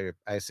to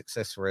a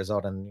successful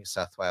result in the New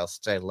South Wales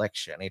state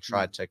election. He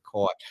tried to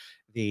court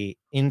the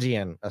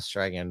Indian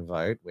Australian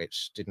vote,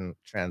 which didn't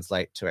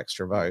translate to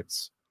extra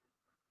votes.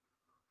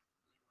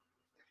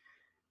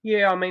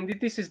 Yeah, I mean,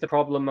 this is the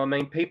problem. I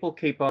mean, people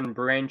keep on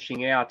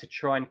branching out to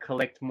try and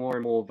collect more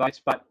and more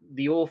votes, but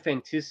the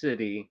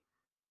authenticity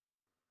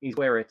is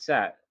where it's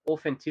at.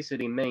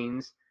 Authenticity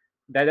means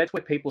that that's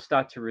where people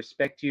start to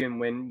respect you, and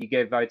when you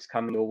get votes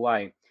coming your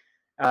way.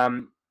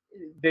 Um,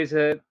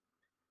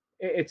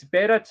 it's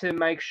better to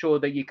make sure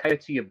that you cater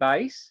to your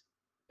base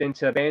than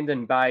to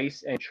abandon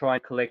base and try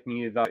and collect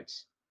new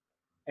votes.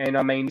 And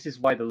I mean, this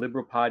is why the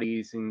Liberal Party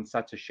is in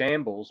such a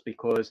shambles,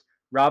 because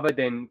rather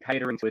than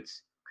catering to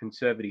its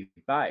conservative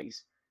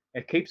base,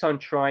 it keeps on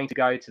trying to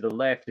go to the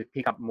left to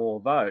pick up more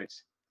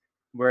votes.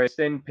 Whereas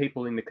then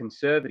people in the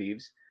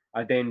Conservatives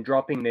are then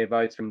dropping their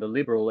votes from the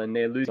Liberal, and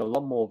they're losing a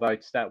lot more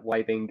votes that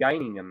way than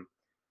gaining them.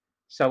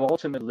 So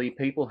ultimately,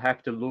 people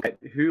have to look at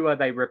who are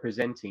they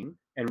representing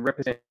and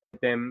represent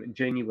them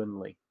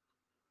genuinely.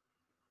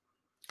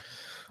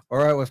 All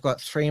right, we've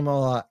got 3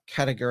 more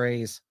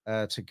categories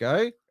to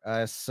go.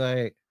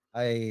 So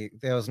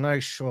there was no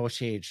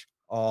shortage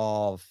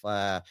of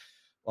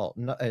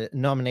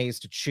nominees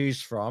to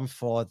choose from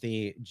for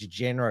the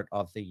Degenerate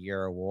of the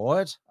Year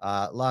award.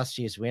 Last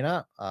year's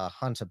winner,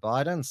 Hunter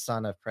Biden,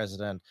 son of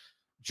President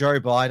Joe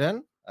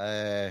Biden,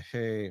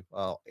 who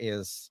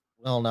is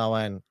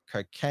well-known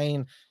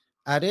cocaine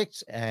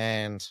addict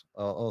and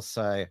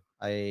also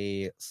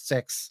a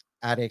sex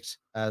addict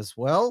as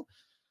well.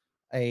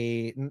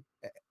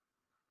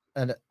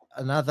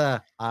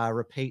 Another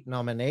repeat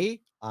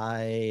nominee,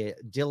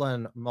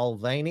 Dylan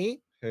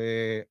Mulvaney,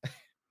 who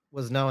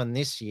was known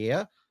this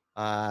year,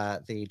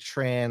 the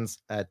trans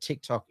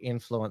TikTok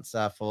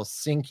influencer for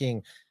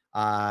sinking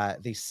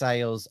the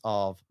sales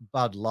of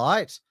Bud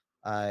Light,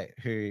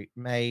 who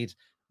made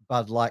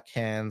Bud Light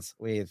cans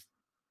with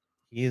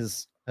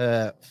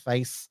her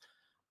face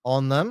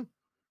on them.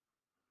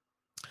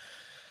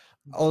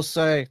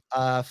 Also,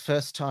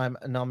 first-time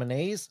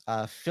nominees,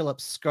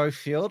 Philip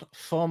Schofield,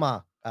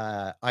 former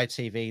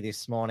ITV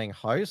This Morning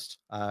host,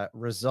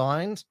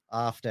 resigned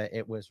after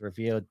it was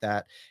revealed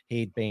that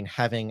he'd been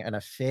having an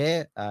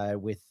affair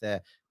with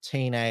the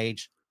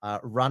teenage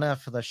runner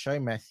for the show,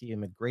 Matthew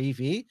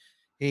McGreevy.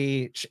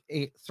 He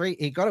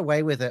got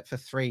away with it for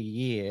 3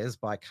 years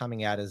by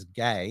coming out as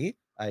gay,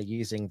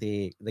 using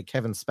the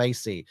Kevin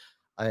Spacey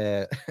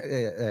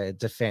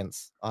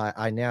defense.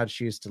 I now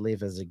choose to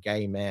live as a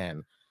gay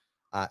man.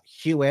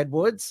 Hugh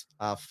Edwards,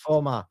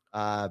 former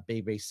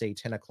BBC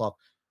 10 o'clock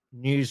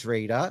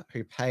newsreader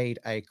who paid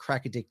a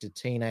crack-addicted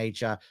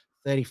teenager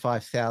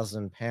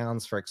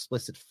 £35,000 for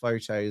explicit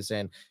photos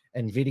and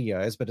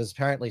videos, but is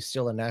apparently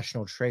still a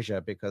national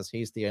treasure because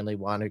he's the only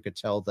one who could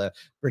tell the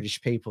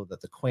British people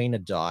that the Queen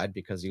had died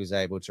because he was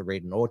able to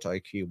read an auto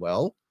cue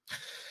well.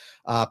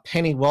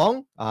 Penny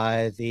Wong,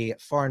 the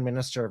Foreign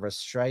Minister of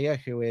Australia,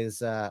 who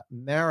is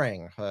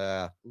marrying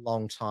her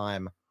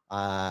longtime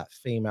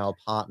female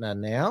partner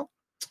now.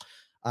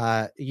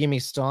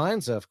 Yimi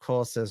Steins, of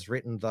course, has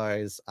written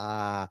those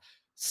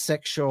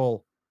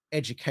sexual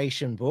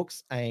education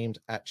books aimed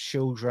at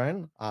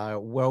children.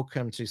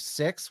 Welcome to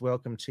sex,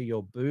 welcome to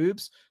your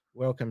boobs,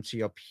 welcome to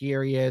your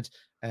period,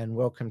 and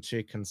welcome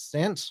to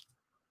consent.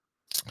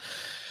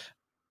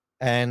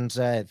 And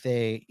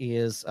there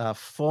is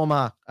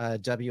former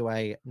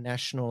WA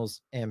Nationals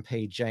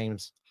MP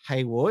James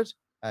Haywood.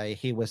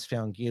 He was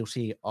found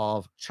guilty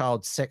of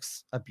child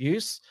sex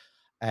abuse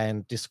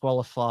and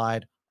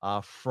disqualified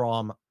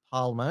from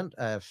Parliament,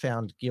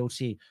 found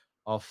guilty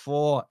of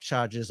 4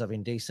 charges of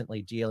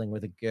indecently dealing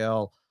with a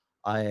girl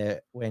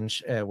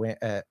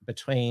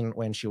between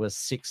when she was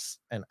 6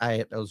 and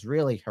 8. It was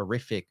really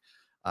horrific.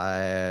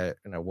 What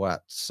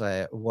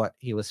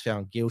he was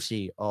found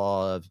guilty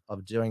of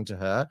doing to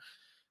her.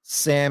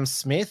 Sam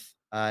Smith,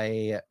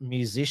 a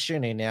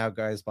musician who now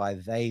goes by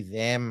they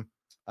them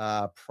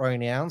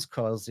pronouns,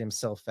 calls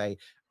himself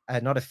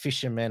not a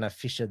fisherman, a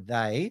fisher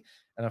they,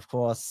 and of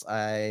course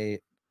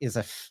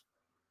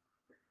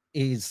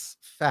is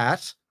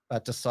fat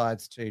but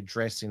decides to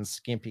dress in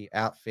skimpy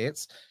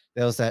outfits.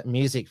 There was that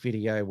music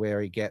video where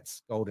he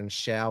gets golden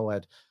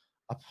showered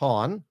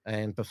upon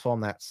and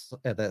perform that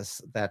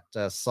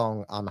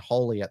song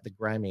 "Unholy" at the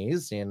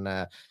Grammys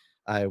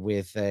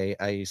with a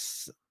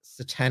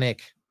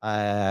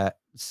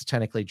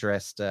satanically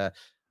dressed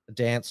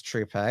dance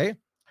troupe.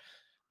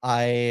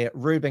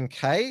 Reuben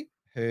Kaye,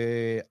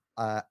 who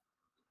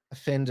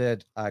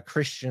offended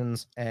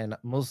Christians and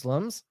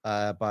Muslims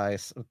by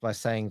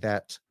saying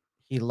that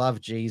he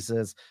loved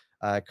Jesus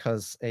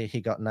because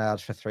he got nailed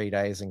for 3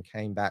 days and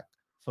came back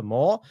for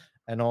more,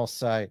 and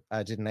also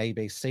did an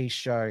ABC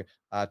show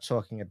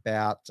talking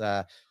about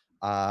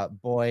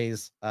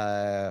boys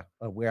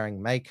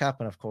wearing makeup,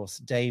 and of course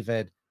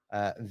David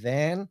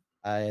Van,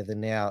 the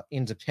now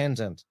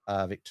independent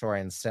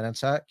Victorian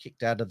senator,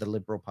 kicked out of the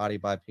Liberal Party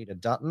by Peter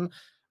Dutton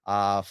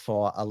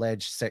for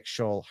alleged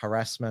sexual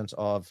harassment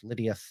of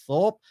Lydia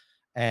Thorpe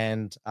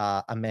and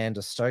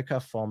Amanda Stoker,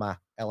 former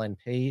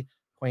LNP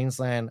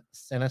Queensland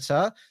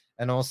senator,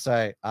 and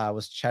also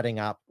was chatting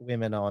up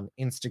women on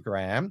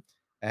Instagram.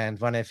 And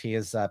one of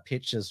his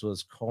pictures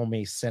was "Call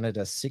Me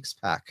Senator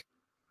Six-Pack."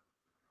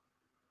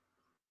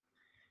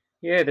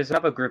 Yeah, there's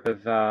another group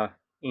of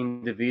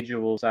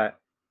individuals that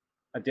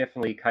are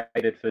definitely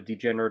catered for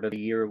Degenerate of the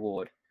Year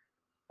award.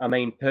 I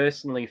mean,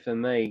 personally, for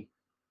me,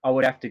 I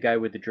would have to go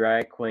with the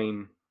drag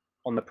queen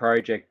on the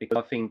project because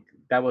I think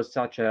that was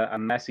such a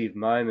massive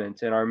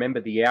moment. And I remember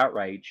the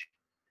outrage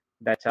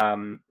that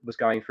was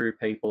going through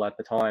people at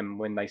the time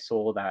when they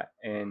saw that.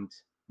 And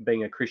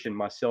being a Christian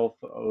myself,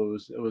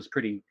 it was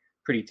pretty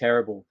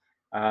terrible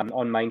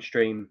on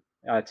mainstream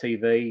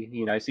TV.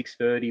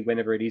 6:30,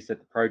 whenever it is that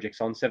the project's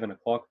on, 7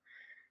 o'clock.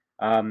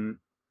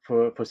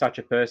 For such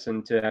a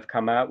person to have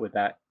come out with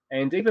that.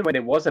 And even when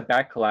there was a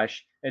backlash,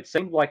 it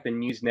seemed like the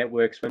news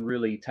networks weren't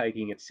really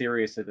taking it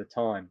serious at the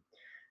time.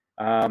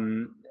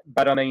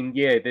 But I mean,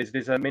 yeah,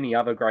 there's many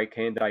other great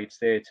candidates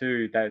there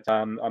too. That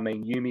I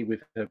mean, Yumi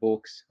with her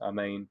books. I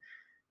mean,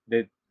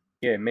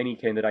 yeah, many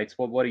candidates.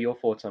 What are your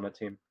thoughts on it,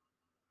 Tim?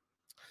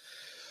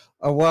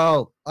 Oh,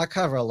 well, I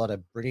cover a lot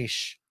of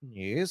British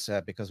news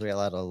because we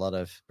allowed a lot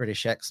of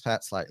British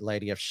expats like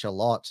Lady of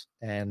Shalott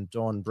and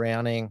Dawn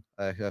Browning,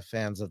 who are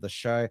fans of the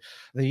show.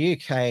 The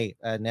UK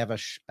never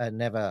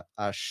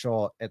are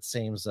short, it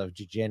seems, of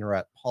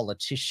degenerate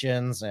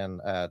politicians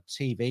and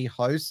TV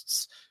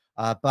hosts.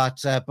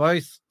 But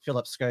both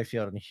Philip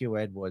Schofield and Hugh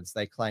Edwards,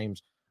 they claimed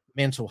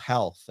mental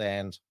health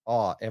and,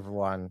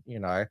 everyone,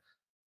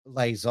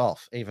 lays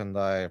off, even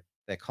though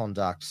their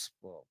conduct,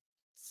 well,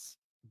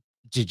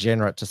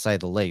 degenerate to say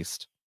the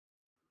least.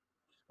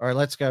 All right,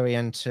 let's go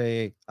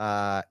into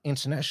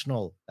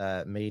international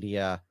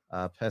media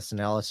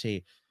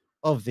personality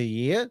of the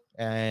year.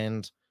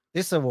 And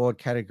this award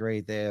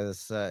category,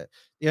 there's the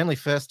only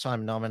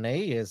first-time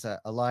nominee is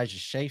Elijah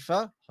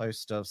Schaffer,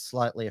 host of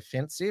Slightly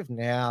Offensive.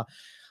 Now,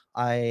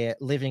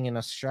 living in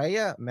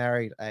Australia,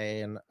 married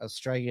an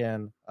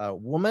Australian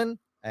woman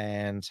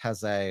and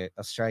has a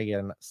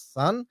Australian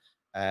son.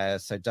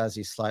 So does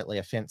his Slightly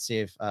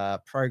Offensive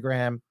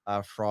program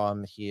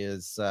from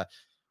his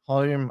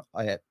home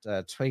at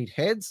Tweed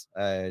Heads,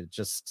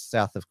 just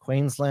south of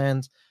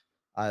Queensland.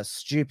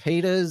 Stu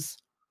Peters,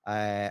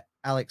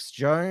 Alex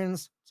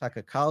Jones,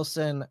 Tucker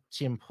Carlson,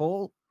 Tim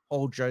Paul,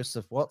 Paul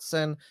Joseph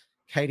Watson,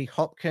 Katie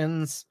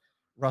Hopkins,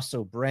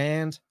 Russell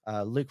Brand,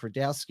 Luke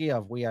Radowski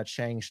of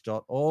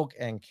wearechange.org,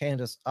 and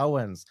Candace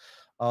Owens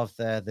of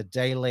the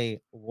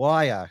Daily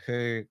Wire,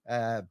 who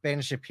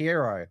Ben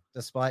Shapiro,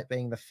 despite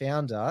being the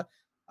founder,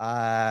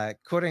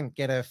 couldn't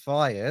get her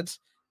fired,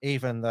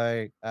 even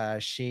though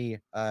she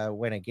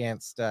went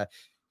against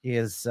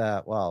his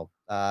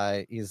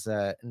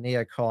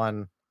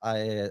neocon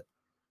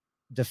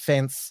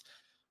defense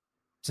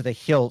to the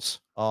hilt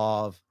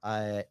of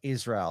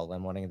Israel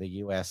and wanting the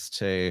US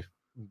to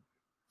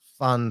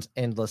fund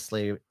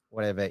endlessly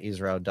whatever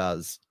Israel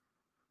does.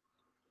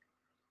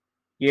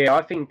 Yeah,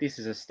 I think this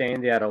is a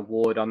standout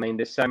award. I mean,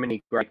 there's so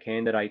many great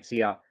candidates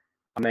here.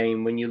 I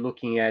mean, when you're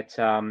looking at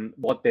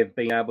what they've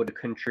been able to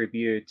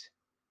contribute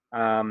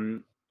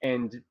and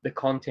the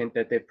content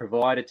that they've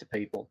provided to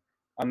people.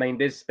 I mean,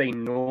 there's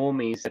been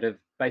normies that have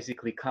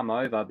basically come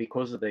over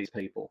because of these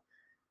people.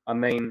 I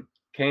mean,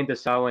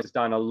 Candace Owens has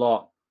done a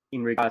lot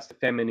in regards to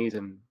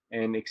feminism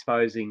and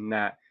exposing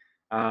that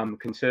other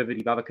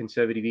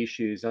conservative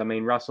issues. I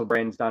mean, Russell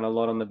Brand's done a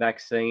lot on the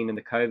vaccine and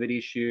the COVID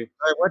issue.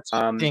 So what do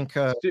you think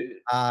of,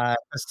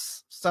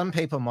 some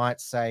people might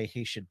say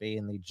he should be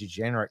in the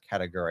degenerate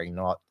category,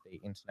 not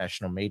the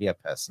international media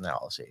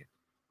personality.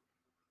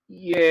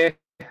 Yeah,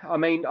 I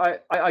mean,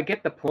 I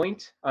get the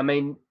point. I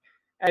mean,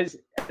 as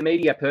a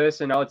media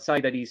person, I would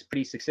say that he's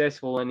pretty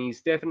successful and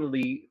he's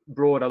definitely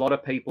brought a lot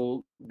of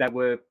people that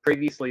were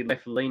previously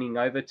left leaning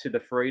over to the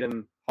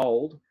freedom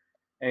hold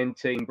and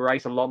to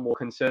embrace a lot more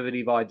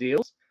conservative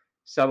ideals.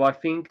 So I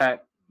think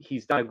that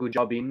he's done a good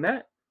job in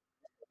that.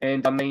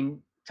 And I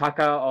mean,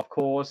 Tucker, of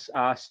course,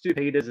 Stu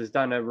Peters has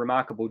done a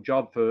remarkable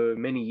job for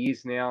many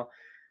years now.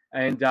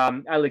 And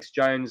Alex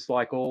Jones,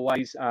 like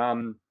always,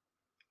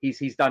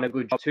 he's done a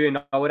good job too.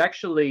 And I would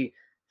actually,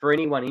 for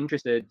anyone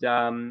interested,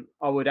 I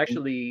would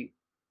actually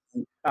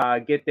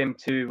get them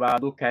to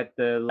look at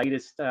the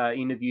latest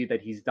interview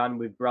that he's done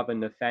with brother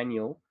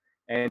Nathaniel,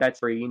 and that's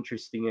very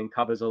interesting and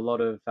covers a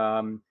lot of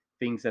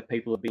things that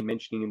people have been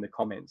mentioning in the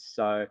comments.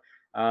 So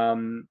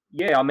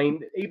yeah, I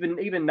mean,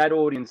 even that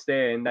audience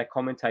there and that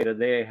commentator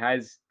there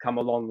has come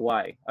a long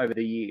way over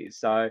the years.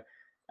 So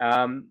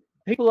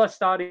people are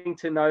starting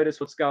to notice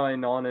what's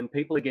going on, and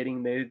people are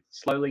getting there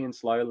slowly and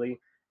slowly.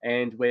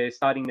 And we're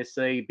starting to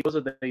see, because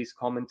of these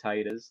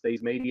commentators,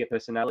 these media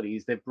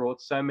personalities, they've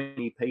brought so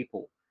many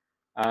people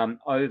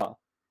over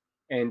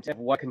and have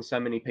woken so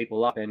many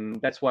people up. And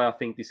that's why I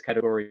think this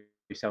category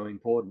is so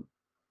important.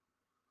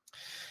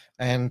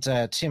 And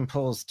Tim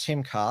Paul's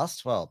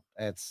Timcast, well,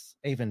 it's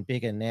even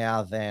bigger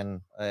now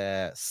than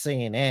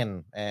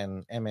CNN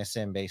and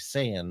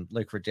MSNBC. And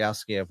Luke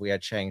Radowski of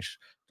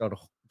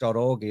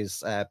wearechange.org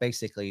is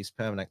basically his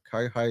permanent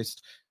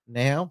co-host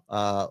now,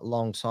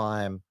 long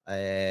time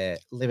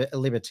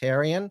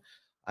libertarian,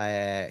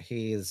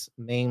 His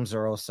memes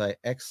are also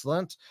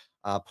excellent.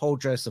 Paul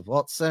Joseph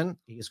Watson,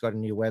 he's got a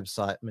new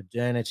website,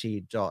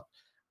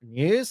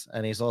 modernity.news,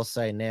 and he's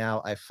also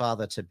now a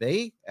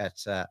father-to-be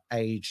at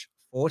age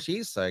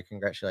 40, so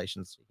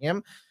congratulations to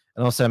him.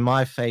 And also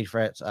my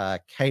favorite,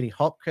 Katie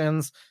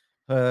Hopkins,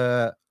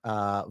 her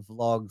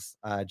vlogs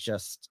are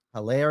just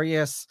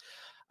hilarious.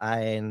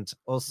 And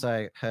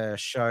also her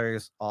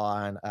shows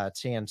on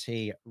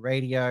TNT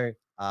Radio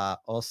are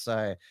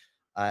also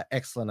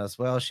excellent as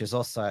well. She's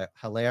also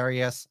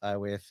hilarious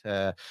with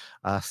her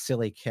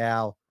Silly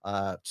Cow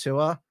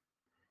tour.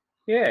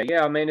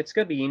 Yeah. I mean, it's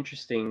going to be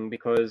interesting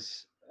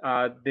because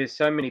there's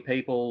so many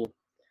people,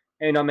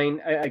 and I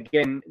mean,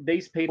 again,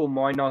 these people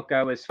might not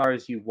go as far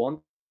as you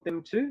want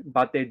them to,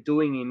 but they're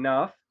doing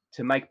enough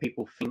to make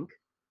people think,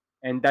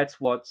 and that's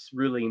what's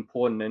really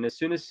important. And as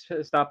soon as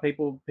start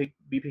people be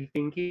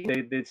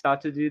thinking, they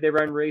start to do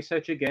their own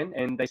research again,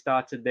 and they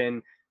start to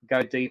then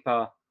go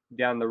deeper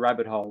down the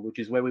rabbit hole, which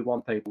is where we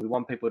want people. We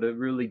want people to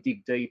really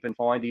dig deep and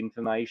find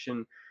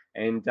information,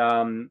 and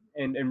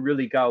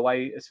really go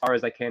away as far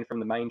as they can from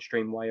the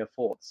mainstream way of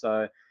thought.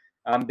 So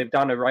they've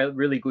done a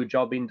really good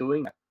job in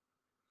doing that.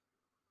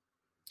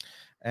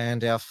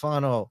 And our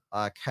final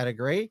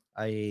category,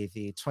 the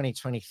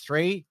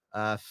 2023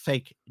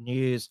 Fake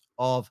News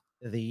of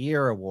the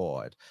Year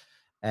Award.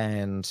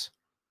 And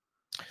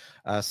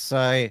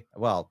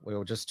well, we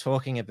were just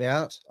talking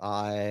about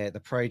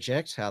the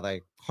project, how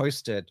they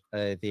hosted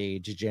the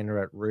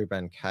degenerate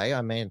Ruben K.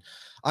 I mean,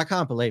 I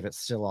can't believe it's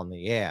still on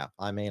the air.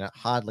 I mean, it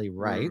hardly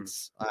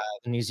rates.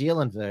 The New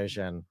Zealand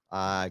version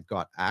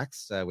got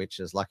axed, which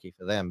is lucky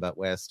for them, but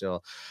we're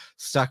still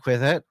stuck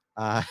with it.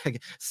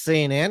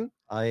 CNN,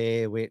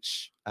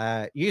 which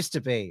used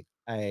to be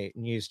a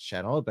news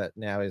channel, but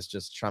now is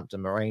just Trump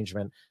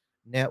arrangement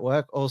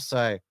network.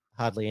 Also,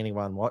 hardly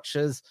anyone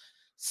watches.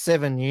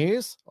 7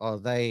 News,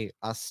 they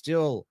are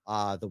still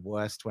the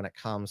worst when it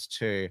comes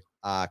to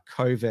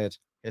COVID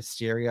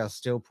hysteria,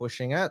 still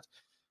pushing it.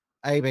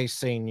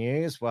 ABC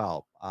News,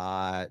 well,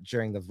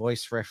 during the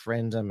voice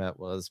referendum, it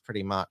was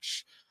pretty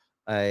much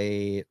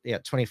a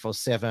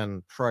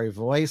 24/7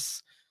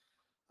 pro-voice.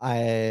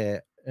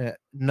 9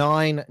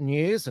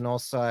 News, and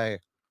also,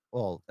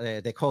 well,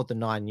 they're called the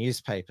 9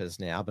 newspapers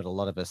now, but a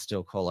lot of us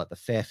still call it the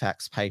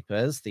Fairfax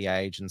papers, The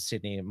Age and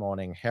Sydney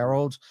Morning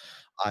Herald.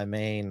 I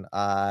mean,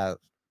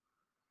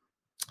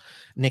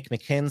 Nick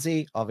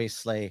McKenzie,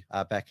 obviously,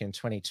 back in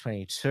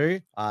 2022,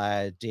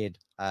 did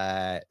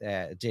that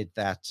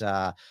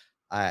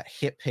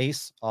hit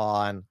piece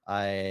on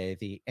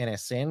the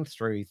NSN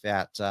through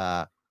that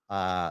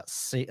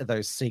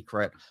those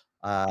secret,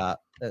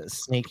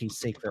 sneaky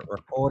secret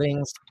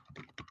recordings.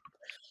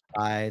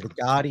 The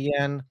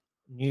Guardian,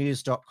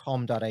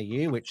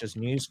 news.com.au, which is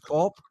News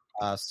Corp,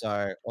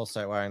 so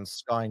also owns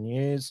Sky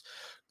News.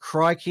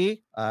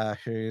 Crikey,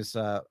 whose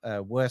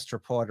worst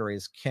reporter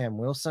is Cam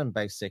Wilson,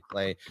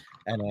 basically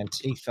an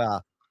Antifa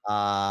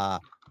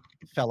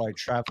fellow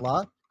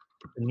traveller.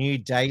 The New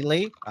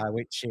Daily,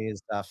 which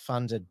is partly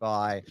funded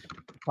by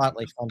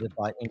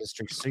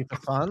industry super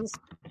funds,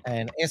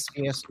 and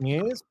SBS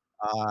News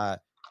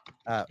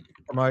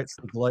promotes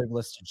the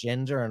globalist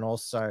agenda and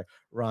also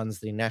runs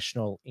the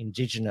National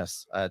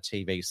Indigenous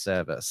TV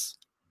service.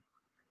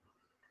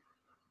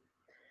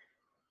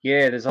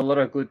 Yeah, there's a lot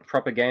of good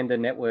propaganda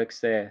networks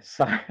there.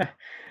 So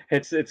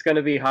it's going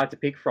to be hard to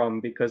pick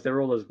from because they're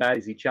all as bad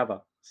as each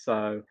other.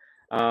 So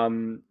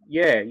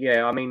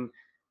yeah. I mean,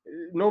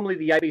 normally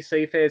the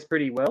ABC fares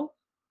pretty well,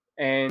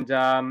 and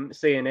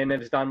CNN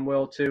has done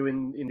well too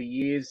in the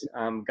years.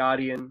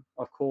 Guardian,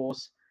 of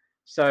course.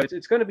 So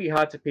it's going to be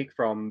hard to pick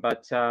from,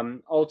 but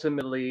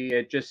ultimately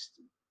it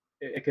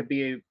could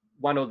be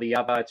one or the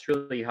other. It's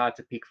really hard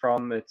to pick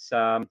from. It's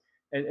a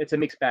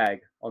mixed bag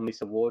on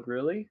this award,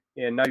 really.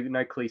 Yeah,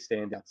 no clear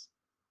standouts.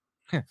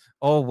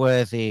 All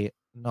worthy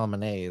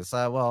nominees.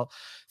 Well,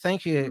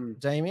 thank you,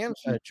 Damien,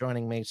 for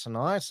joining me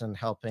tonight and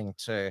helping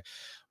to,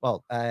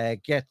 well,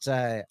 get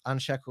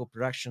Unshackled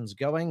Productions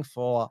going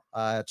for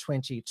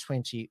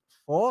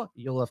 2024.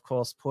 You'll, of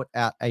course, put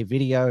out a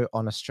video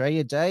on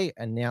Australia Day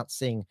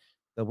announcing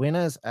the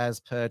winners as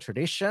per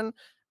tradition.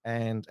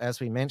 And as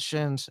we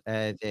mentioned,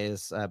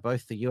 there's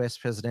both the US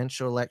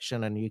presidential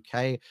election and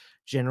UK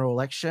general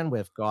election.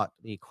 We've got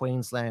the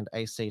Queensland,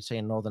 ACT,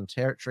 and Northern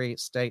Territory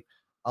state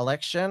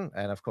election.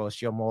 And of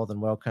course, you're more than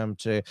welcome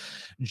to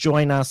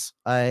join us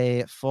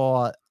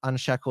for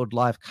Unshackled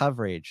live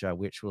coverage,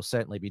 which we'll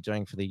certainly be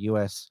doing for the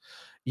US,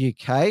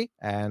 UK,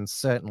 and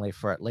certainly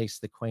for at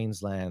least the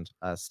Queensland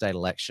state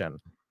election.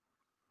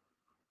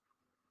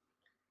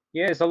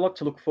 Yeah, there's a lot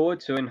to look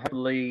forward to, and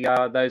hopefully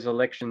those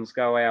elections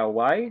go our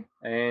way.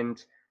 And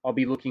I'll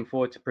be looking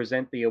forward to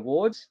present the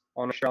awards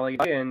on Australia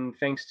Day. And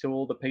thanks to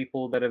all the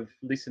people that have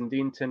listened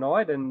in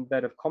tonight and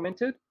that have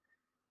commented.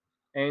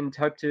 And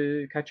hope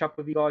to catch up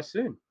with you guys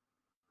soon.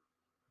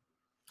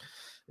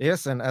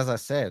 Yes, and as I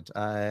said,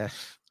 our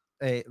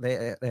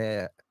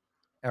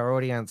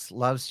audience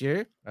loves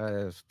you.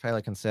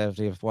 Fairly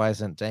conservative. Why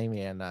isn't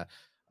Damien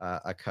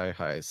a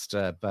co-host.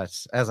 But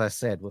as I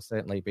said, we'll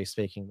certainly be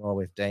speaking more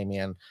with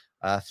Damien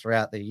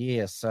throughout the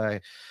year. So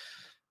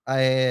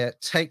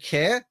take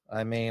care.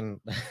 I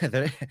mean,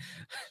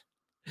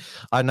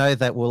 I know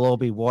that we'll all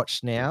be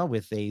watched now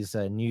with these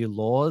new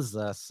laws.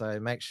 So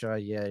make sure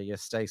you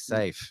stay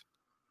safe.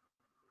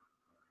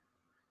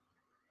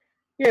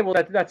 Yeah,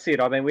 well, that's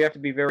it. I mean, we have to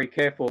be very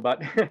careful,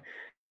 but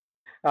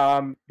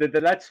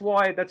that's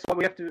why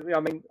we have to. I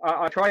mean,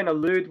 I try and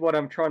allude what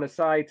I'm trying to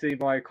say to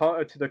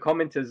the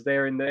commenters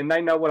there, and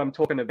they know what I'm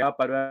talking about,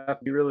 but I have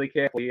to be really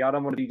careful. I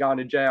don't want to be going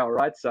to jail,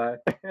 right? So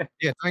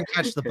yeah, don't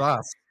catch the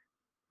bus.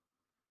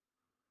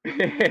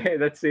 Yeah,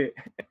 that's it.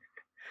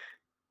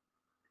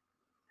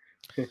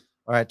 All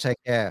right, take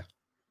care.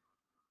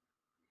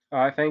 All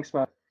right, thanks,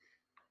 mate.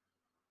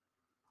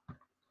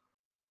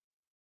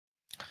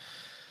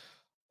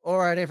 All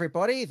right,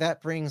 everybody,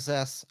 that brings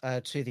us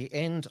to the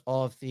end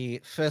of the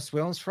first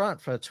Wilms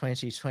Front for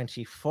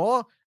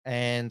 2024.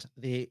 And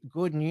the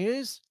good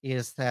news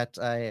is that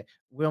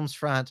Wilms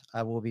Front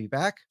will be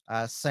back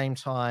same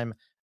time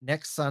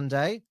next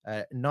Sunday,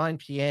 9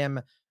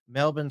 p.m.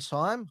 Melbourne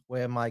time,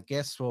 where my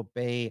guest will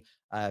be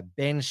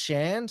Ben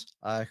Shand,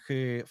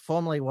 who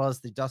formerly was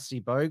the Dusty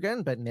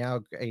Bogan, but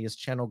now his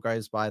channel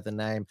goes by the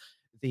name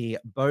the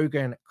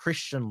Bogan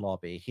Christian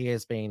Lobby. He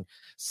has been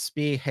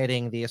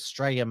spearheading the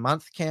Australia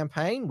Month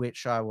campaign,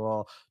 which I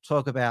will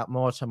talk about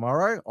more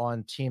tomorrow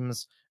on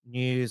Tim's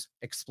News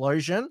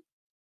Explosion.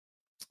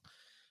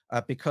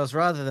 Because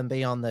rather than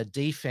be on the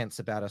defense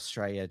about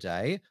Australia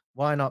Day,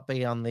 why not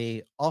be on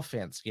the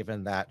offense,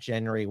 given that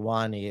January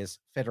 1 is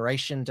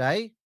Federation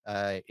Day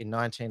in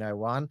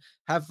 1901?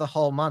 Have the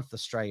whole month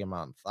Australia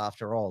Month.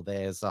 After all,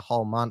 there's a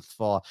whole month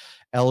for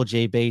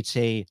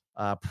LGBT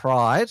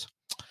pride.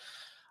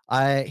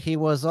 He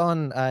was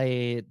on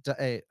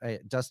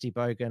Dusty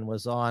Bogan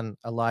was on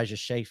Elijah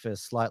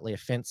Schaefer's Slightly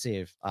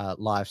Offensive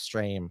live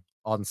stream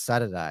on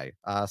Saturday.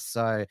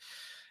 So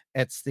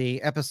it's the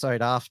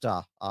episode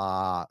after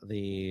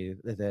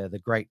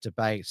the great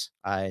debate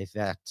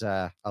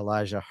that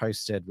Elijah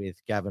hosted with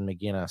Gavin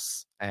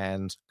McGuinness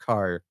and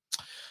co.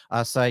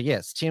 So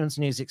yes, Tim's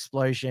News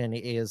Explosion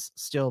is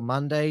still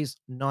Mondays,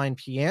 9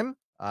 p.m.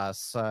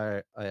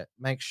 So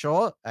make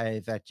sure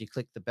that you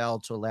click the bell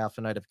to allow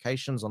for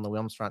notifications on the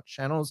Wilms Front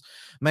channels.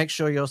 Make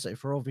sure you also,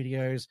 for all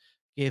videos,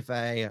 give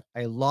a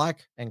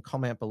like and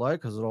comment below,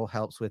 because it all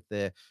helps with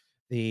the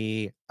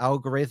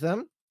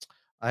algorithm.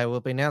 I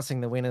will be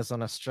announcing the winners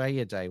on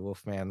Australia Day,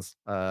 Wolfman's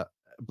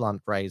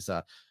Blunt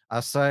Razor.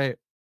 So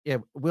yeah,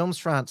 Wilms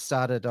Front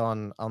started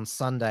on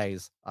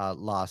Sundays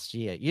last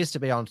year. It used to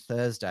be on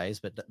Thursdays,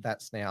 but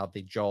that's now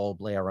the Joel,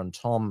 Blair, and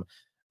Tom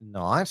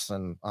night,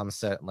 and I'm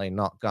certainly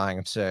not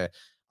going to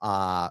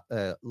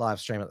live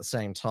stream at the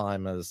same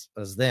time as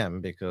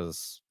them,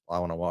 because I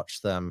want to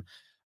watch them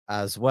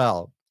as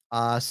well.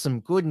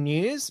 Some good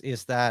news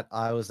is that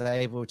I was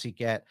able to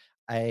get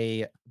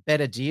a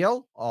better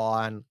deal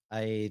on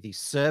the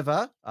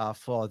server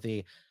for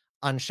the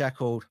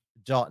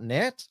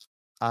Unshackled.net.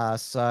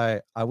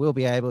 So I will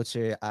be able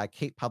to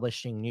keep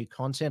publishing new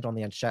content on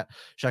the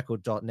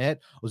Unshackled.net.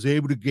 I was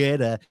able to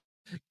get a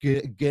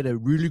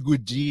really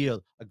good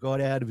deal. I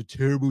got out of a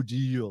terrible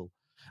deal.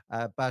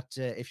 But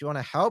if you want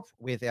to help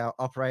with our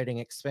operating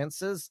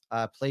expenses,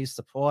 please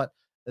support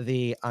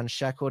the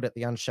Unshackled at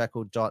the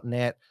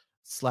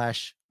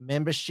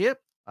unshackled.net/membership.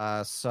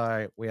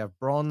 So we have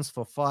bronze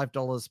for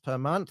 $5 per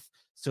month,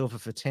 silver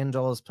for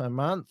 $10 per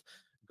month,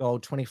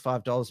 gold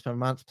 $25 per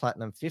month,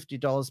 platinum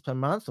 $50 per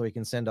month, or you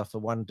can send off a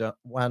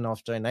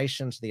one-off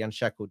donation to the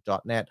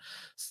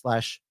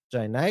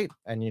unshackled.net/donate.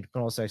 And you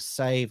can also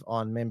save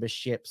on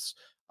memberships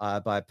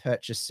by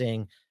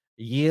purchasing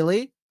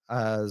yearly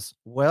as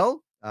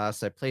well.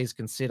 So please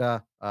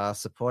consider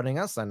supporting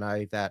us. I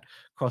know that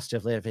cost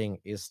of living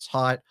is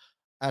tight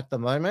at the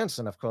moment,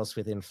 and of course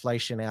with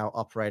inflation our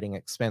operating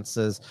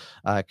expenses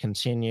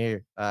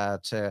continue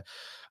to.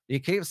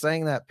 You keep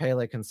saying that,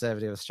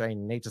 Paleo-Conservative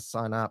Australian, you need to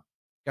sign up.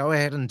 Go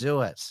ahead and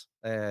do it.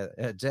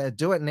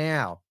 Do it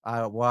now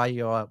while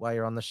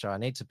you're on the show. I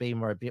need to be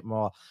a bit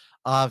more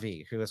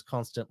Avi, who is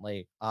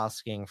constantly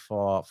asking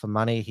for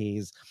money.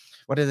 He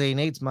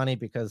needs money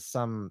because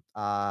some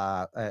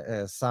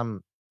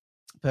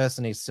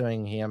person is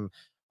suing him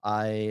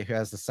who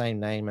has the same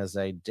name as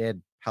a dead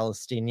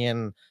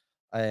Palestinian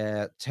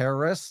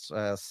terrorist.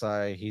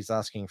 So he's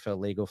asking for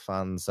legal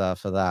funds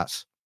for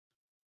that.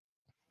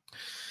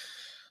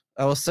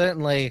 Well,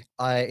 certainly,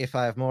 if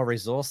I have more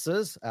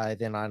resources,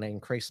 then I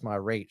increase my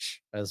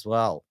reach as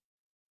well.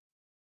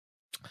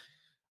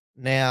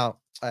 Now,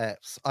 I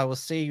will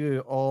see you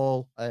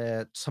all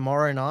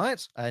tomorrow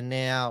night.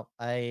 Now,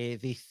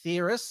 the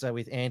Theorists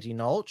with Andy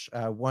Nolch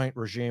won't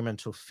resume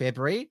until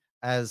February,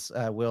 as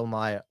will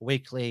my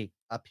weekly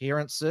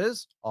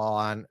appearances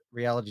on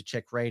Reality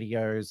Check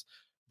Radio's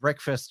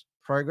breakfast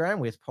program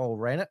with Paul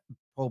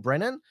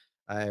Brennan,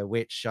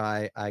 which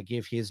I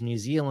give his New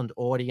Zealand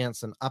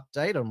audience an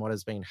update on what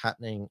has been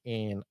happening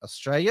in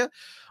Australia.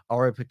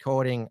 I'll be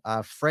recording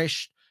a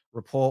fresh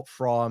report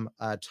from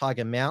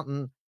Tiger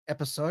Mountain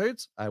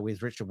episodes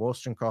with Richard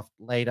Wollstonecroft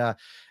later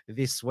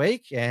this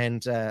week.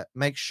 And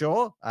make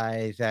sure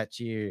that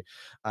you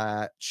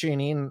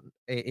tune in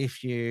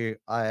if you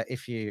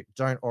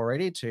don't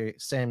already to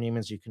Sam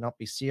Newman's You Cannot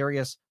Be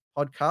Serious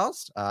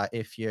podcast.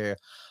 If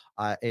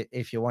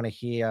you want to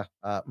hear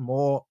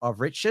more of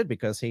Richard,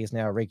 because he's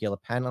now a regular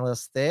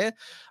panelist there.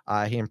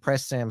 He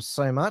impressed Sam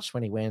so much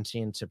when he went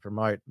in to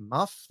promote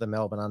MUF, the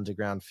Melbourne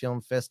Underground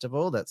Film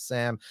Festival, that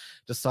Sam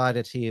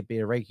decided he'd be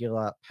a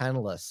regular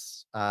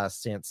panelist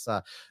since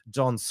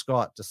Don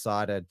Scott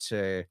decided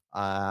to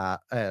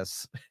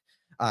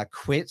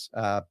quit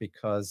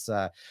because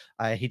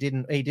he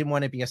didn't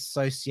want to be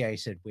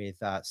associated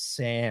with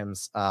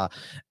Sam's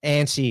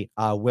anti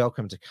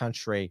welcome to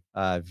country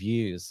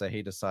views, so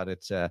he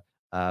decided to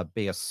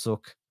be a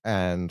sook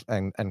and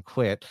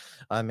quit.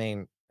 I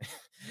mean,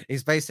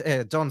 he's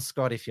basically Don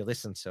Scott. If you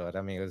listen to it,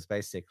 I mean, it was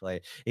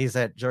basically he's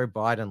at Joe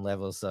Biden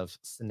levels of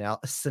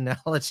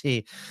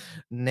senility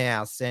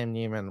now. Sam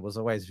Newman was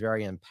always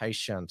very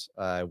impatient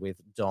with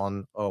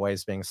Don,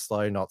 always being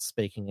slow, not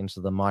speaking into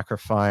the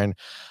microphone,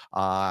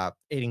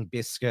 eating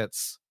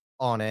biscuits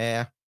on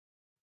air.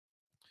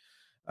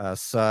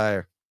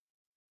 But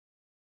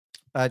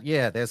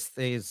yeah, there's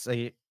these.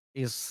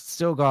 He's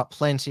still got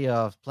plenty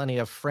of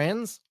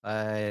friends.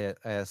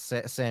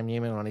 Sam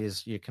Newman on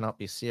his You Cannot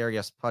Be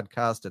Serious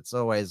podcast. It's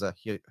always a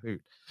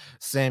hoot.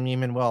 Sam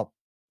Newman, well,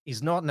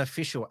 he's not an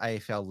official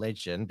AFL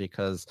legend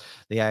because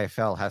the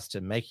AFL has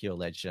to make you a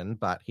legend,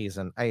 but he's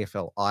an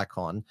AFL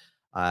icon.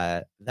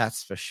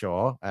 That's for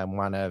sure. And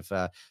one of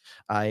the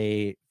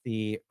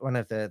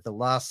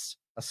last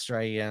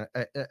Australian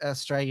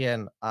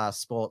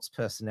sports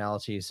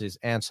personalities who's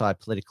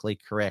anti-politically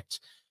correct,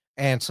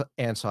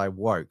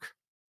 anti-woke.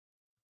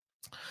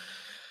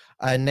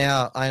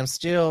 Now, I am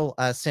still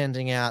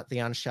sending out the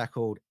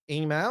Unshackled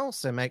email,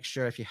 so make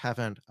sure if you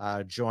haven't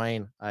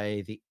joined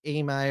the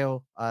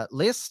email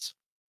list.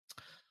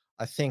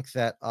 I think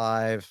that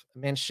I've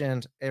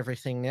mentioned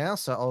everything now,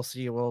 so I'll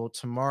see you all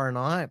tomorrow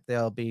night.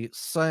 There'll be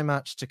so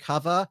much to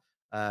cover,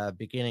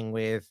 beginning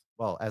with,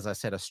 well, as I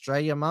said,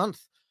 Australia Month,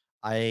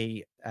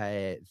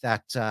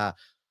 that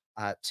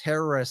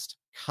terrorist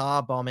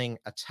car bombing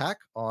attack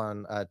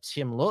on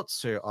Tim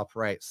Lutz, who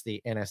operates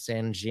the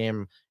NSN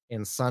gym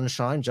in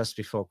Sunshine just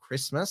before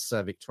Christmas.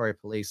 Victoria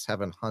Police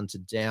haven't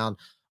hunted down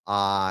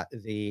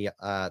the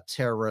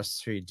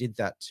terrorists who did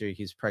that to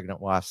his pregnant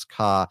wife's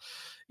car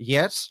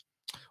yet.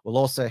 We'll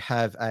also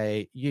have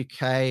a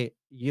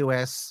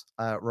UK-US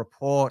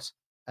report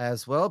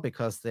as well,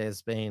 because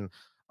there's been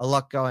a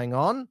lot going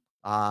on,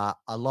 a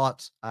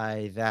lot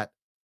that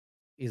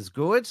is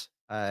good,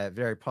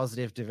 very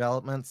positive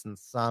developments, and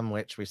some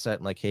which we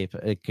certainly keep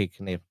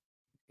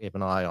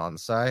an eye on.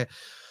 So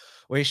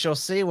we shall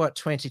see what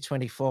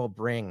 2024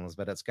 brings,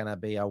 but it's going to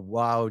be a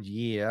wild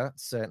year. It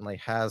certainly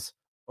has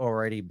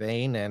already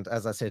been. And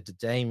as I said to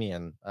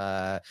Damien,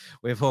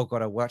 we've all got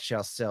to watch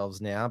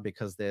ourselves now,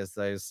 because there's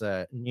those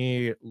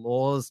new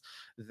laws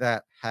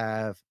that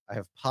have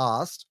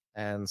passed,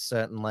 and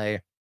certainly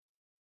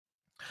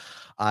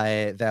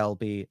they'll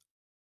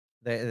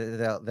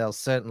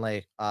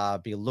certainly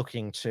be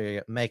looking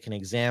to make an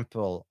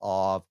example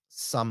of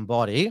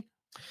somebody.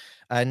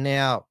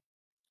 Now,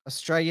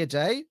 Australia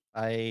Day,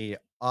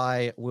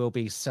 I will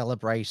be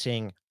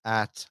celebrating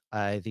at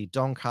the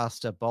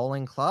Doncaster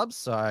Bowling Club.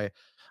 So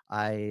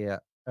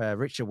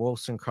Richard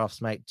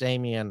Wollstonecroft's mate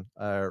Damien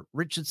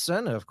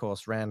Richardson, who of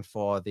course ran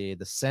for the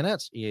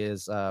Senate,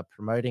 is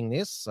promoting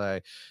this. So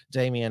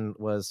Damien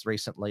was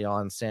recently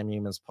on Sam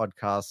Newman's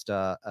podcast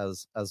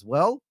as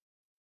well.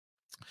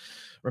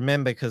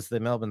 Remember, because the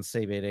Melbourne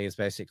CBD is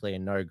basically a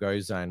no-go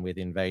zone with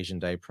Invasion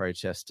Day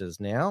protesters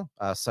now.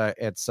 So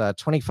it's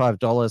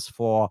 $25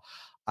 for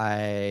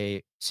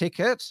a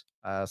ticket.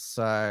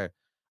 So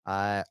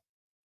I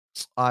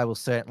will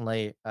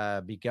certainly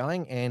be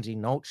going. Andy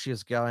Nolch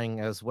is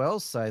going as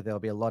well. So there'll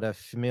be a lot of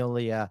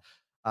familiar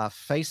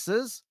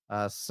faces.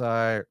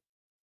 So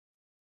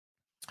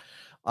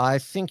I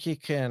think you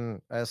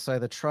can, so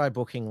the try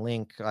booking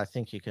link, I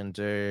think you can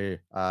do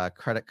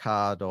credit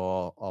card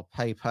or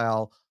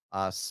PayPal.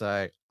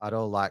 So I'd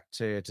all like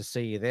to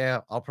see you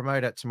there. I'll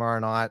promote it tomorrow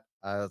night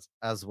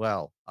as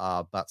well.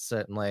 But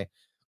certainly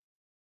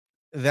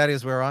that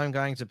is where I'm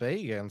going to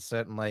be. And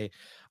certainly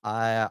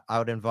I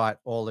would invite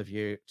all of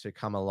you to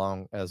come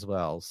along as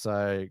well.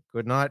 So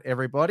good night,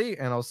 everybody.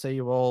 And I'll see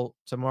you all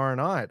tomorrow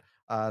night.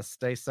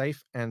 Stay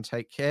safe and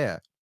take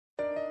care.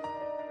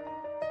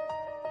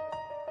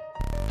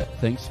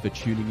 Thanks for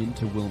tuning in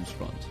to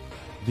Wilmsfront.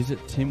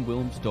 Visit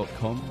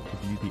timwilms.com to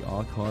view the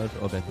archive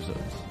of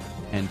episodes,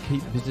 and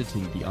keep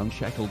visiting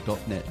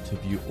theunshackle.net to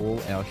view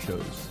all our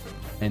shows,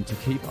 and to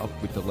keep up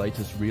with the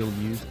latest real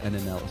news and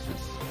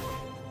analysis.